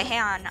 okay,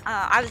 hang on.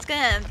 I was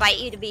gonna invite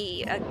you to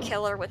be a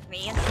killer with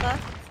me and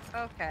stuff.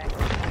 Okay.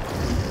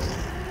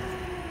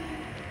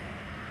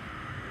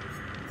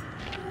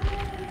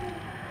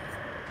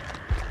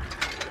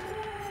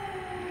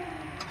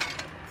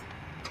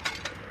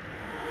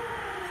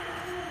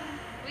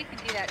 We could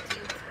do that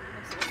too.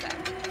 What's that?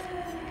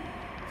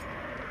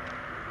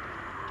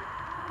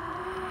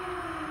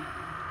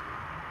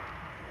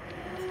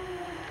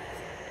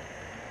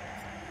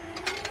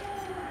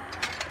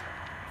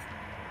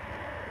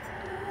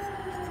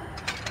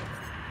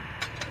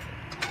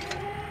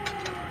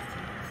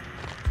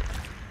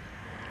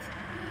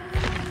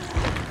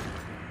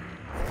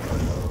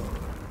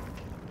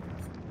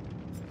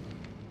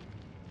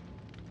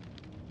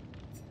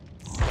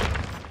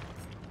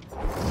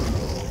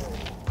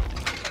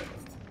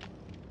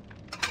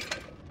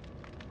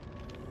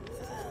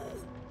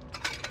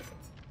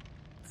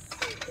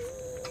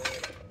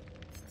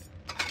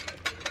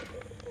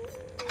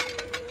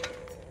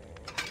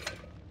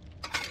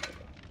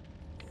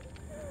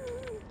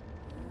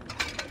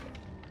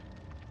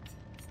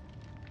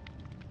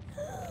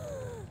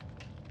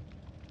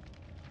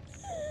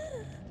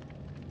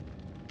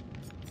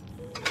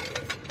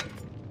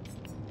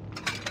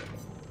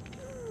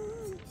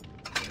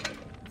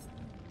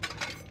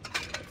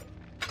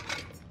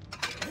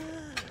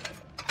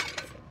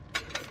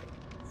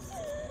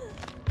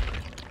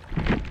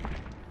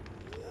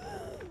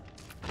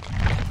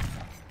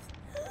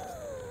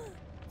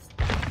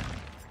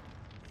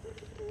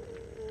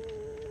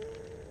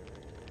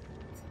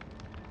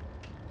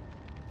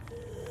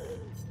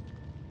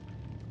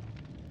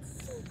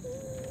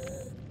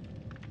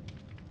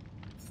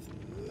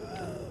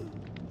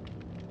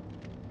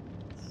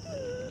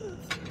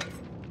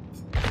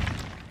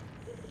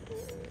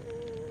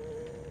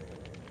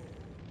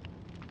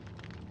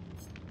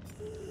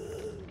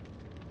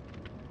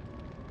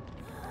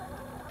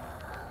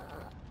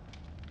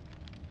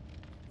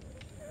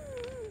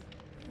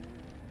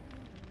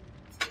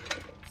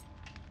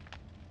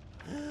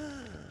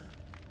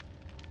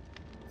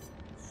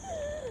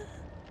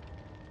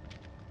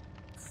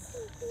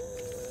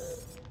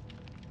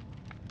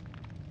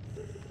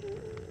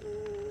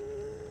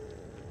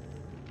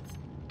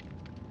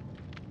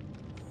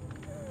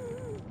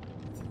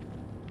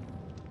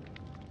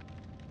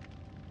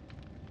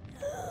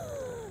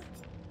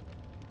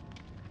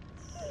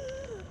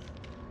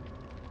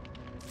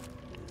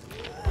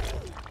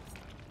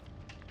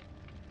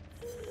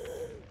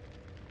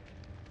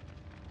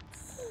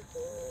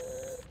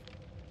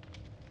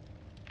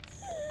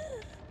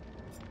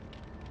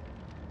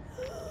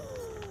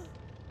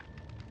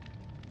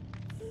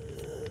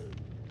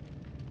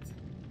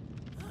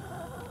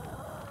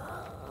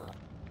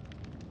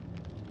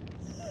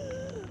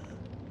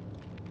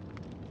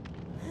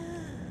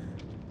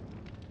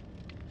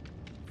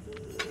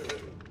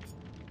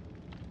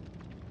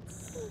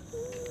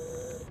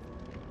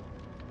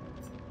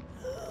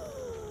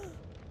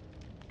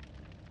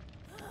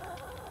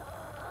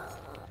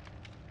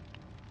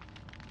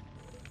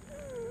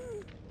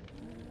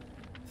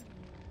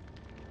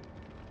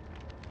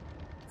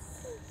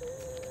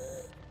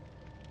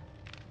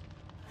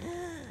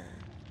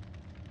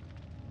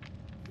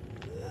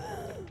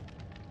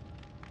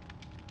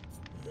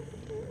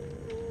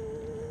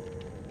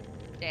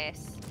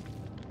 Yes.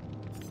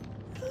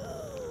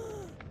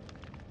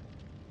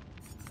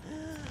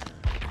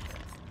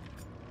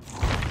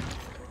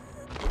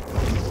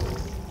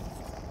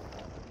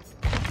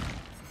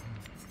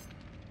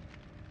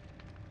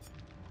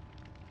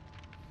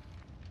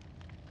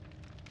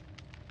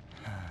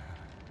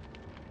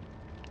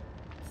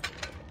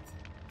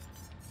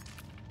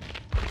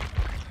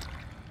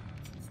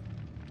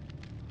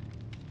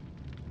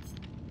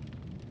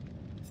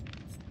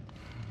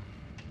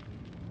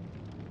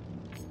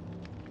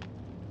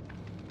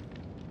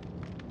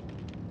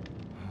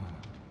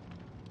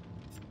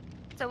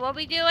 So what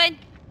we doing?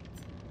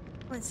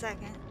 1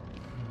 second.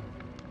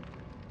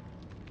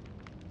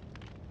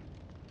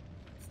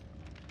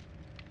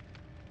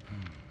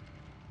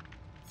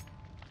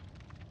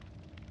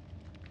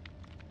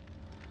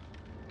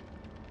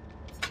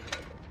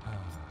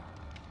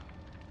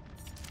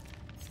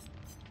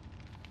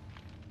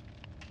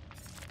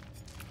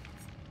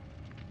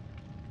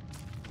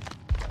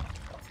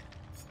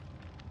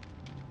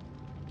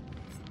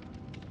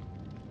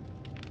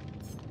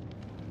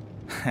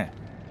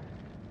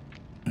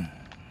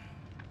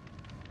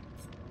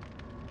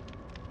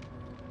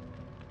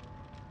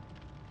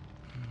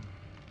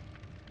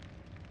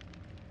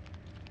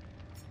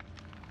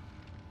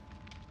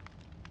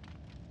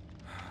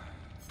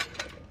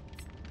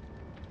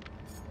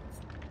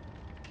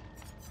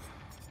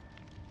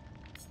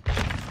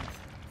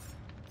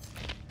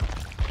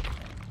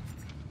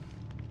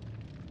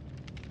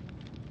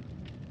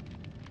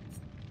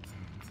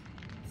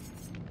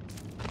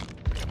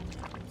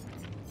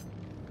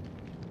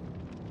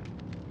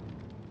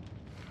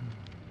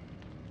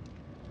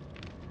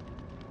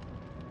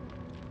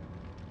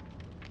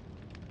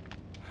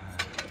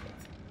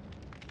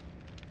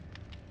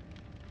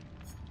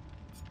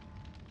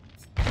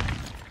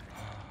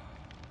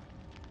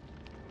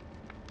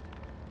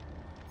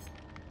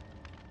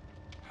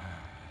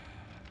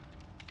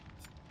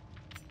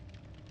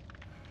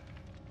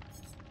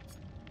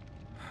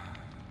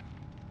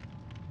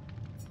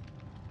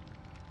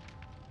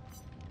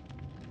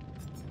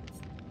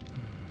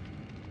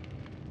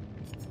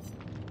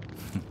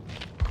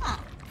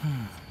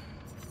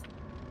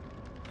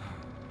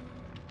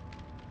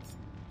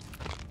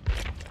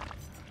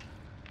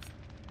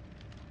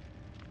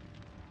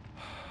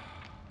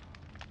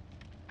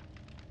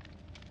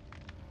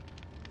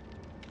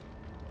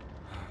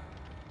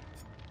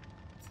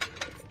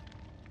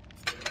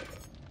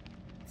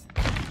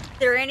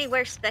 Is there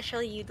anywhere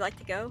special you'd like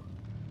to go?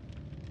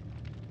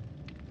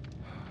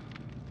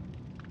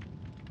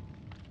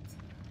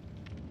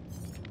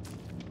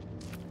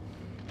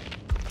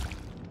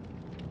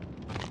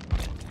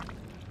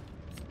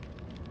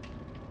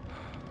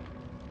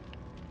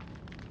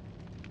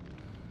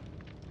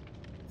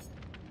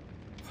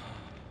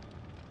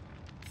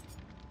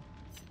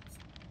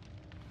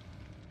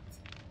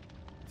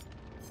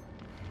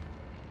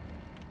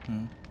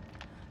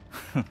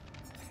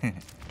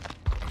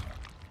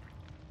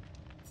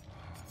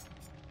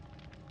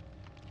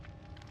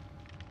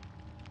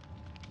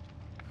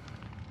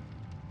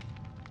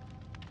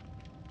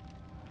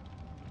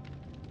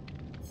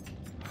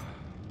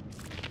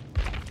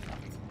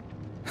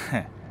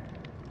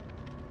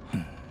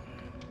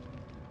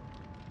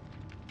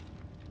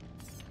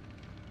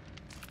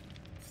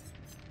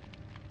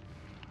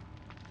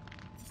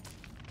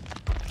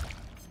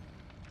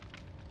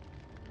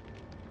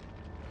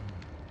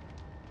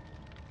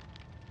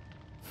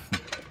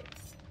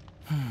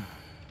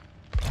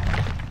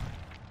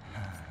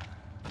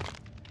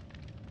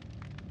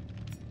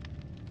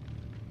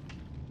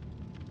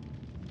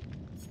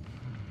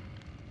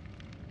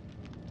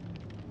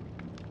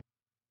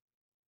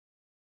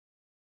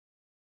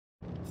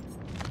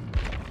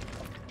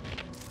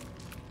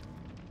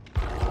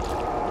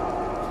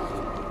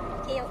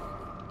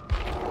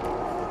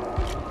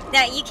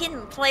 Now you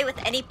can play with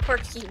any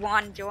perks you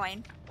want to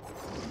join.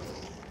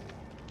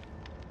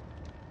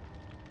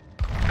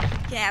 You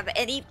can have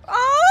any.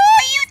 Oh,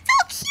 you're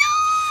so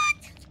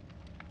cute!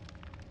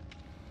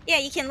 Yeah,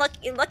 you can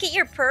look at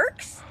your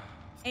perks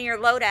and your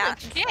loadout.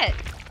 Shit.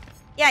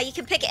 Yeah, you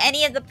can pick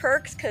any of the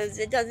perks because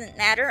it doesn't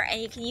matter, and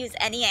you can use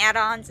any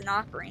add-ons and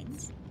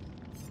offerings.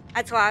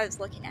 That's what I was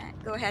looking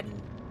at. Go ahead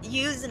and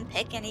use and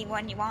pick any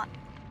one you want.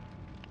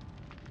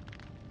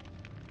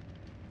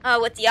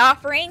 With the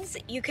offerings,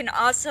 you can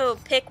also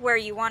pick where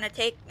you want to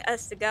take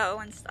us to go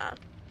and stuff.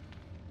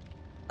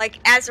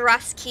 Like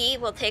Azeroth's Key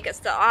will take us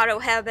to Auto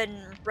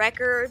Heaven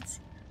Records.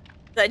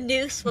 The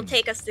Noose will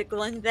take us to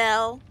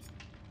Glenville.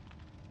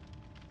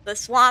 The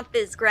Swamp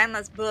is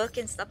Grandma's Book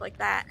and stuff like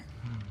that.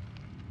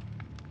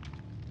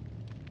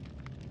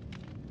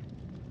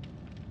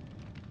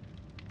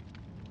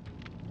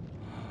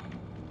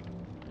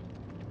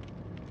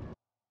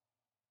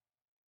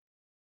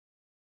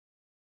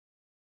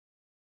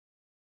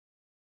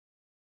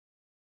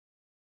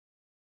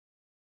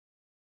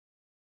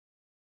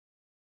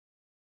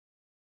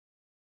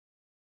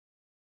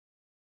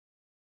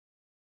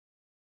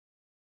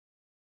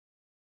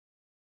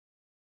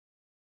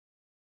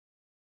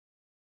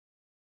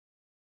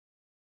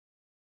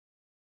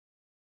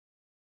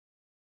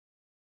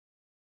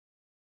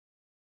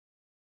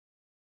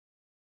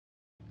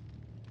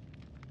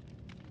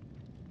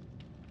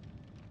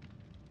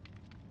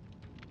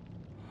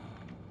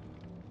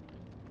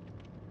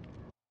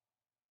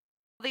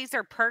 These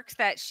are perks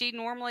that she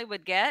normally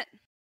would get.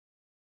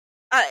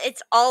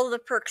 It's all the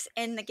perks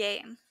in the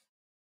game.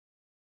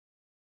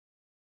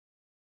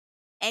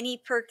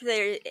 Any perk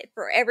there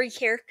for every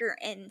character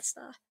and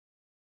stuff.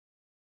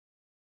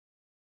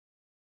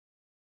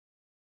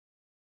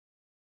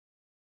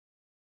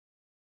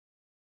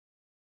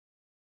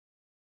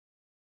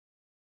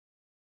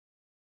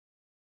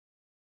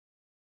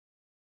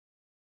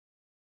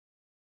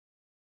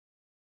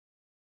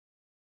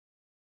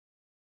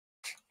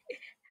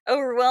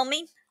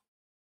 Overwhelming?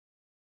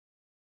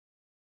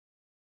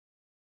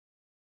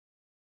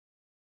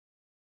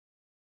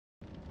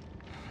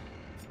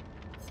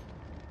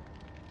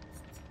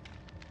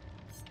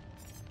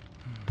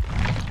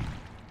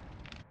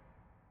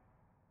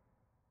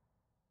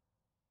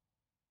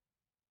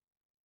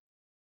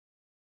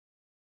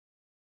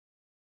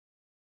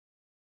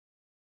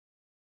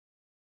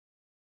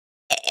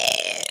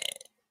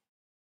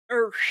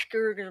 Oh,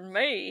 scared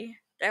me.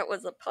 That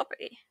was a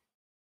puppy.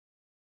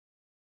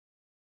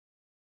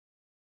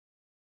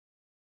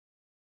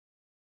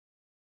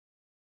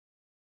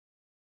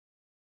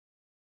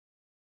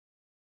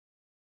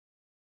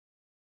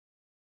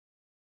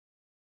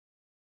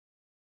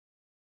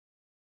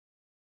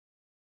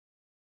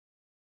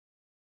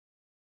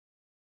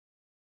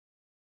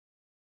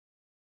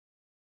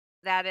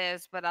 That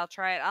is, but I'll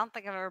try it. I don't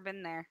think I've ever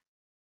been there.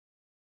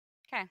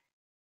 Okay.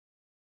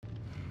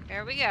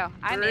 There we go.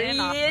 I need an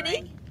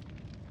offering.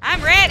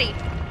 I'm ready.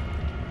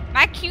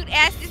 My cute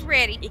ass is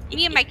ready.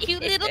 Me and my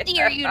cute little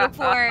deer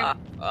uniform.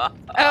 Oh,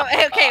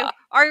 okay.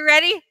 Are you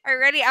ready? Are you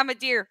ready? I'm a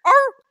deer.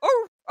 Oh,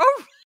 oh,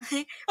 oh.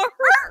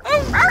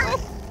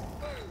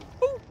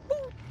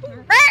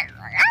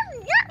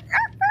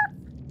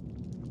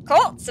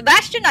 Cool.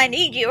 Sebastian, I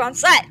need you on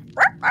set.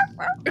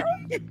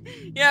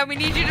 Yeah, we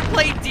need you to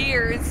play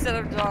deer instead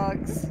of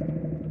dogs.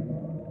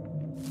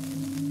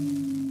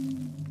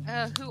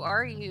 Who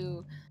are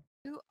you?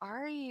 Who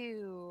are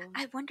you?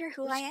 I wonder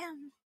who I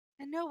am.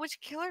 I know. Which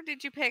killer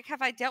did you pick?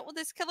 Have I dealt with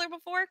this killer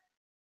before?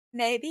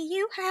 Maybe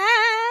you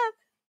have.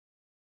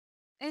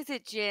 Is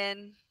it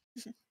Jin?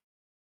 It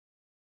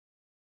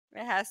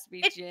has to be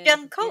It's Jin.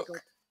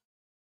 Jungkook.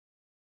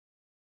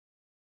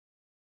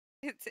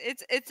 It's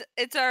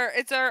our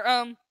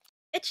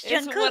It's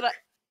Jungkook.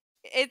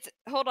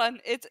 Hold on.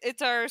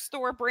 It's our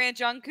store brand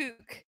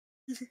Jungkook.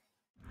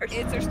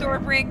 It's our store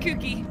brand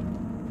Kookie.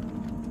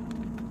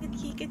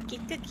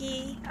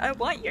 Cookie. I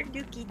want your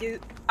dookie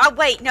duke. Oh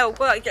wait, no,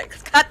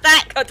 cut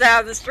that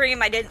out of the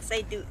stream. I didn't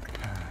say duke.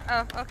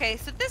 Oh, okay.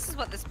 So this is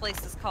what this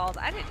place is called.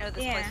 I didn't know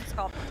this place was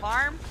called the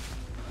farm.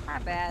 My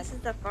bad. This is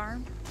the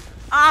farm.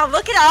 Oh,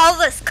 look at all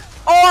this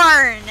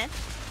corn.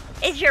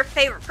 Is your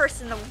favorite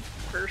person the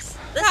first?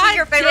 This is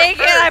your favorite dang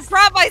it, I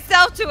brought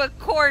myself to a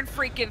corn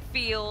freaking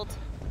field.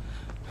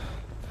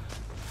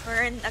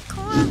 We're in the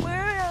corn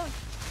world.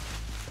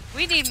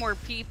 We need more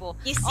people.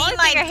 You see Only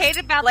my thing I hate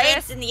about blades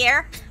this in the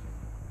air?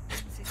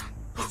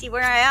 You see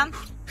where I am?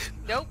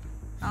 Nope.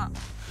 Oh.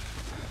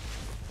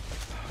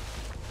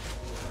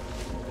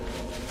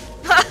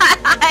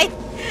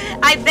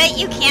 I bet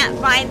you can't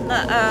find the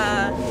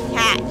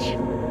hatch.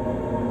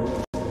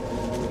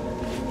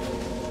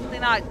 Probably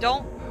not.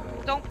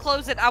 Don't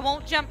close it. I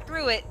won't jump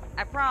through it.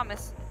 I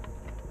promise.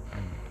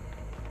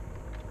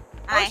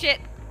 Oh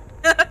shit.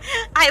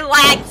 I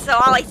lagged, so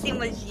all I seen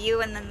was you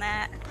and then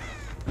that.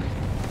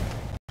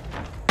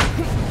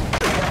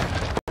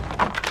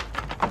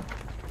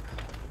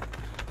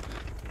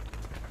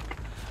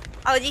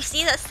 Oh, do you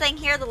see this thing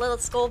here? The little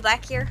skull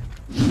back here?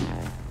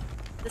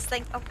 This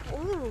thing. Oh,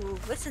 ooh,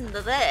 listen to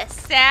this.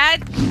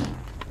 Sad.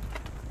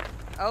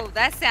 Oh,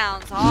 that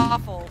sounds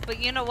awful. But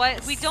you know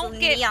what? We don't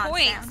get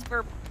points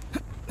for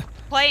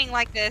playing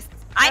like this.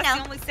 I know. That's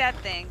the only sad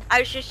thing. I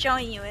was just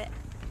showing you it.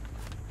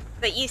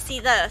 But you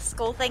see the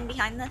skull thing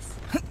behind this?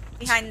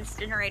 Behind this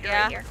generator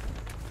right here.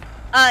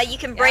 You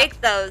can break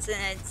those, and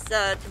it's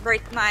to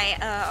break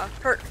my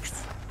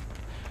perks.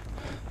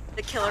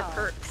 The killer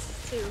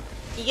perks too.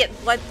 You get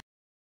blood.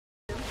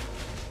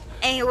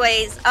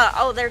 Anyways,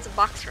 oh, there's a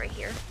box right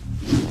here.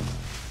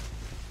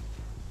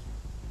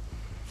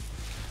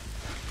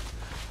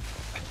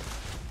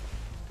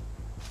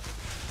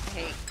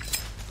 Hey.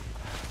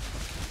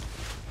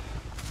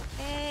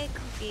 Hey,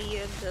 cookie,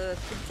 you look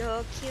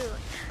so cute.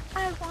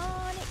 I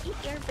wanna eat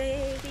your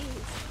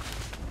babies.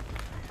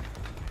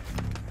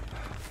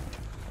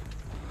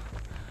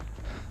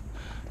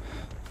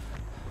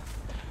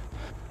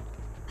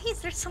 Why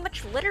is there so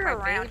much litter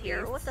around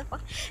here? What the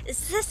fuck?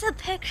 Is this a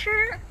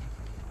picture?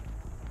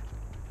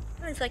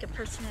 It's like a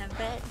person in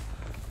bed.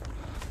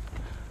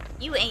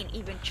 You ain't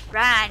even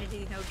trying to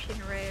do no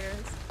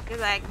generators. You're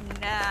like,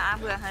 nah, I'm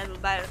gonna huddle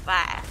by the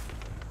fire.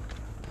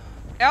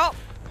 Yep.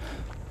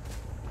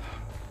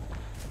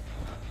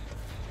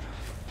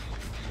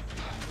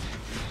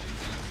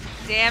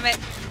 Damn it.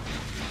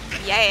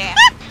 Yeah.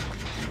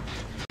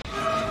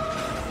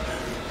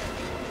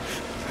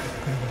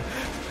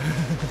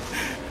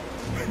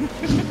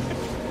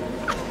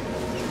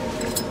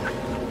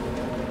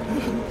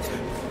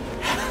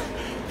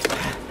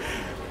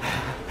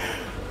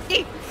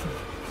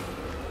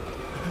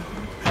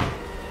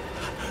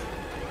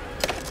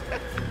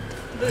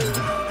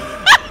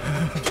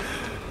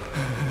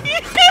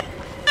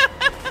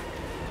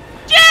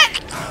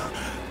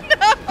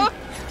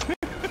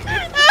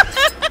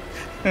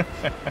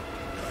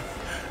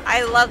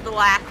 I love the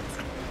laugh.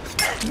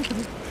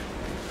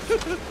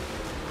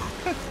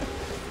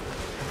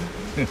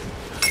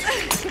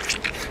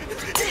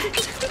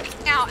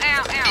 Ow,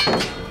 ow, ow.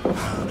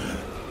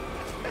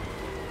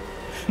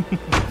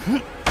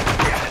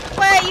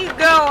 Where you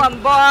going,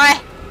 boy?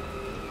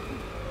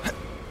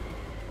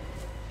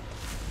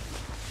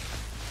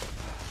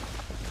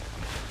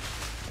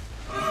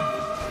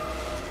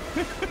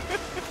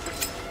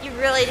 You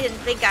really didn't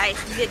think I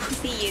didn't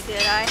see you,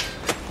 did I?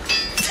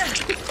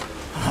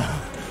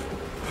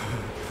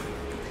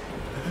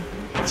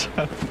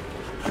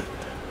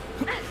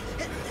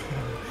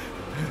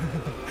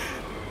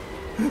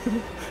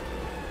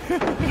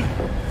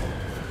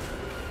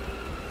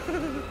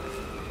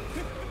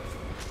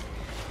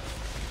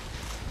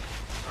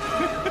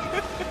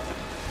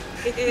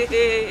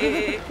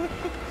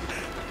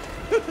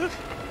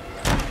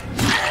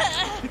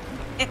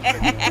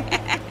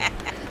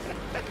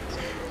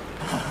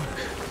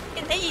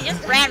 And then you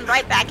just ran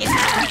right back in.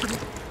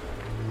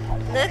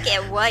 Look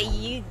at what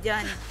you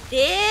done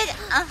did.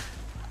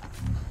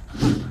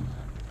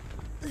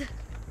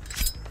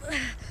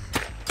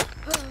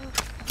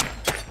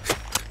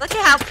 Look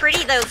at how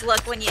pretty those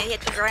look when you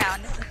hit the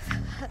ground.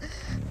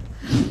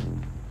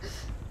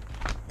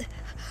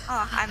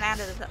 Oh, I'm out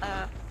of the,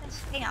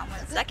 hang on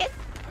 1 second.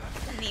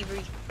 Let me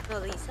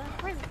release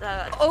that. Where's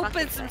the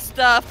Open some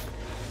stuff.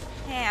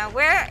 Yeah,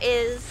 where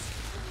is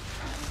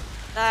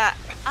the,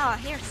 oh,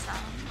 here's some.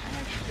 I'm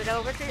gonna put it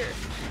over here.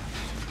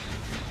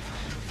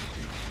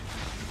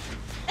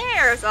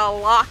 There's a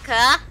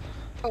locker.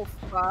 Oh,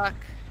 fuck.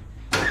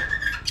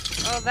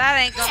 Oh, that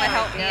ain't gonna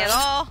help me at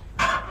all.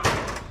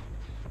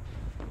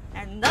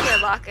 Another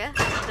locker.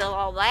 Fill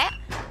all that.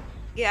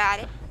 Got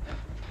it.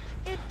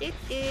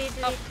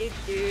 Oh,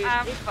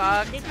 I'm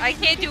fucked. I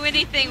can't do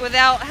anything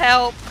without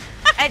help.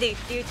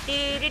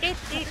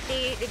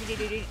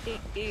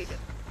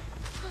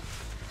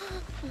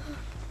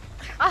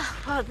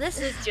 Oh, this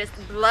is just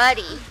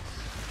bloody.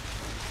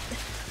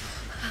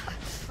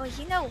 Well,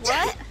 you know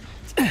what?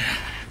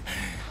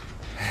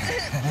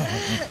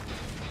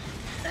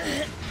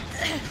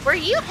 Were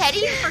you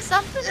heading for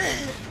something?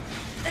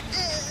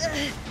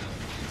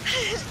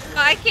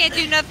 I can't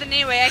do nothing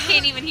anyway. I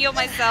can't even heal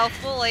myself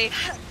fully.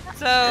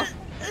 So,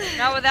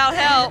 not without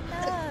help.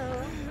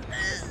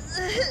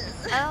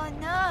 Oh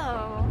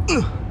no.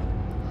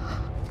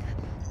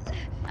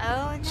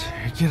 Oh no.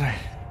 Take it.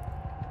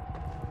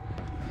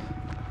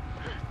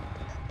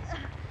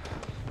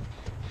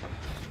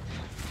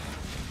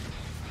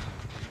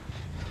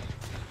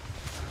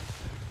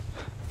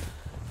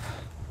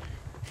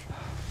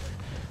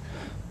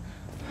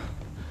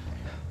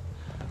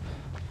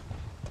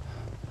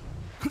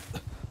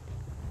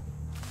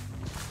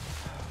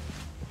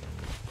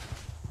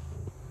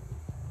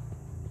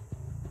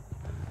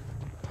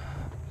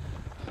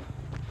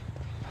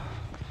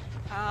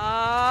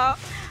 Oh,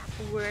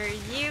 where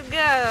you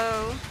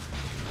go?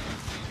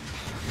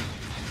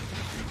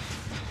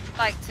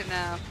 like to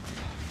know.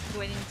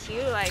 Wouldn't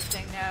you like to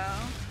know?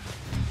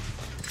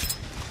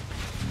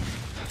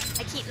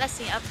 I keep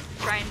messing up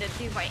trying to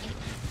do my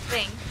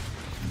thing.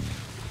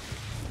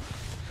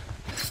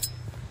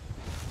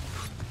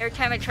 Every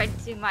time I try to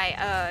do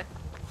my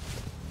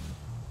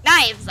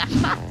knives,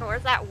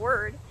 where's that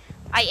word?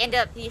 I end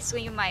up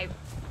swinging my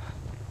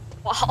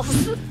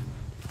balls.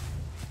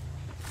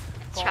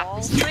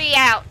 Chop this tree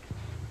out.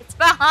 It's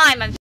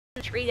behind. I'm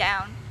the tree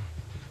down.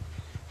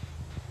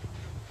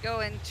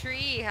 Going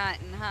tree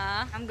hunting,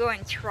 huh? I'm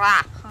going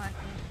trap hunting.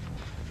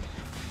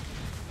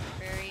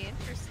 Very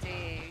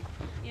interesting.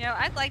 You know,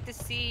 I'd like to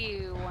see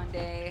you one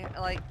day,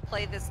 like,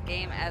 play this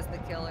game as the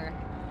killer.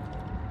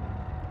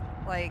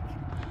 Like,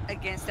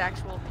 against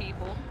actual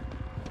people.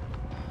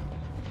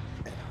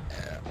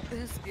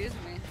 Excuse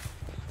me.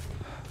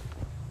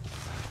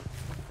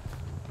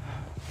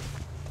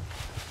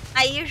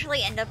 I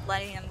usually end up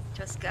letting them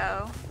just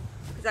go,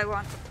 because I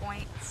want the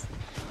points.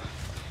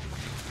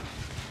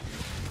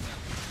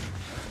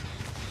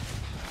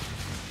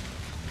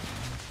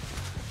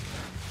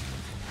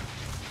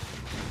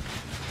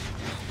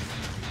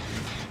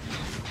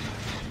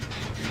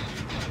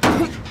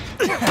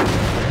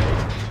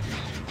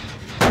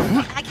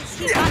 I can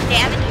see one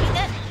damaging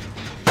it.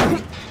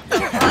 So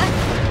what?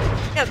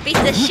 Gonna beat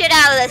the shit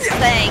out of this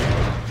thing.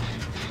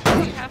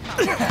 Have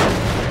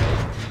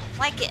fun.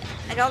 Like it.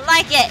 I don't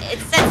like it. It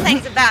says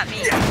things about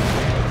me.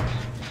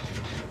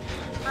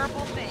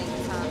 Purple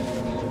things, huh?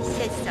 It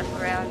says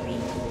stuff around me.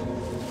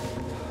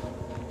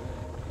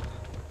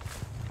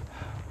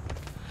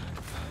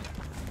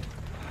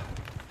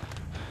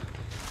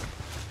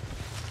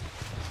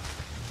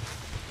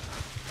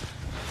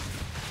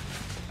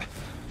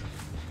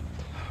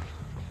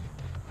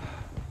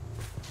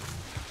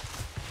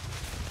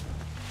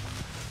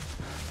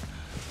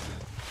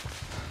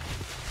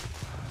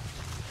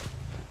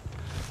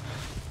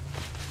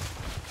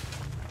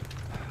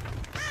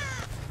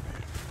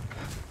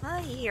 Oh,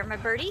 you hear my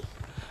birdie?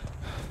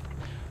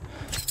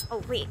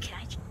 Oh, wait, can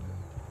I?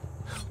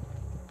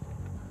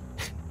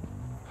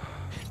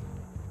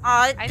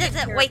 Oh, it I didn't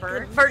doesn't hear a wake the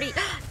bird. birdie.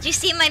 Do you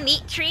see my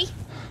meat tree?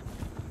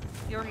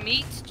 Your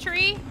meat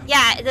tree?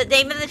 Yeah, the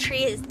name of the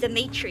tree is the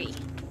meat tree.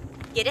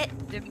 Get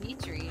it?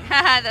 Dimitri.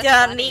 That's The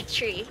funny. meat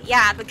tree.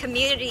 Yeah, the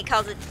community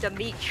calls it the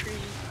meat tree.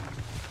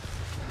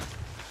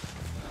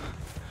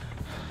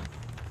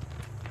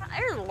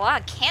 There's a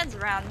lot of cans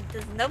around.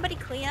 Does nobody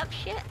clean up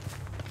shit?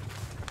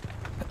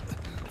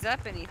 Is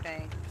up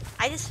anything?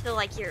 I just feel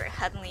like you're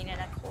huddling in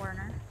a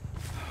corner.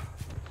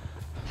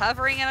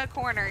 Hovering in a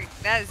corner.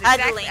 That is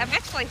exactly.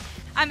 Huddling.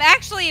 I'm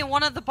actually in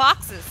one of the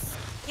boxes.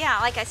 Yeah,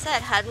 like I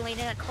said, huddling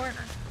in a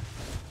corner.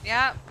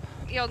 Yep.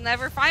 You'll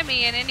never find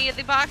me in any of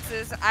the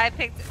boxes. I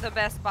picked the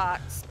best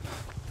box.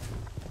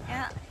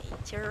 Yeah, you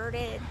sure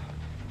did.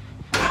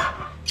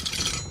 I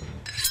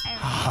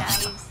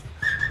don't need knives.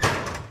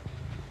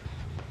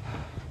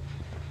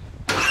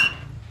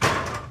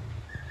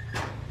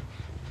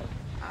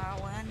 I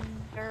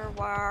wonder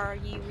where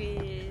you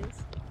is.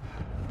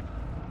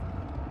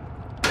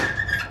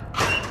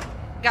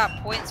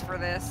 Got points for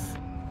this.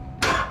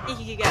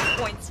 You got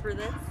points for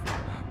this.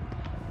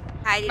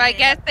 But I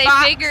guess they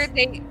figured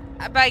they.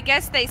 But I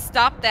guess they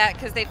stopped that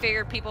because they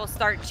figured people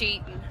start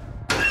cheating.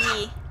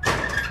 Yeah.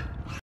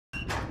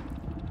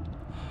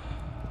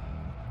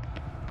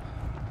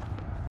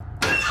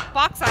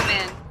 Box I'm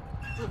in.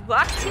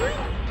 Walk to it?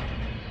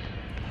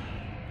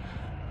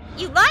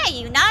 You lie,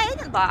 you not in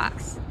a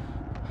box.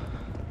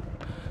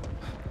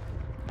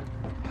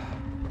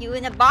 You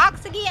in a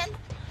box again?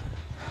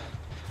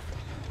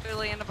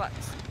 Really in a box.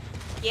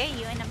 Yeah,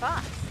 you in a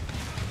box.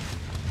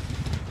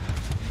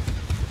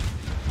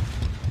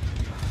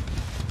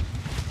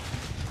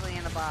 Really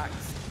in a box.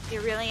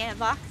 You're really in a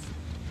box?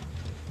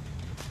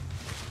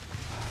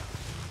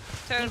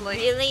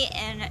 Totally. You're really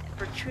and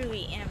for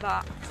truly in a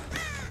box.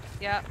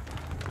 Yep.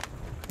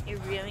 You're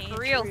really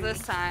For real truly.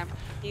 this time.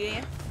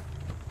 Yeah.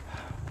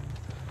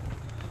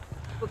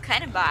 What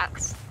kind of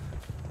box?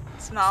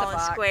 Small and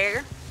box.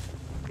 square?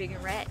 Big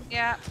and red?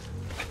 Yeah.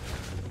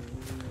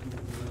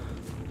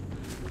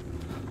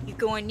 You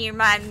going near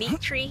my meat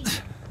tree?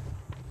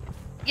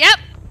 Yep.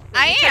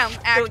 I Don't you am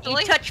touch- actually.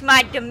 Don't you touch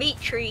my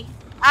Dimitri.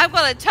 I'm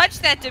gonna touch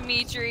that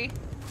Dimitri.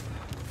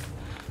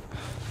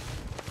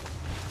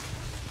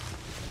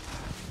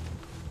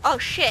 Oh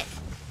shit.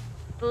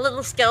 The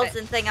little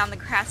skeleton thing on the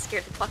grass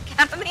scared the fuck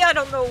out of me. I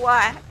don't know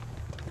why.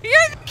 You're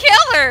the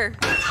killer.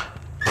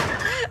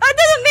 That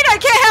doesn't mean I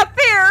can't have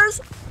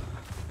fears.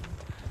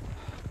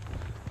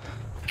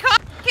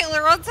 Cop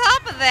killer on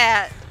top of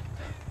that.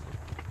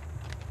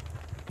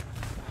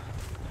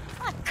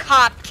 I'm a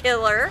cop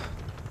killer.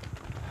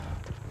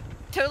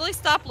 Totally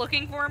stop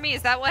looking for me.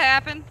 Is that what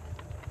happened?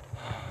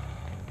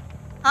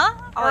 Huh?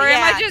 Oh, Or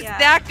am I just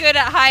that good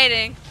at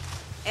hiding?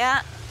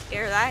 Yeah,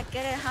 you're that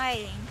good at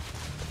hiding.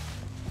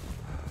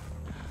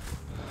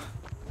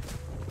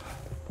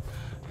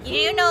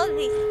 You know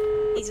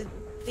these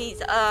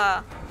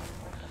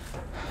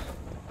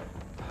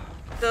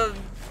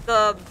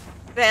the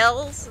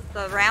bells,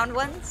 the round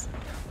ones?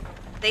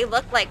 They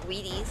look like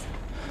Wheaties.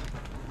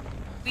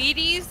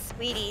 Wheaties?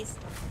 Wheaties.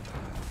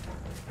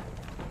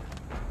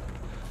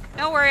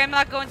 Don't worry, I'm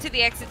not going to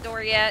the exit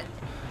door yet.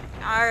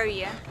 Are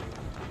you?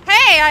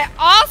 Hey, I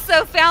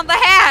also found the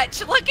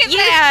hatch. Look at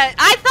that.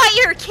 I thought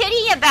you were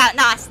kidding about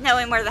not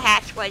knowing where the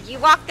hatch was. You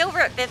walked over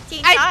it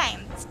 15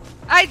 times.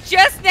 I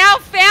just now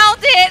found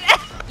it.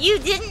 You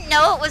didn't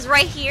know it was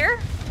right here?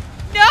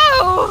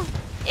 No.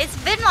 It's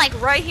been like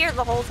right here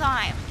the whole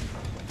time.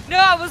 No,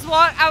 I was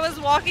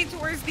walking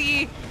towards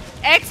the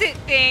exit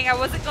thing. I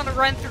wasn't gonna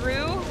run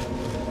through.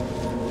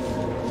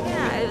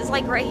 Yeah, it was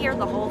like right here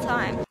the whole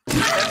time.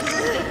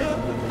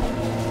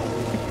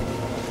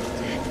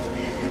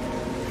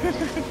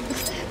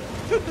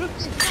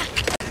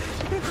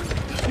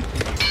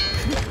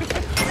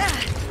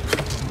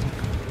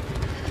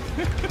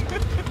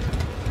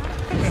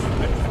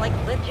 It's like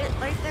legit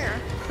right there.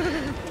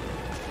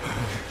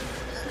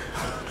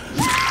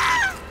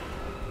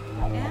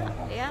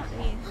 Yeah.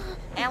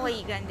 And what are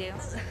you gonna do?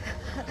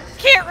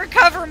 Can't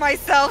recover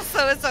myself,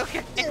 so it's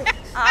okay.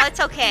 Oh, it's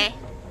okay.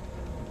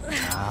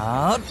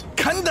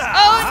 간다.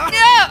 Oh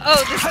no!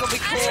 Oh, this will be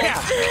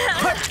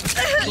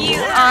cool.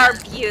 You are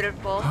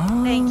beautiful.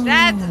 Thank you.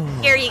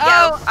 Here you go.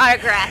 Oh.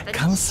 Autograph it.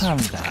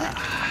 감사합니다.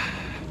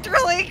 It's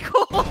really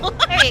cool.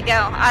 There you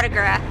go.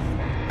 Autograph.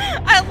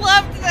 I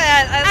loved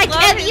that. I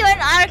loved give it. you an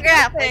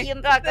autograph. What you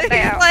talking It's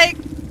about? like,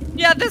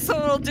 yeah, this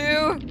one will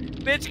do.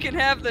 Bitch can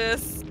have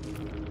this.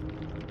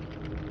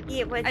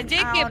 Yeah, with I did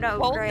an get autograph.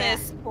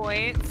 boldness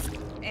points,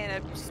 and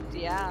it just,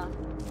 yeah.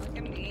 Look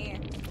at me.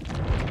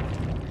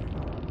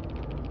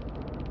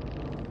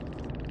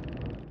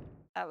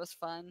 That was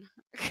fun.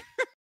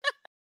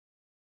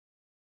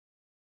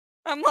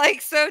 I'm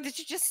like, so did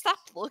you just stop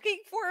looking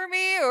for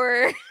me,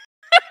 or?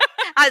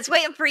 I was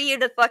waiting for you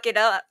to fuck it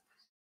up.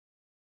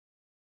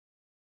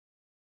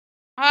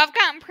 Oh, I've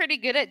gotten pretty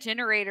good at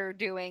generator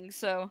doing,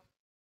 so.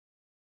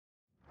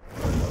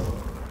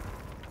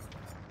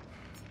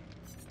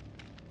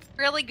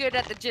 Really good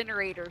at the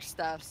generator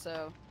stuff,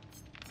 so.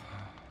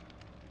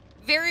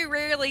 Very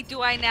rarely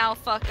do I now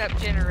fuck up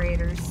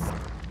generators.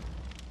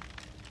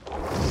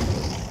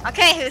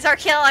 Okay, who's our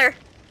killer?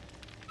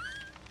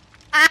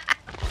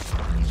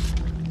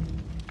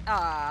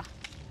 Ah.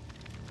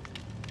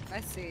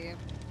 I see.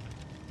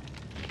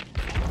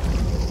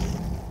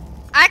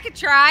 I could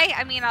try.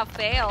 I mean, I'll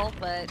fail,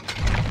 but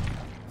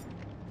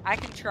I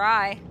can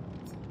try.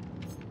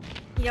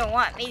 You don't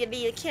want me to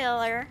be the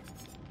killer.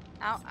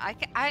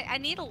 I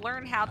need to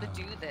learn how to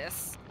do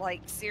this.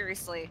 Like,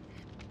 seriously.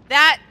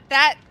 That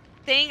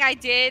thing I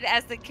did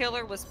as the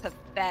killer was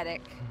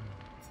pathetic.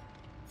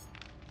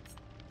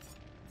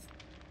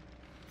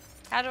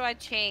 How do I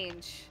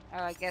change?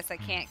 Oh, I guess I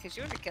can't because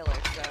you're the killer,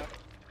 so.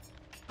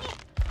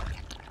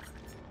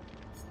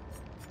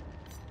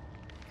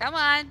 Come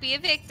on, be a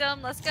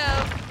victim. Let's go.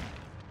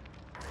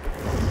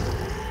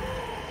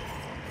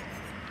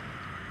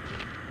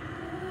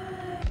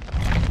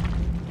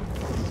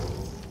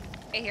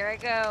 Okay, here I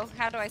go.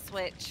 How do I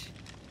switch?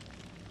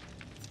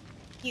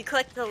 You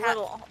click the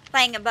little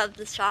thing above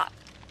the shop.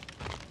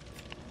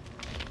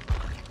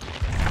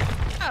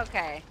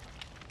 Okay.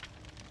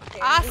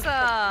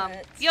 Awesome.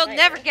 You'll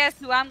never guess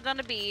who I'm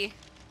gonna be.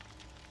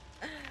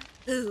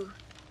 Who?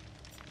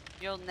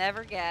 You'll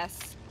never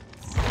guess.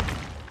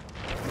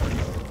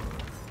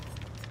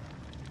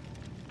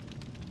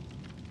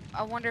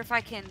 I wonder if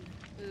I can.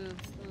 Ooh.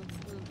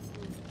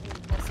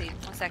 Let's see.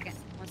 1 second.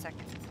 1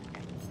 second.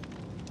 Okay.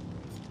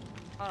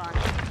 Hold on.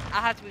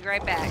 I'll have to be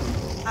right back.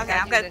 Okay,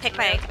 I'm gonna pick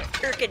my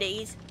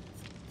turkeys.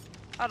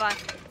 Hold on.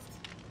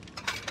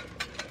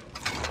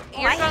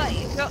 Why?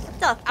 Go. What the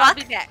fuck? I'll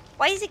be back.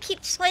 Why does it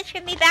keep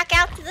switching me back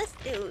out to this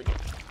dude?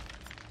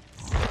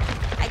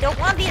 I don't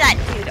want to be that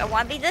dude. I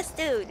want to be this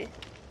dude.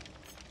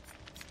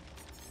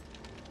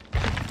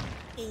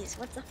 Jeez,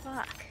 what the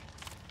fuck?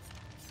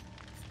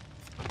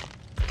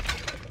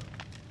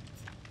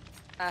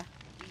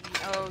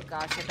 Oh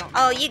gosh, I don't know.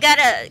 Oh, you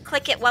gotta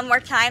click it one more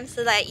time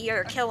so that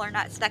you're killer,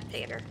 not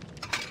spectator.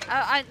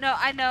 I know.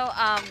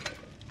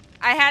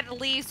 I had to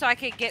leave so I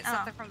could get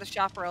something from the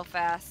shop real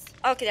fast.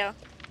 Okay, though.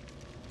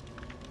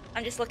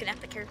 I'm just looking at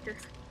the character.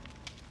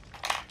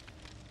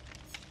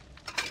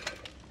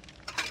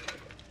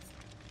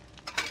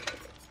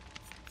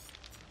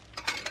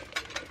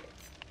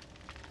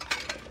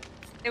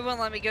 It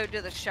won't let me go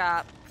to the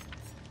shop.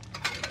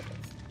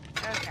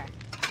 Okay.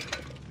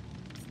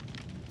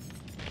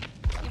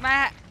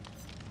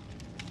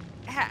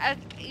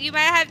 You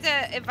might have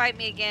to invite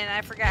me again.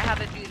 I forgot how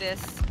to do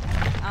this.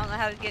 I don't know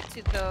how to get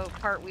to the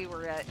part we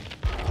were at.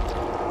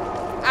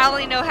 I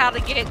only know how to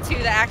get to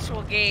the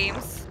actual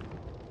games.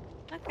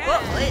 Okay.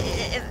 Well,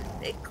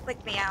 it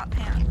clicked me out.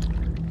 Hang on.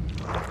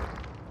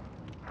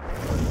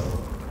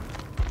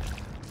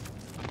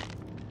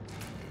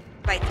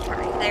 Right,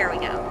 there we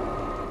go.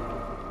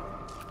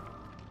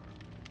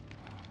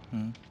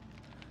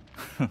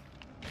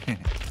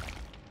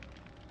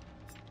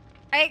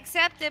 I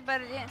accepted,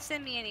 but it didn't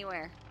send me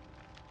anywhere.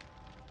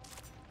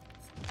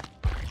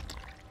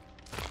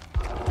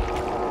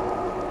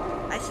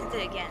 I sent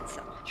it again,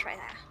 so I'll try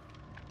that.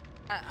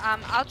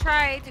 I'll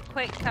try to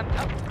quick come.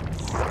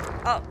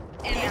 Oh,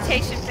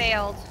 invitation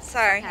failed.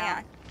 Sorry, somehow. hang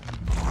on.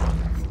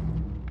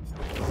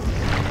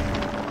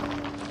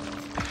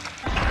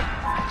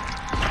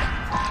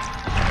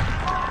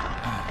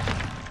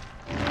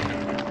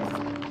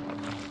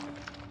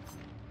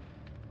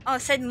 Oh,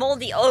 it said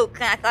moldy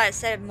oak, and I thought it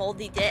said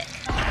moldy dick.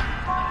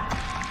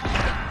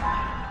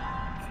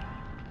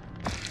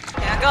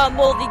 Yeah, I got a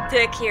moldy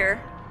dick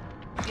here.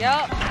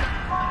 Yup.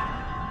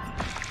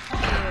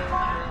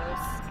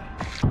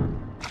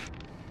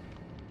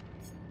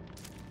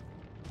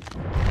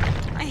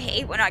 I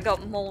hate when I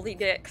got moldy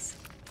dicks.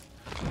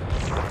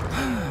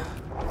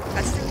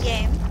 Custom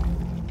game.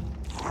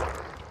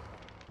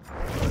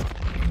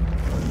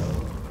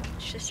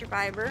 It's a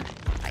survivor.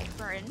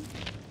 Viperin.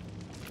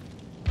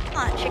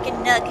 Oh, Chicken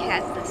Nug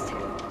has this too.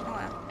 Oh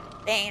well.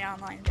 They ain't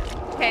online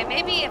though. Okay,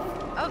 maybe if.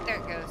 Oh, there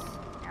it goes.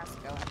 Now it's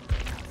going.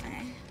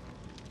 Okay.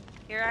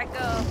 Here I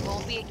go.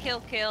 Won't be a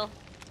kill.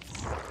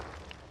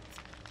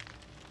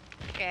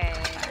 Okay.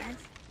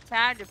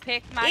 Time to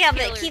pick my Yeah,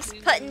 killer. but it keeps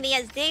putting me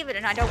as David,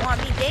 and I don't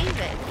want to be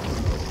David.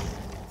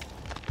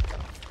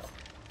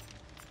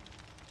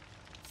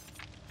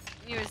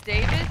 You as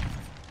David?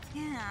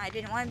 Yeah, I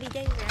didn't want to be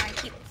David, and I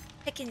keep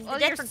picking the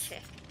different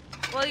chick.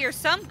 Well, you're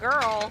some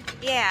girl.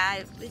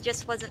 Yeah, it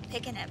just wasn't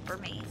picking it for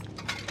me.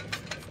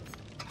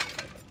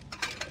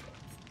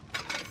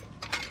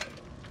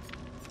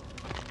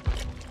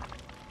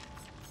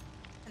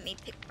 Let me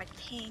pick my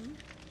king.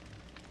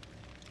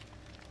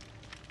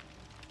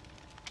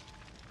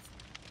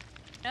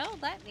 No,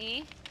 let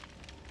me.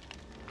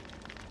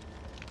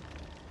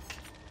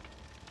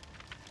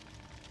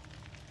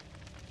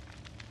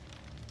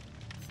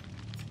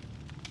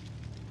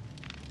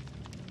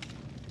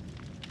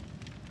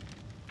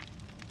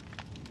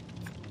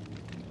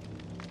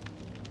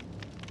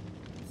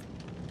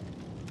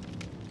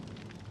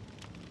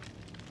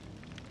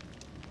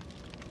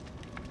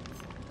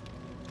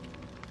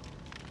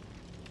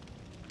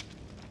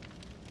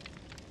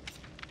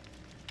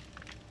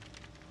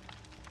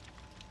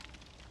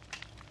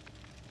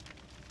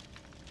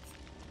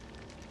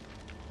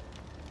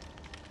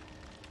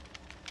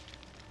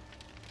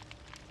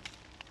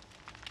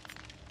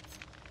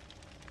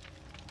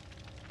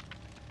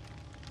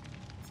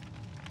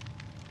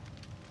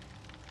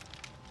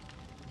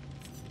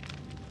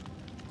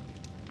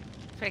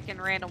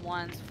 Picking random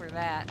ones for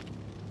that.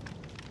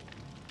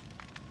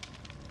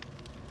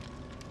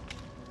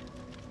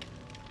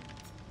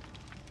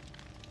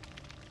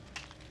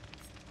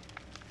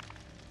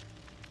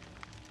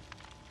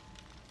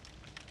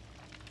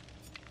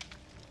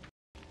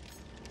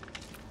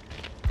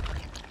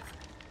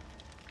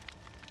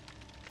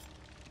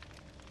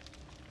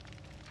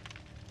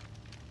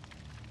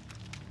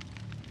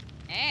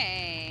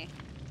 Hey.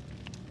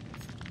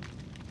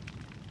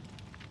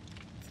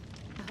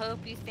 I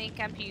hope you think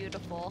I'm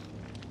beautiful.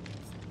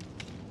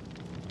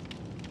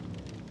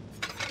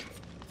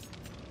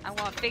 I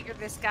want to figure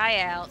this guy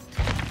out.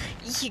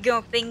 You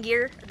gonna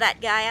finger that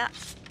guy out?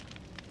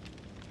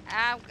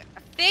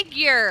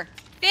 Figure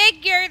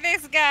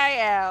this guy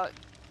out.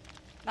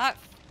 Not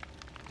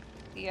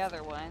the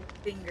other one.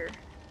 Finger.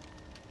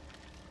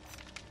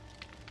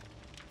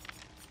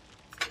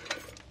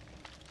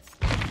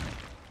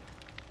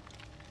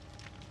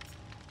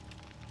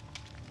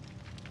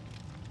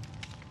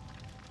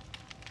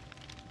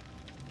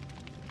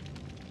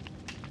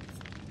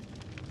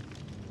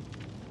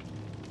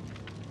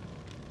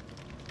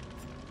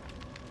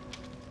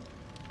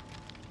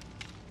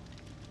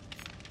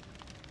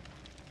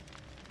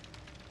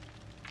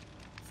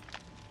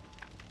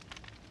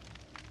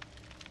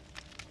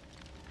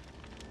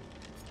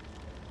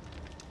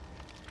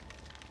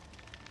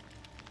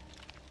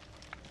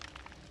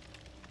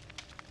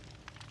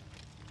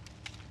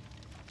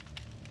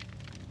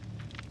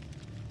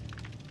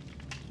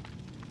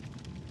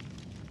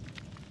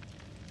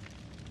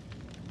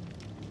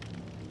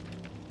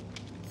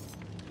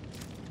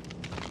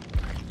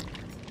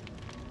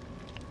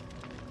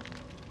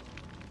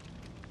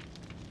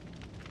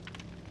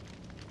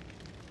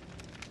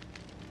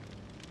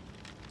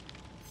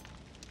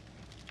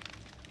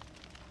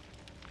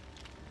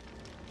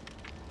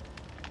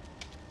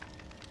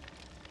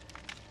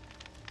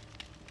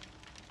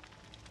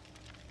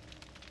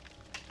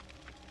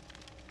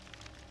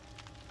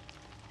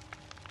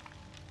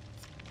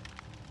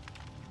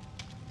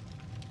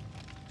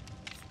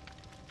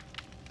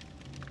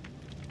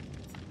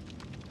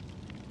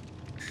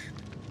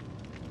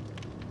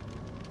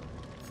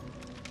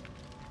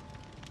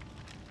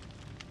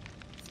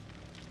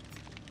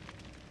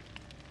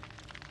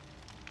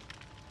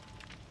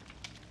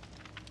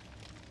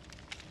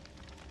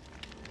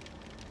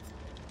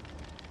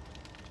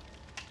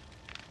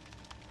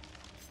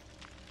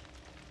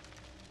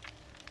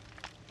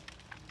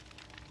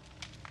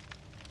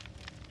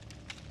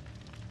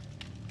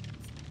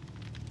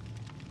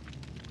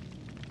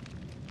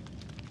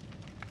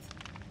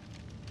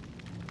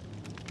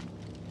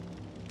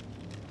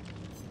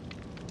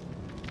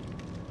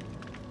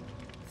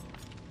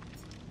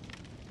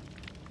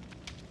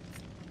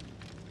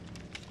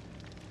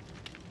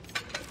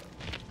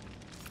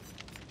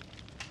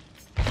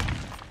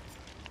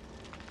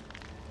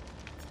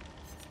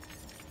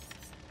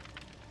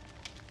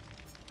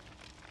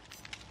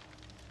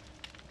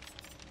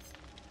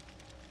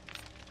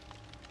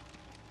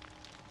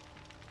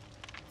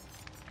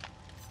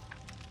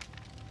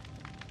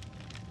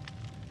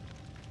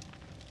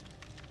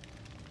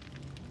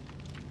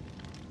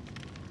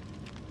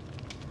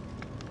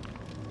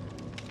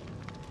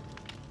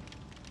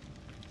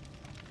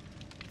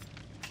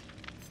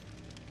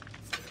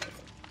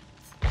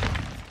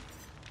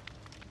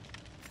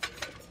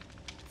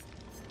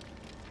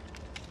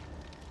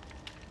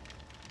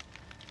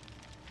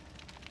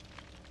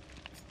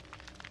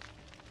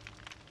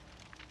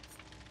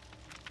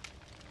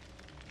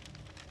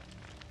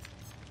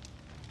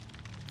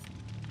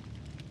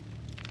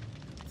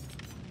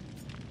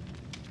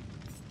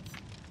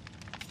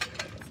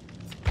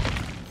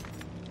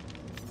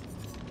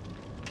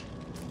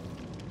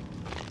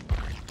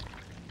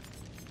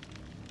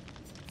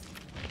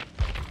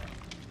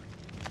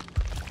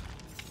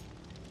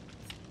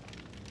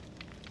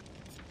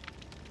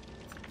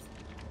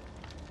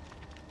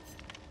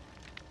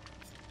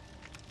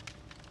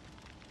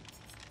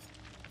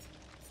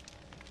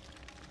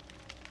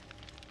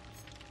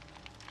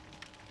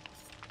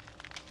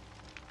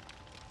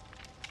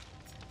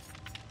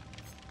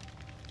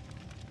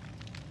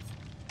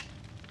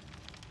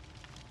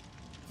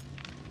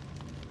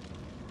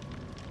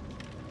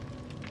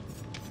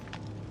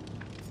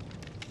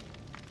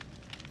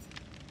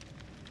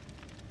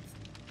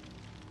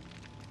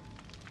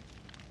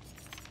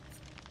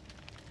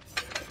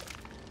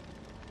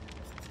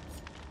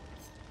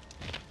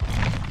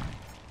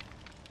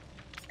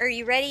 Are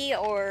you ready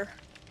or?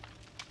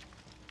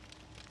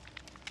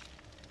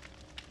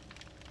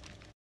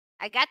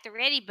 I got the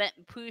ready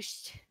button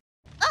pushed.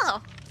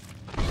 Oh.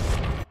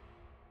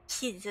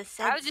 She just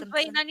said I was just something.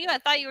 waiting on you. I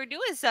thought you were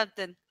doing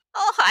something.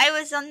 Oh, I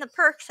was on the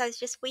perks. I was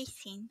just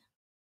waiting.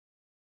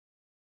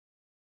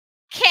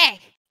 Okay.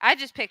 I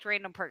just picked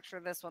random perks for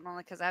this one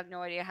only because I have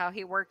no idea how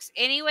he works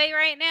anyway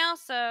right now.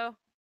 So.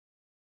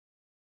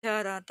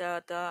 Da da da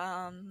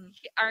da.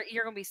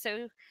 You're gonna be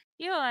so.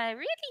 You know,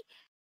 really?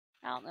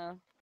 I don't know.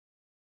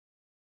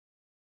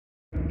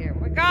 Here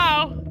we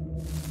go.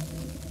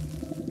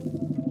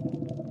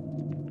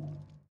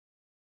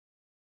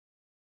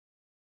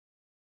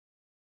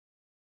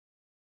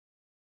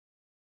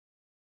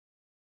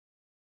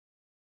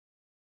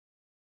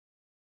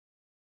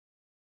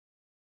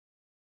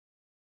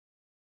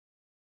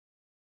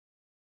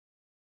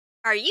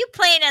 Are you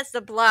playing as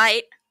the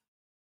Blight?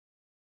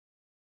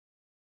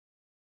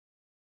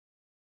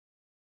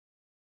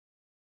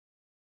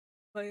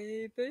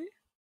 Baby.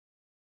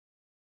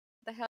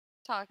 The hell are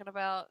you talking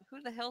about?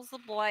 Who the hell's the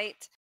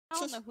Blight? I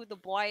don't know who the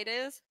Blight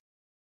is.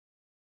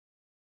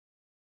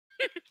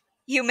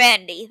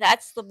 Humanity,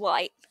 that's the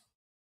Blight.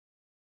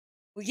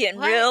 We're getting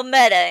What? real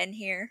meta in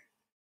here.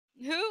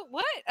 Who?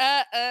 What?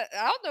 I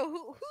don't know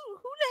who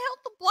the hell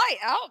the Blight.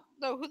 I don't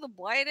know who the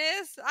Blight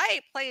is. I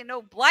ain't playing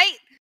no Blight.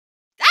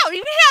 I don't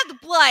even have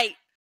the Blight.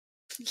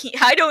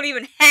 I don't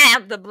even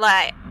have the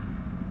Blight.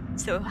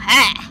 So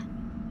ha.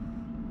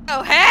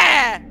 Oh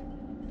ha.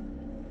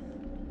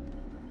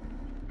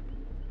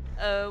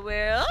 Oh,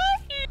 where are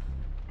you?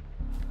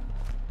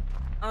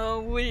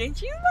 Oh,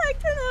 wouldn't you like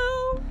to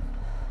know?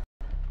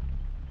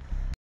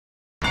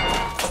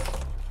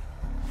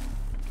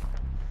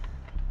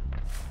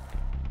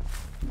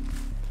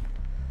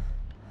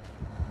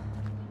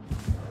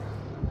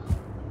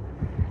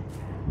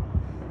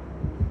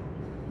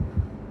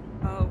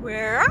 Oh,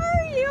 where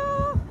are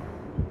you?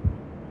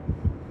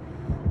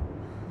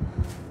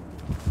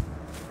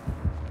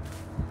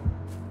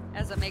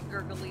 As I make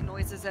gurgly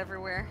noises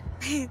everywhere.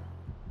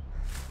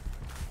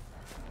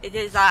 It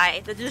is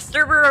I, the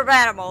disturber of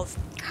animals.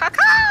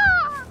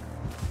 Caca!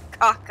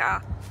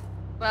 Caca.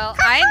 Well,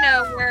 Caca! I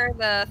know where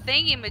the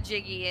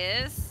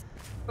thingy-majiggy is,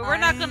 but we're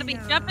not going to be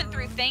jumping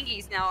through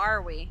thingies now,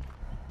 are we?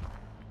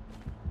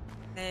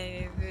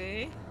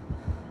 Maybe.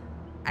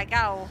 I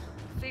gotta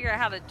figure out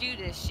how to do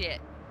this shit.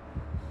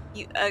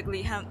 You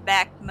ugly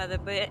humpback mother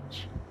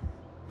bitch.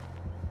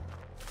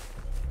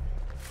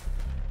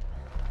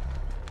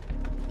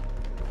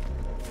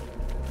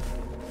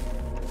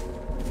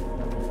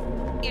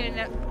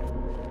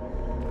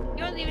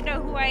 You don't even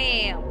know who I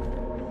am.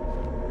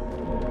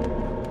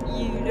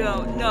 You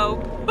don't know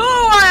who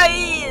I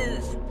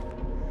is.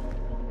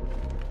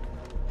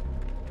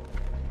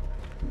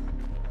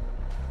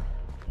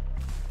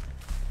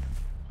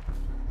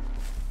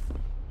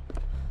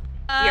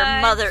 Your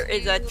mother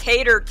is a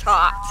tater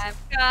tot. I'm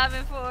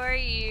coming for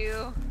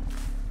you.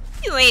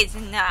 You is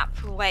not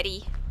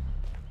pretty.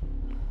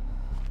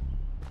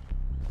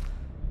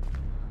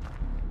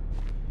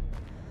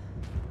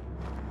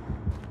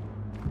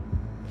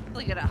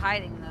 Really good at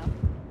hiding though.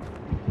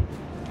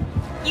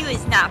 You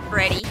is not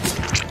Freddy.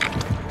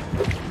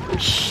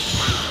 Shh.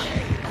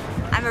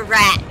 I'm a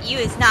rat. You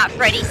is not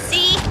Freddy.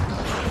 See?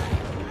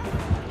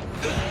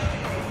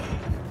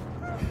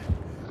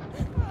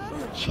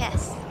 Ooh,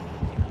 chest.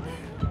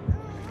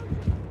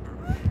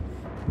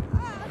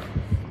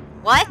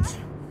 What?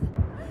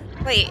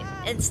 Wait,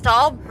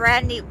 install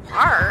brand new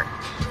part?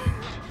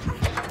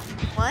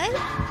 What?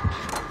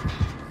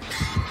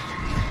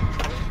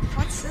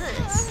 What's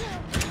this?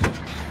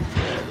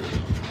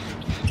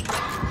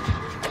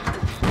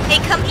 Hey,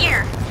 come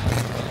here.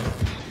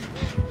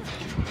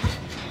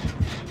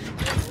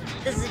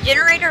 Does the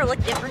generator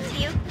look different to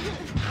you?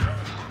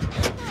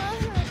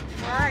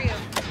 Where are you?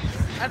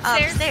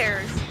 Upstairs?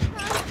 Upstairs.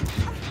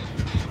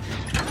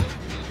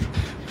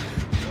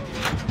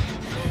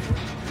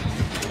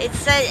 It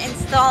said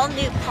install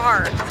new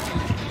part.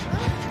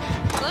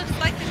 Looks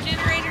like the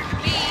generator to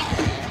me.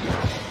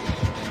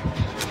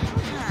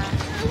 Huh.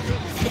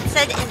 It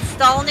said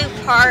install new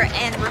part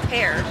and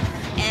repair.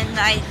 And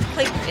I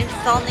clicked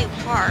install new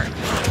part.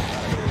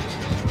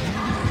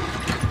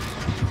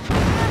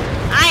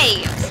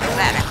 I am so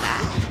bad at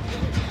that.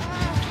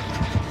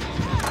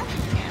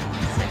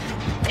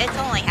 Yeah, it's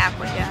only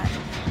halfway done.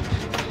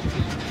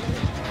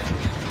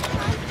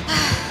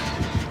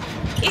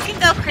 You can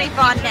go creep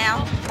on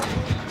now.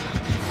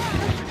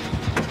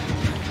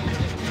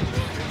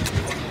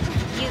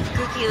 You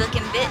kooky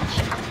looking bitch.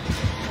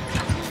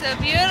 So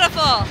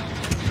beautiful.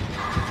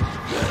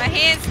 My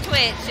hands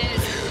twitch and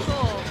it's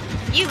cool.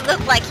 You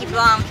look like you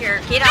belong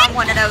here. Get on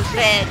one of those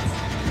beds.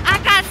 I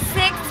got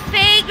 6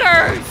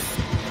 fingers.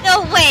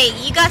 No way.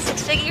 You got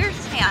 6 figures?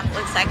 Hang on,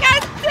 looks like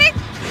I got 6.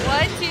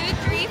 1, 2,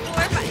 3,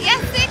 4, 5. Yeah,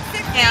 6.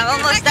 Yeah, I'm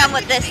almost done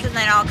with this and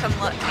then I'll come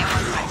look. Hang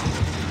on.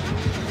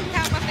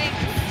 Count my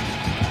fingers.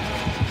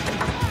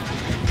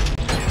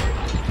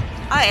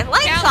 Alright,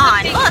 lights Count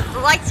on. the Look, the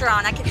lights are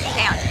on. I can see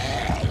down.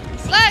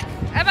 Look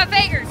at my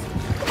fingers.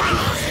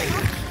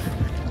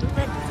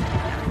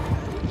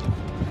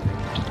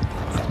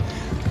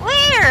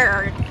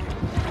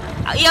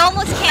 You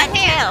almost can't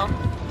tell.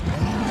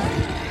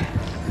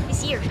 You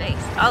see your face.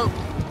 Oh.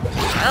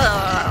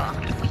 Oh.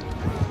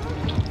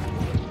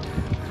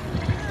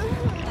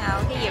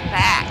 Now get your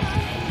back.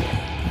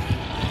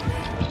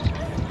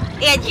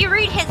 Yeah, did you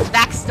read his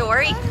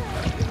backstory?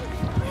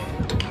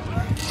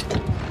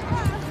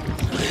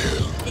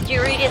 Did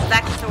you read his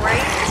backstory?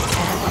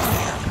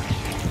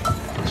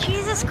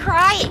 Jesus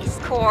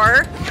Christ,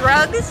 Core.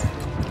 Drugs?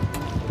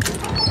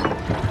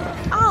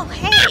 Oh,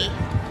 hey.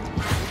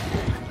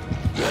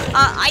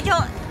 I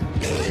don't...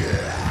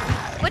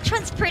 Which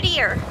one's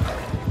prettier?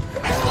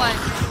 This one.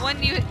 The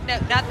one you... No,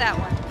 not that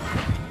one.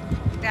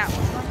 That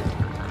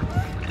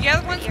one. The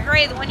other one's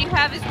gray. The one you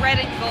have is red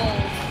and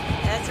gold.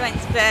 This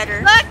one's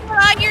better. Look,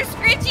 we're on your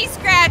scritchy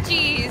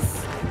scratchies.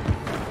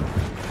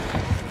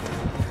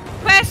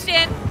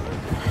 Question.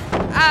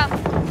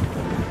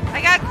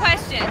 I got a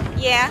question.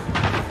 Yeah?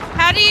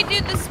 How do you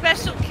do the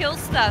special kill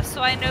stuff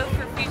so I know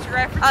for future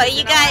reference? Oh,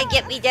 you gotta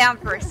get me down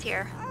first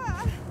here.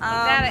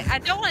 I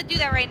don't want to do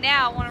that right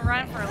now. I want to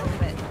run for a little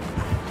bit.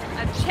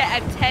 I'm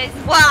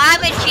testing. Well,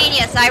 I'm a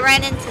genius. I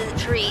ran into the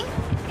tree.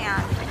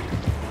 Yeah.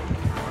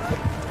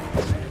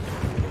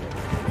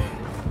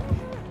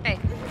 Hey,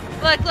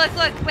 look.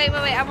 Wait.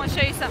 I want to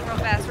show you something real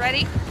fast.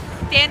 Ready?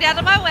 Stand out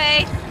of my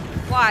way.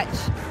 Watch.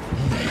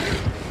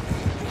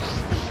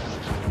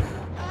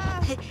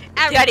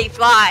 Daddy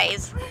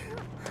flies.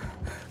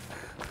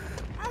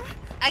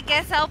 I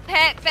guess I'll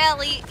pet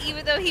Belly,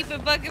 even though he's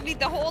been bugging me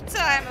the whole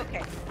time.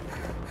 Okay.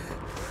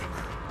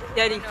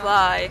 Daddy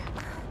fly.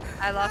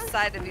 I lost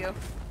sight of you.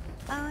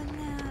 Oh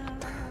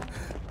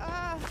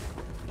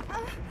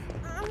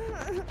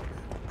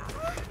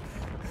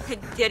no.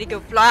 Daddy go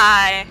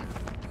fly.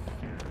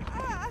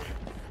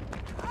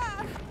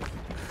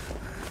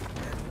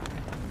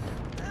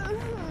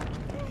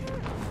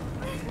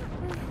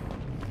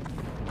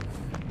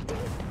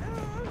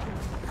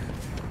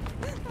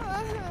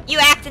 You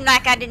acting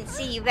like I didn't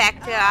see you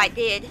back there. I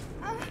did.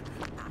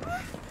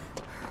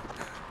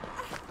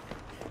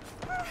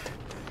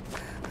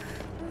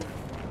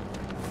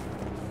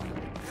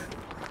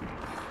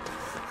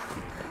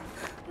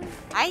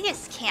 I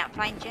just can't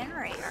find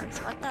generators.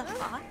 What the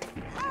fuck?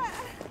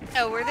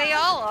 Know where they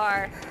all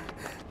are.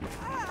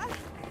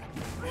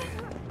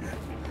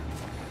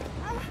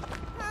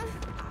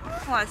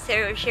 I want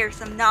to share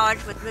some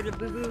knowledge with little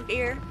boo boo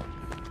here.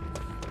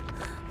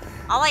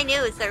 All I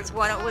knew is there was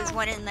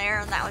one in there,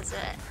 and that was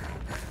it.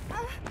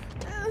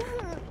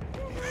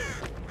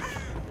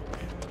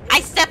 I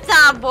stepped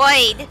on a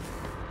void.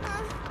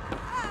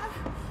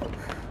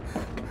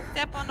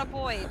 Step on a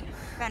void.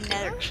 Got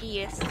another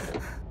cheese.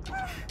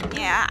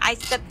 Yeah, I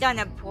stepped on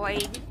a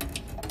void.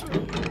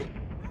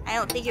 I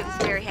don't think it was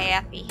very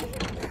happy.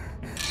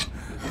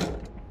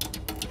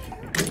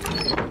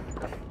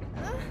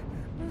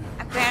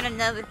 I found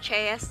another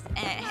chest,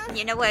 and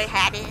you know what it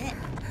had in it?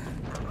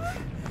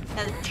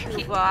 Another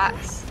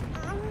toolbox.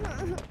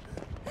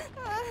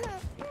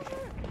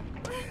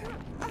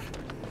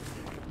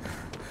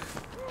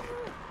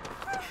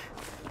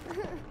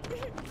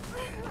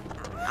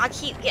 I'll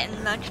keep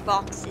getting lunch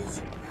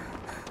boxes.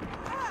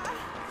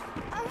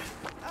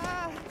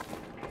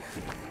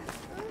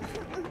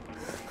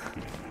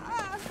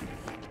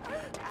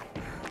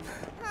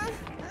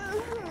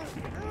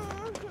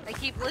 I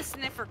keep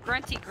listening for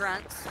grunty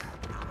grunts.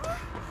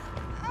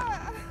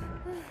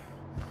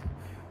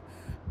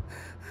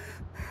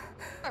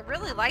 I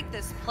really like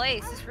this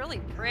place. It's really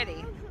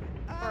pretty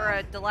for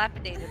a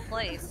dilapidated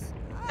place.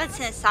 It's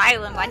an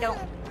asylum. I don't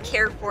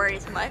care for it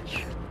as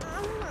much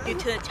due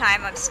to the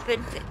time I've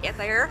spent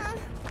there.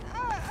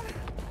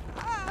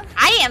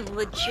 I am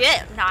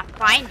legit not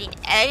finding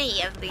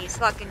any of these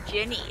fucking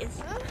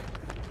Jennies.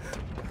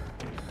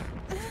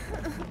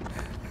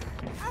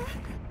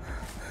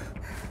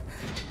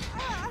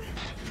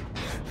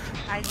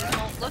 I just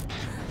won't look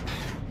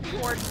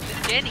towards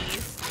the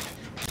Jennies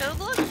to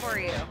look for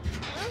you.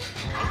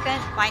 I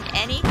couldn't find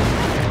any.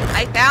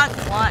 I found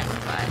one,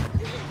 but...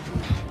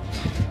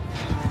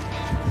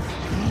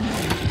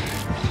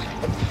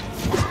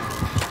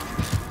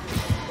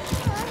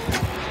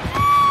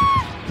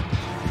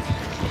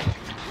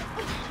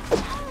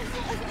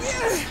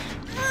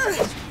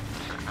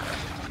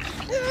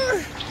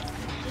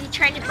 Are you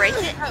trying to break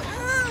it?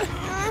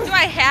 Do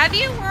I have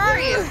you? Where are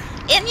you?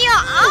 In your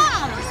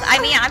arms! I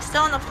mean, I'm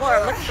still on the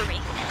floor. Look for me.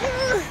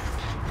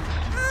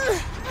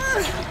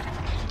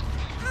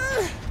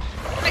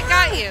 I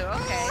got you.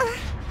 Okay.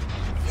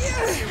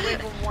 You're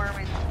wiggle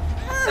warming.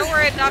 Don't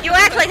worry, I'm not. You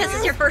act like this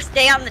is your first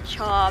day on the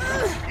job.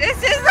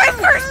 This is my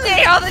first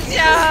day on the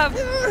job.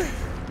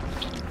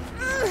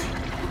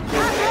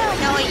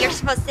 No, you're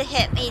supposed to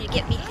hit me to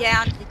get me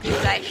down to do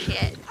that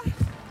shit.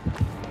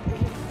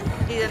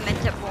 Do the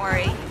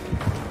Mentamori.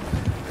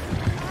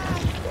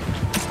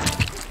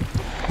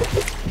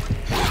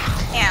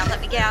 Yeah, let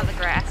me get out of the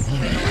grass.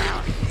 Wiggle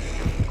out.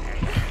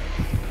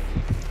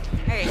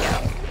 There you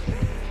go.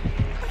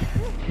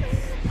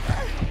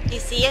 Do you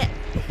see it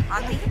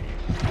on me?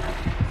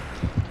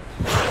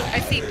 I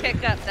see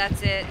pickup.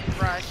 That's it.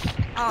 And rush.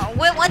 Oh,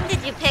 what one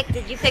did you pick?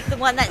 Did you pick the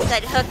one that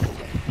said hook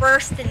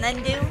first and then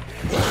do?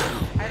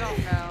 I don't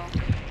know.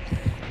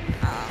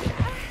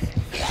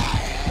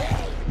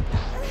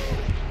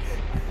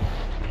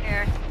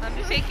 Here, let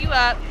me pick you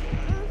up.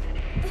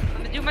 I'm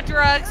gonna do my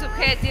drugs,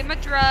 okay? I did my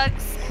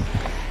drugs.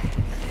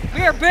 Come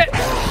here, bitch!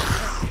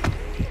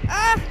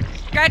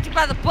 Grabbed you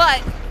by the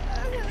butt.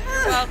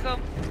 You're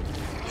welcome.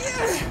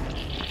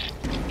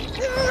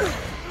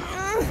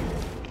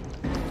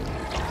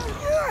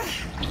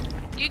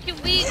 You can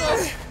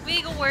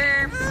wiggle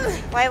worm.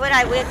 Why would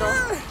I wiggle?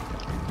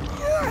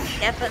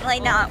 Definitely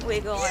not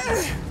wiggling.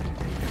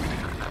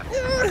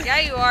 Yeah,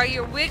 you are.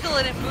 You're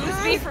wiggling. It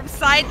moves me from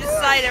side to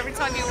side every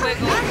time you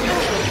wiggle.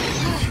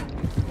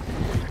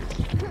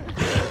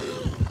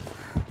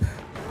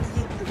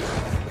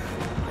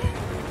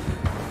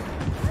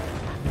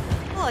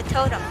 Oh, a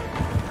totem.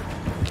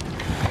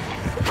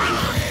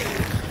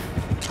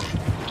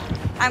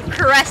 I'm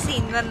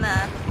caressing them.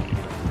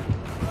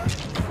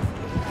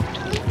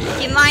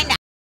 Do you mind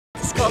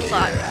the skull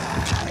clock?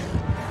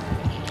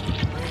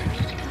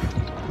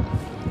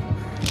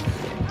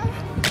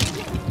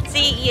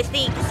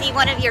 See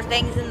one of your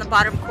things in the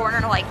bottom corner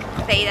like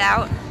fade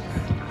out?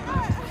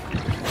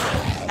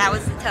 That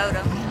was the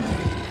totem.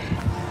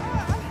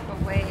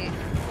 But wait.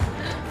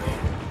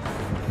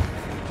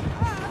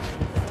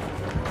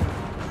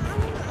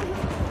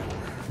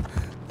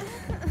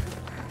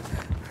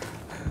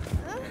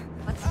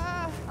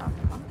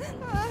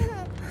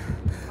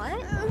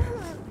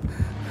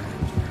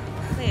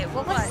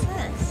 What was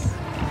this?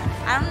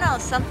 I don't know,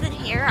 something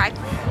here.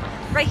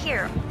 Right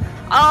here.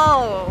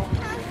 Oh.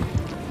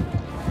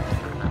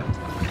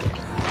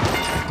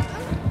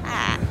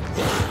 Ah.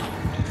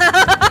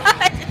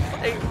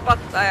 Hey, fuck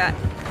that.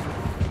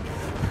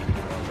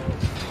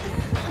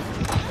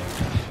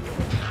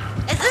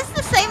 Is this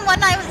the same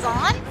one I was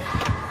on?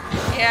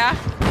 Yeah.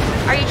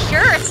 Are you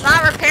sure it's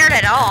not repaired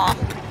at all?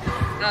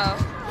 No.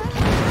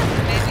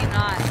 Maybe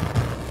not.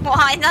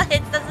 Why not?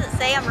 It doesn't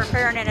say I'm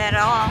repairing it at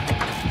all.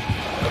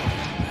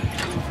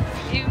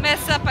 You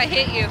messed up, I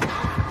hit you.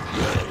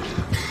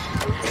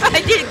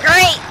 I did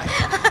great!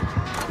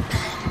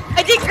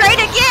 I did great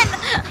again!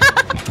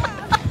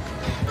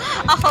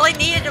 All I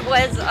needed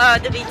was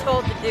to be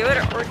told to do it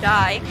or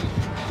die.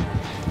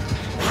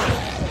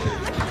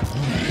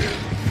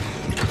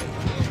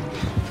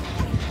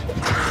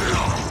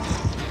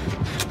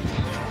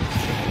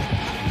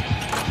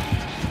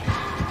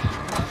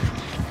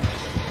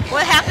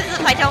 What happens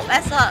if I don't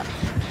mess up?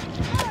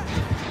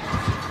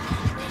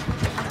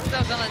 I'm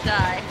still gonna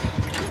die.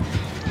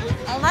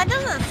 Well, that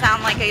doesn't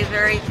sound like a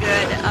very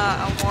good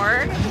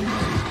award.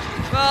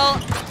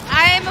 Well,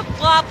 I am a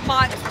blob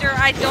monster.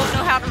 I don't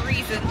know how to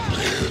reason.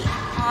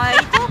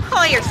 Don't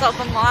call yourself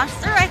a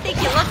monster. I think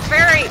you look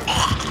very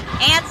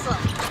handsome.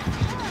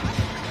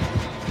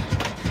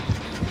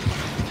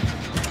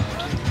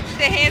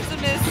 The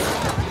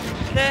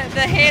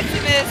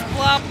handsomest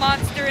blob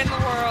monster in the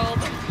world.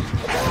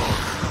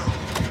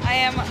 I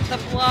am the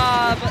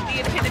blob, the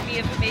epitome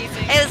of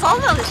amazing. It was all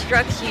those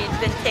drugs you'd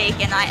been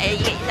taking.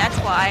 That's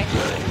why.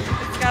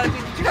 It's gotta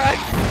be the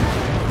drugs.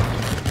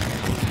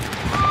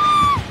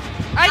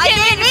 I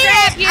didn't mean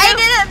grab it! you. I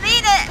didn't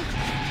mean it!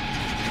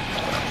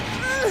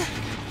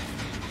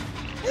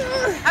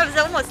 I was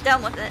almost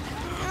done with it.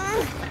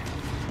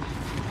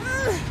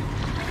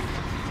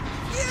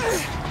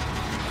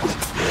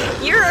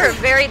 You're a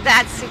very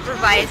bad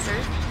supervisor.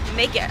 You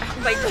make it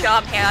my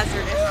job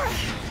hazardous.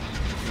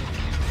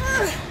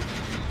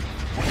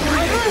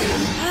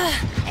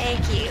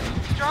 Thank you.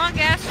 Strong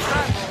ass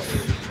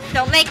struggles.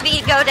 Don't make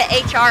me go to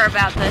HR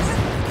about this.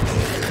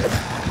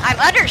 I'm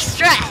under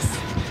stress.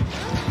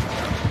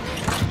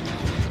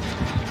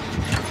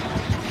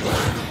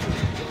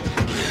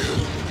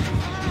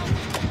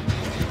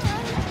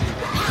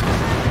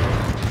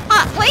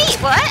 Wait,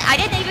 what? I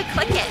didn't even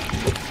click it.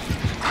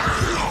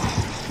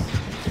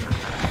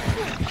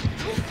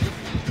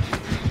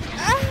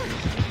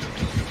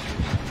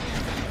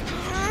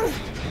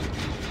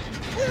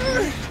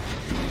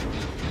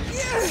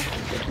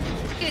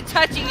 Get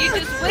touching, you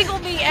just wiggle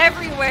me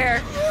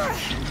everywhere.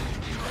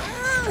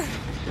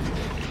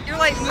 You're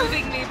like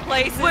moving me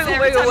places. Wiggle,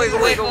 every wiggle, time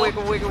you wiggle,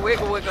 wiggle, wiggle, wiggle,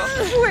 wiggle,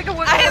 wiggle,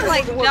 wiggle. I am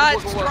like wiggle, not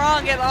wiggle, wiggle.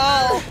 strong at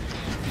all.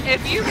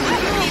 If you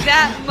wiggle me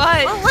that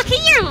much. Well, look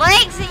at your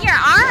legs and your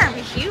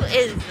arms. You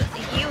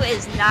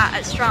is not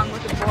a strong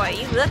looking boy.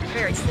 You look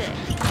very sick.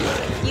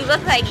 You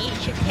look like you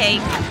should take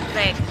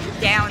like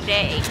down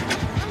day.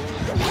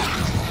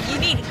 You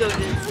need to go to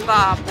the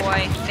spa,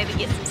 boy. Maybe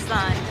get some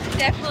sun.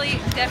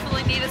 Definitely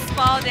need a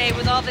spa day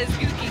with all this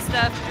gooky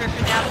stuff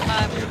dripping out of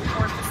my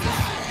orifices.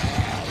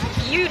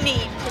 You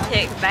need to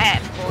take a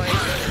bath, boy.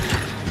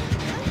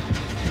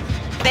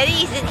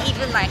 Betty isn't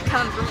even like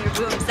coming from your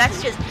boobs.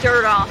 That's just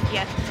dirt off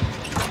you.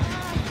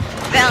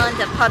 Fell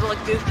into a puddle of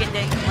gook and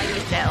didn't clean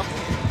yourself.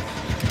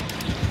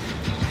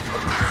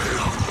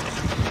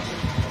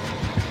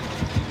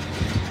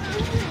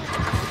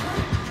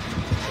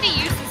 How many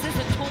uses does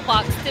a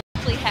toolbox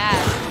typically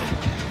have?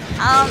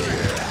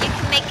 You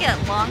can make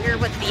it longer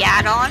with the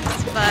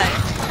add-ons, but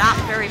not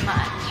very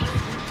much.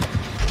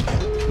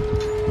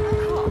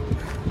 Cool.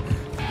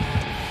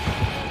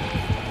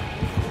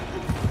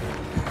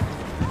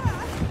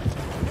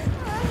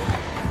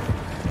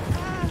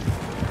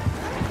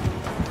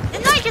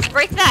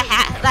 break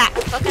that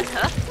fucking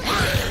hoof.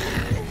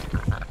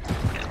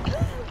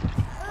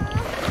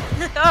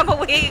 I'm a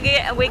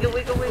wiggle, wiggle,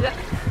 wiggle, wiggle,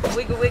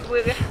 wiggle, wiggle,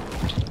 wiggle.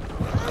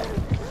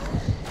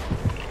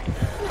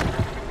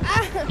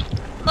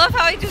 Love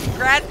how he just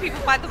grabs people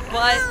by the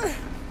butt.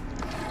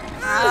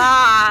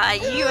 Ah,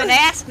 you an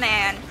ass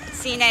man.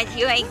 Seeing as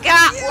you ain't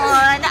got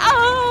one.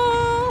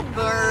 Oh,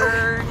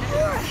 burn.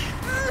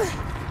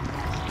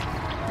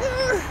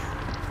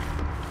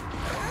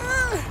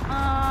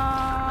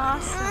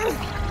 Awesome.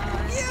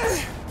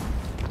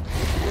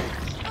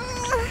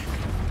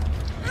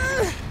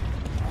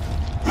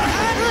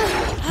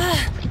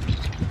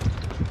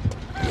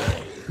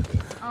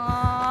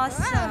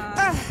 Awesome.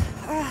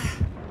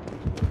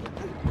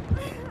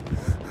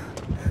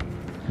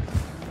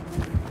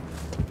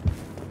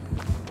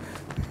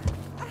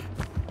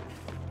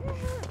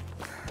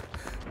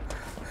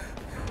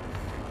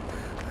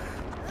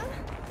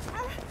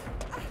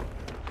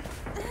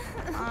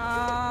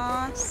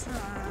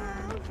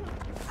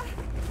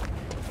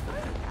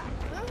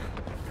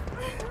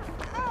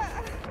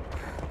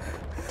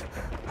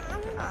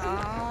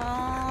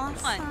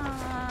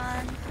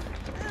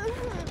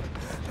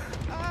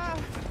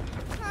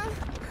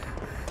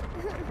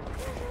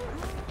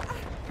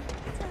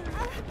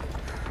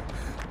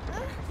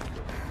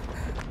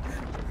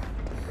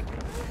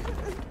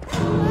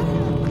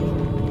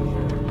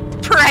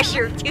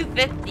 Pressure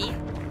 250.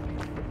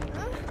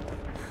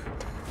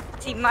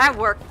 See, my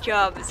work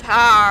job is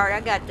hard. I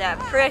got that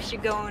pressure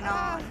going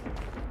on.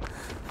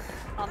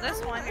 On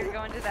this one, you're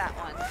going to that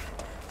one.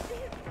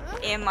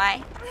 Am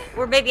I?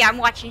 Or maybe I'm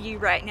watching you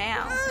right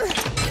now.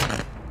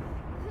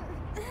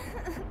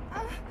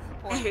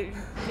 You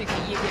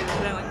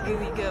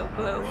go,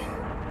 go.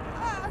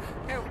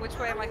 Here, which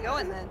way am I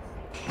going then?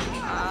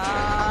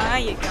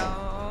 You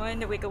go.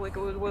 And wiggle,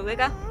 wiggle, wiggle,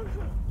 wiggle.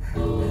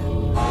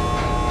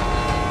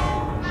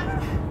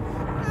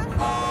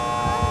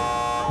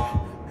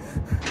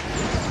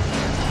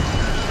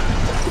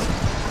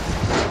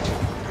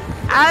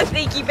 I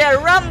think you better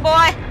run,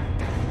 boy.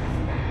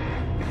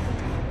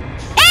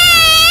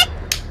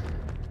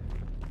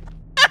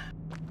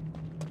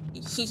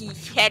 You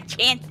had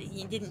chances,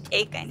 you didn't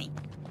take any.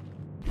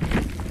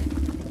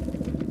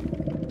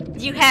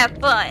 You have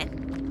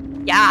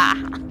fun. Yeah.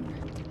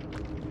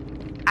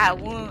 I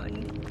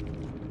won.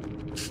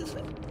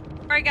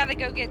 I gotta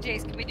go get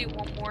Jace. Can we do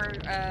one more,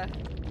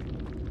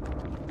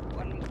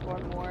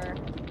 one more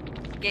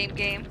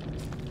game?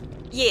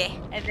 Yeah.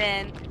 And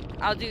then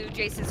I'll do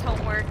Jace's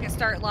homework and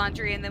start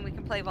laundry, and then we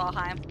can play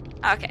Valheim.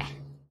 Okay.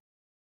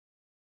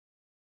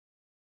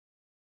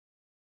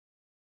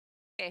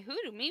 Okay, who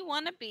do me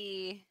want to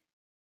be?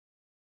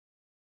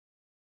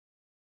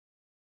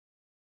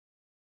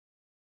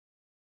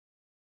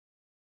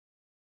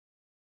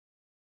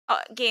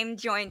 Game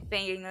joint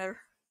banger.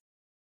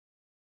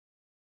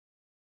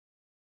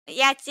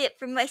 That's it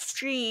for my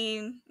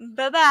stream.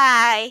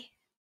 Bye-bye.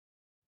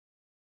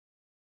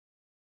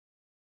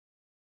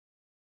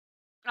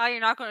 Oh, you're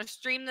not going to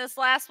stream this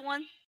last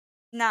one?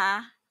 Nah.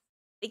 I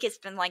think it's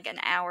been like an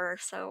hour or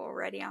so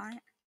already on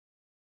it.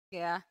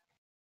 Yeah.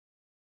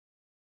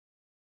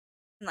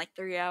 Like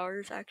 3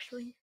 hours,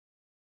 actually.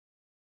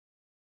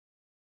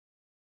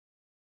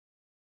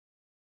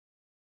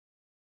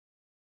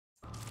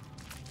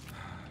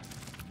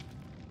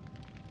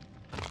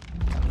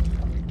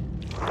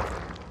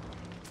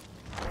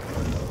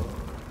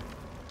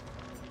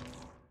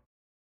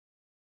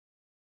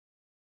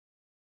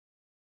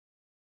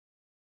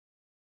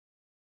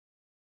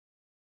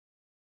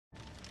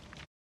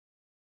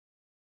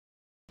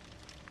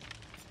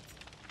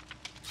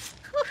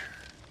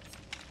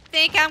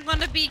 Think I'm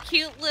gonna be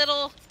cute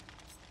little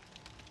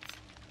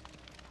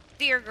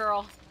deer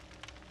girl.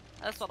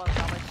 That's what I'll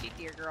call her. She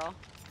deer girl.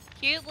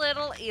 Cute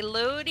little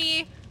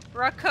Elodie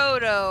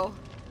Rakoto.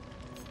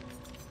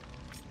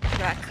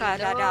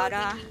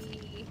 Rakadadada.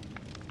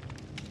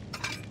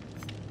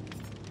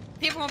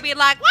 People will be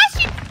like, why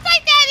she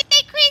like that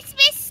at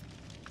Christmas?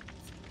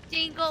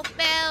 Jingle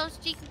bells,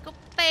 jingle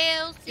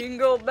bells.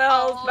 Jingle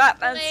bells,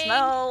 Batman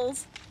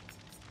smells.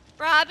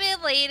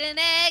 Robin laid an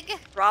egg.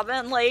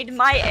 Robin laid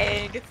my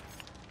egg.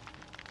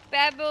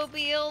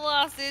 Batmobile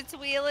lost its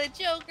wheel and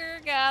Joker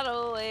got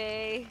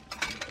away.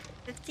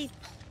 50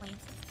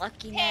 points of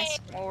luckiness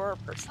or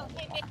personal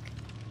luck.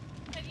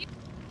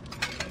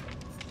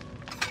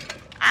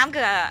 I'm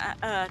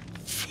gonna,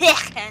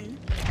 thicken.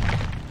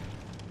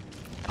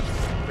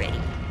 Ready.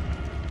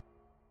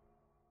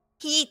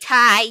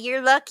 Ty,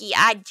 you're lucky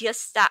I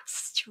just stopped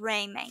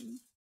streaming.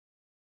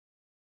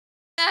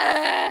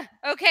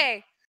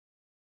 Okay.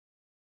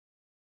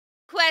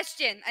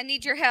 Question. I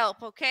need your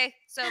help, okay?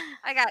 So,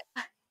 I got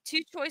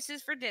 2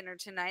 choices for dinner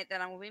tonight that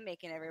I'm going to be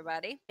making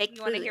everybody.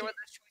 You want to hear what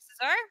those choices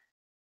are?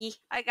 Yeah.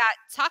 I got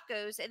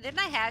tacos, and then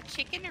I have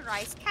chicken and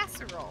rice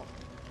casserole.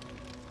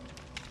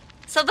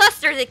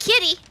 Sylvester the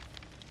kitty.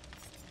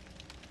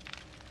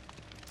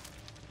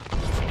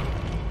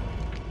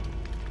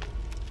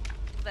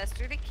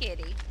 Sylvester the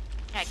kitty.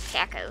 Like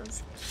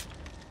tacos.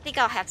 think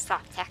I'll have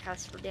soft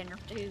tacos for dinner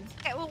too.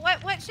 Okay, well,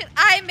 what should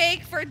I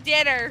make for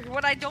dinner?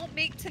 What I don't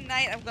make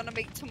tonight, I'm gonna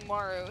make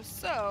tomorrow.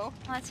 So. Well,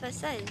 that's what I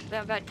said.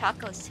 What about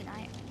tacos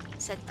tonight? You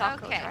said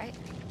tacos, Okay. right?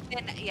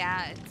 Then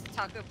yeah, it's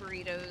taco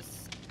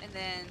burritos, and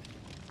then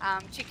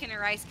chicken and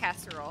rice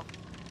casserole.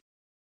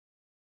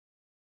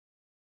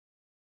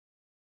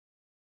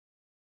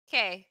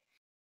 Okay.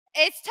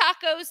 It's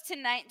tacos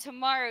tonight.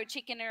 Tomorrow,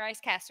 chicken and rice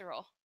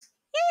casserole.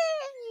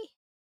 Yay!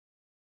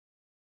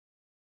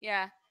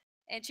 Yeah,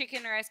 and chicken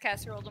and rice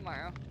casserole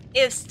tomorrow.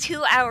 It was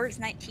 2 hours,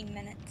 19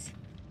 minutes.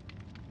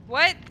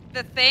 What?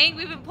 The thing?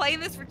 We've been playing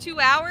this for 2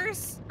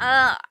 hours?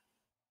 I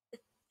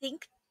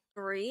think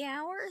 3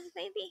 hours,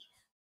 maybe?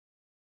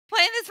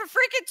 Playing this for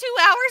freaking 2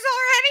 hours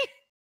already?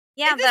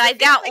 Yeah, but I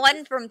got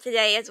one from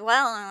today as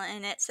well,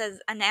 and it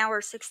says an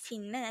hour,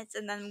 16 minutes,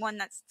 and then one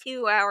that's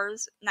 2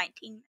 hours,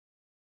 19 minutes.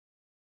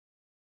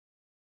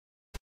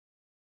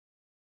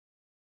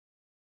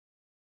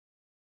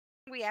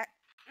 I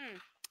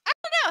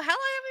don't know. How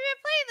long have we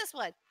been playing this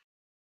one?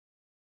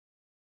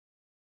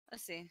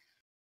 Let's see.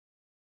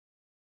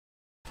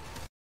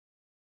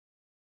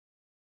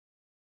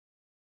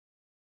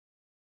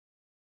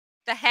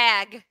 The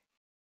hag.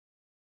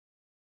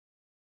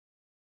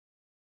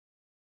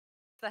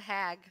 The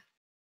hag.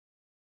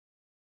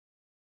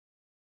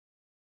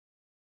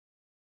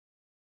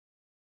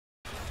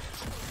 I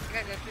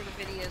gotta go through the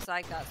videos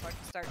I got so I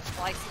can start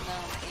slicing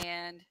them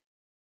and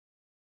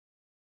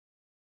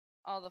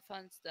all the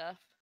fun stuff.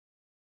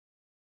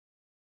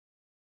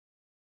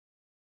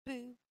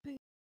 Boo, boo.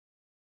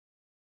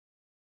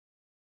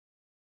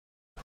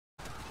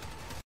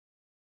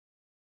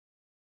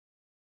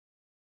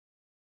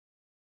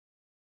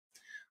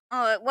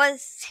 Oh, it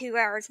was 2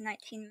 hours,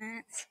 19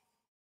 minutes.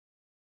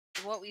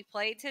 What we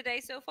played today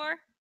so far?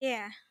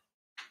 Yeah.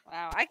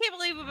 Wow, I can't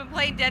believe we've been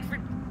playing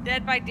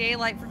Dead by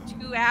Daylight for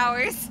 2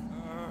 hours.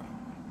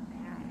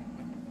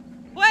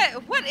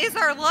 What is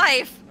our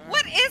life?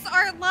 What is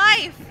our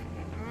life?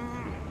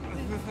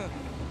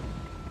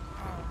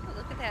 Oh,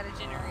 look at that, a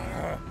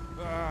generator.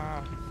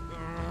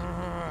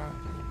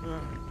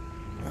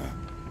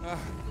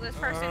 This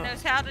person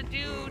knows how to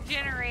do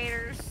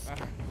generators.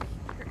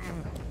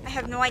 I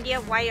have no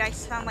idea why I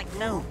sound like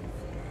Bill.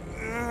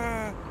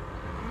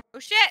 Oh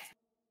shit!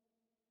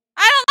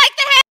 I don't like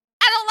the hag!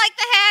 I don't like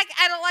the hag!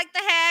 I don't like the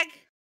hag!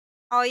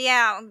 Oh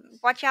yeah,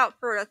 watch out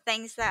for the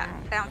things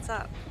that bounce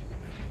up.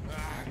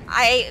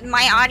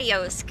 My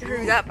audio is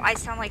screwed up. I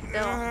sound like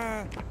Bill.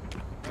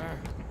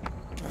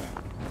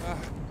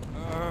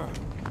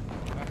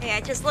 Yeah,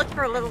 just look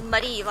for little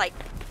muddy like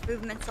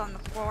movements on the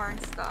floor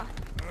and stuff.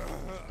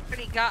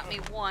 Already got me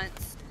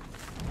once.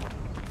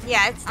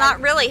 Yeah, it's not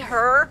really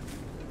her,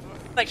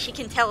 but she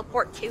can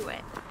teleport to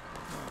it.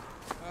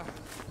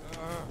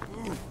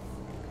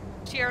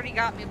 She already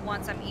got me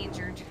once. I'm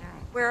injured.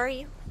 Where are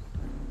you?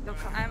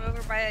 I'm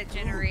over by a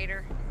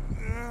generator.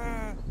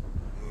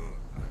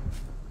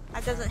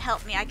 That doesn't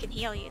help me. I can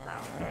heal you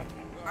though.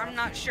 I'm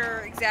not sure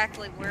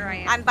exactly where I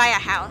am. I'm by a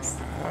house.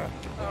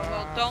 Oh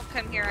well, don't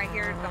come here. I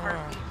hear the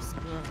heartbeats.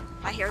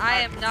 I hear. I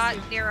am not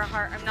near a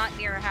heart. I'm not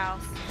near a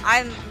house.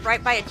 I'm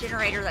right by a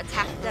generator that's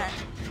half done.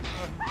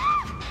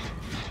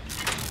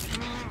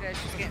 Good,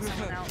 she's getting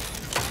someone else.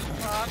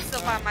 Well, I'm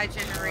still by my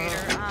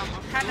generator. I'm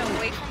kind of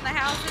away from the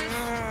houses.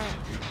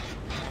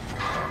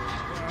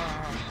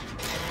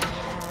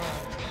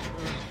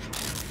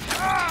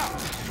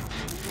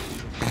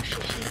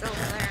 She's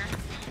over there.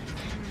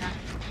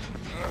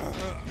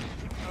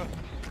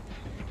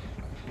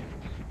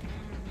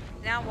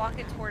 Now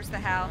walking towards the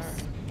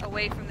house,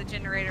 away from the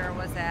generator I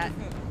was at.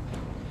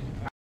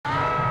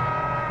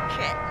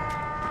 Shit.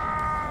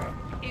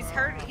 He's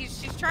hurt.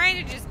 She's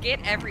trying to just get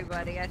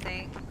everybody, I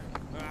think.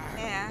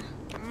 Yeah.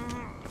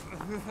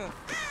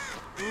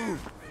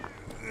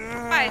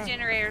 By a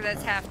generator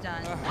that's half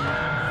done.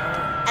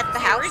 At the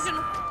house?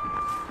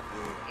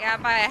 Yeah,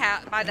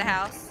 by the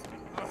house.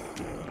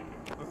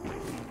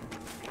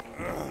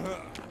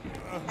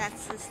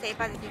 That's the stay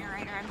by the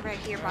generator. I'm right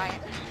here by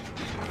it.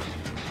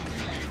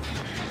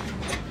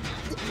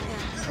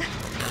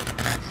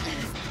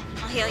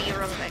 I'll heal you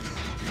real quick.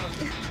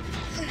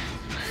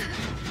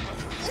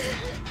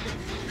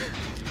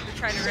 We're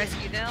trying to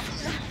rescue them.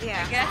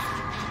 Yeah. I guess.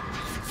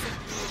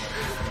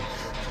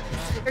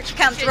 Here she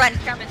comes, Shit, run.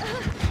 she's coming.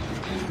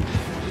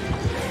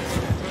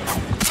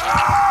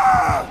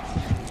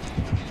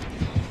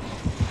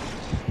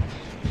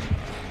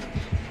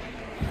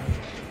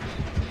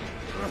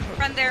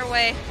 Run their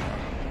way.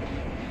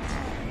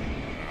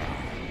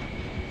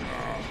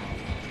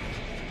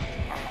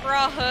 We're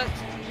all hooked.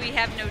 We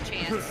have no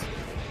chance.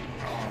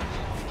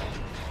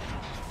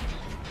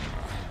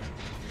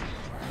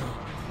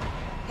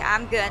 Yeah,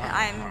 I'm good.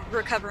 I'm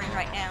recovering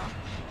right now.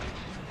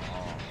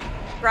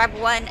 Grab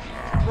one,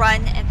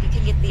 run, and if you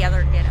can get the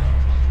other, get him.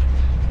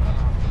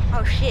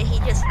 Oh shit, he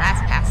just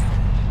fast passed.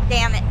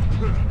 Damn it.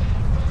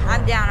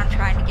 I'm down, I'm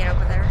trying to get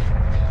over there.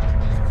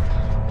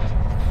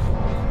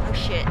 Oh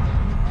shit.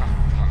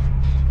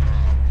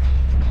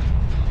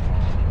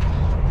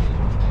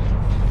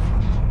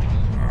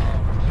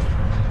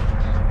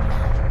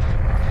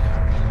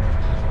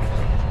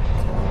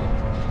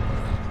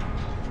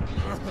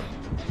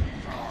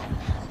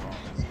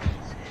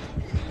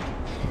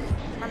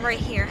 I'm right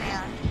here, hang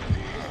on.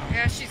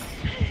 Yeah, she's.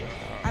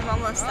 I'm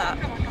almost Oh, up.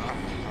 come on, come on.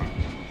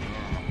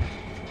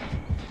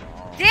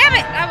 Damn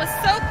it! I was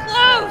so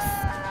close!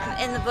 I'm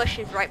in the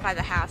bushes right by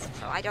the house,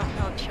 so I don't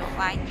know if she'll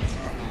find me.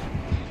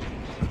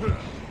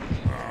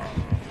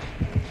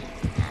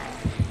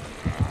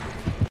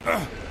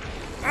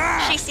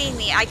 She seen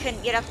me. I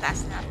couldn't get up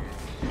fast enough.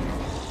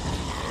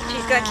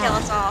 She's gonna kill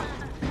us all.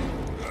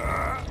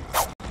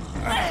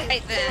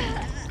 Right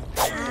then.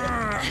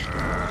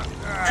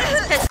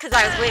 It's pissed because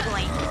I was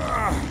wiggling.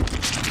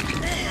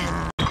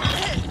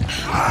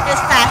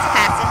 Just fast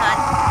passing, hun.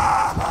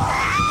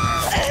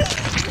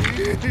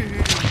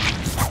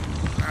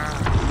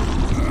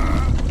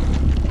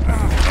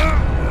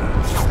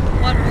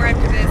 One more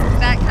after this, 'cause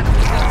that kind of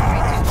was going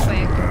way too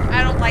quick.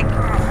 I don't like the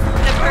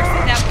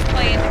person that was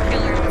playing the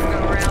killer this go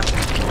around.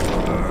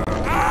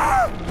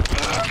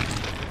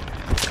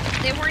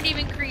 They weren't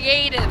even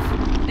creative.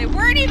 They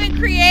weren't even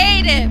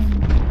creative.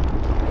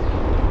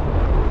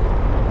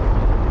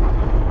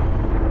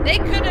 They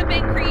could have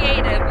been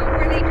creative, but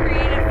were they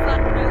creative?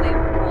 Fuck no, they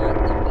were all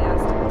the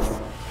bastards.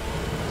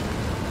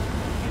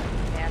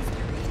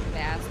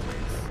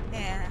 Bastards.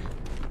 Yeah.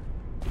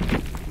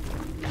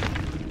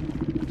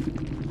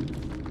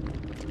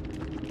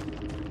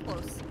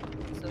 Close.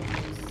 So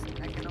close.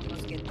 I can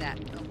almost get that.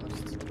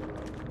 Almost.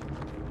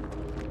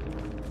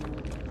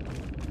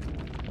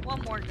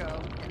 One more go,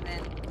 and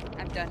then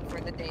I'm done for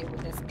the day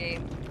with this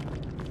game.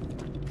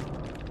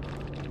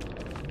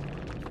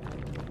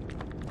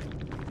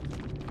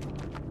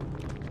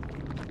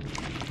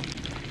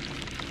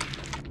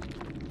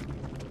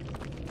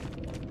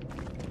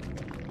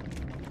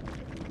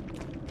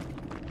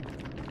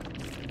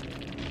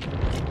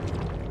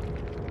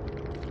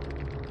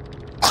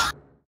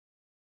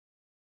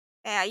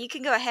 Yeah, you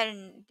can go ahead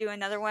and do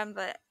another one,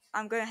 but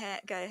I'm gonna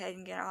go ahead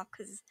and get off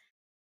because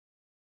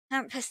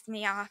that pissed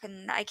me off,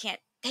 and I can't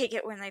take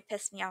it when they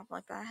piss me off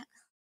like that.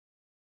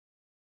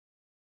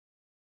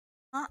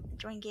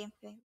 Join game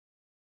thing.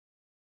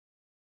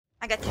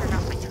 I gotta turn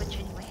off my Twitch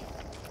anyway.